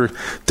pitcher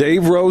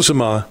Dave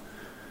Rozema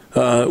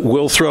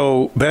will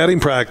throw batting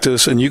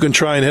practice, and you can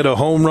try and hit a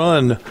home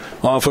run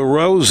off of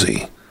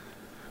Rosie.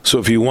 So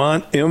if you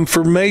want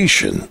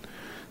information,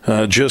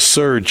 just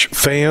search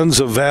Fans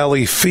of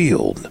Valley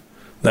Field.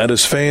 That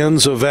is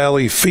Fans of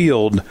Valley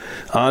Field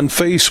on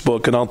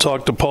Facebook, and I'll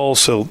talk to Paul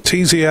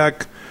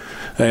Seltiziak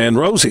and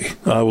Rosie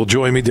will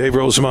join me, Dave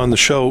Rozema, on the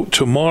show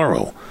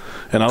tomorrow.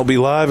 And I'll be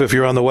live if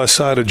you're on the west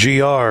side of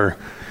GR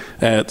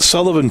at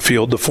Sullivan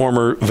Field, the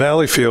former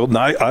Valley Field. And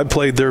I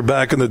played there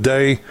back in the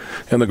day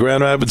in the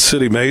Grand Rapids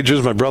City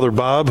Majors. My brother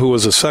Bob, who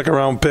was a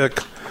second-round pick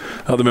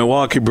of the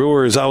Milwaukee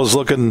Brewers, I was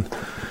looking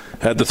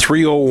at the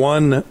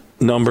 301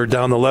 number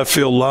down the left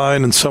field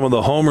line, and some of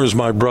the homers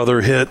my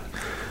brother hit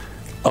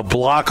a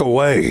block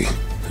away.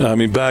 I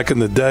mean, back in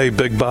the day,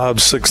 Big Bob,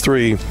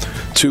 6'3",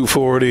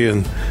 240,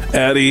 and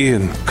Eddie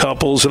and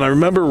Couples. And I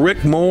remember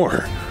Rick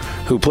Moore,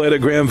 who played at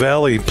Grand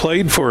Valley,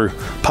 played for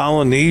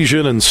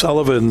Polynesian and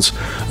Sullivan's,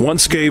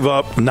 once gave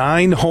up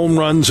 9 home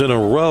runs in a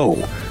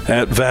row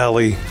at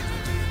Valley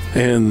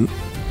in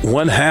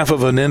 1/2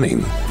 of an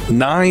inning.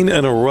 9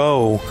 in a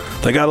row.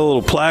 They got a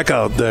little plaque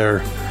out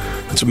there.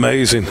 It's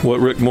amazing what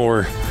Rick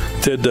Moore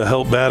did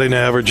help batting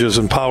averages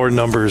and power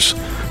numbers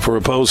for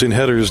opposing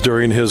hitters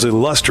during his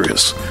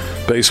illustrious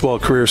baseball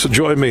career. So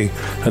join me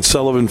at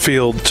Sullivan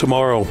Field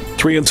tomorrow,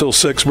 3 until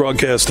 6,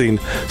 broadcasting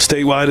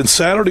statewide. And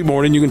Saturday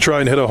morning, you can try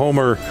and hit a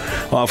homer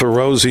off of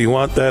Rosie. You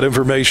want that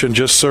information,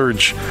 just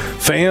search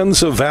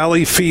Fans of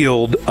Valley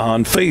Field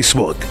on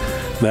Facebook.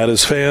 That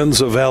is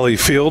Fans of Valley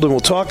Field. And we'll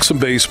talk some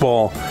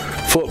baseball,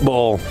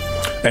 football,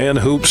 and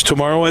hoops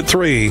tomorrow at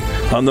 3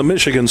 on the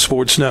Michigan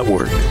Sports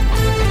Network.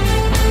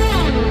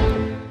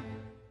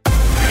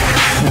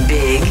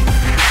 Big,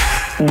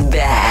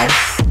 bad,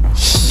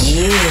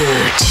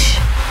 huge.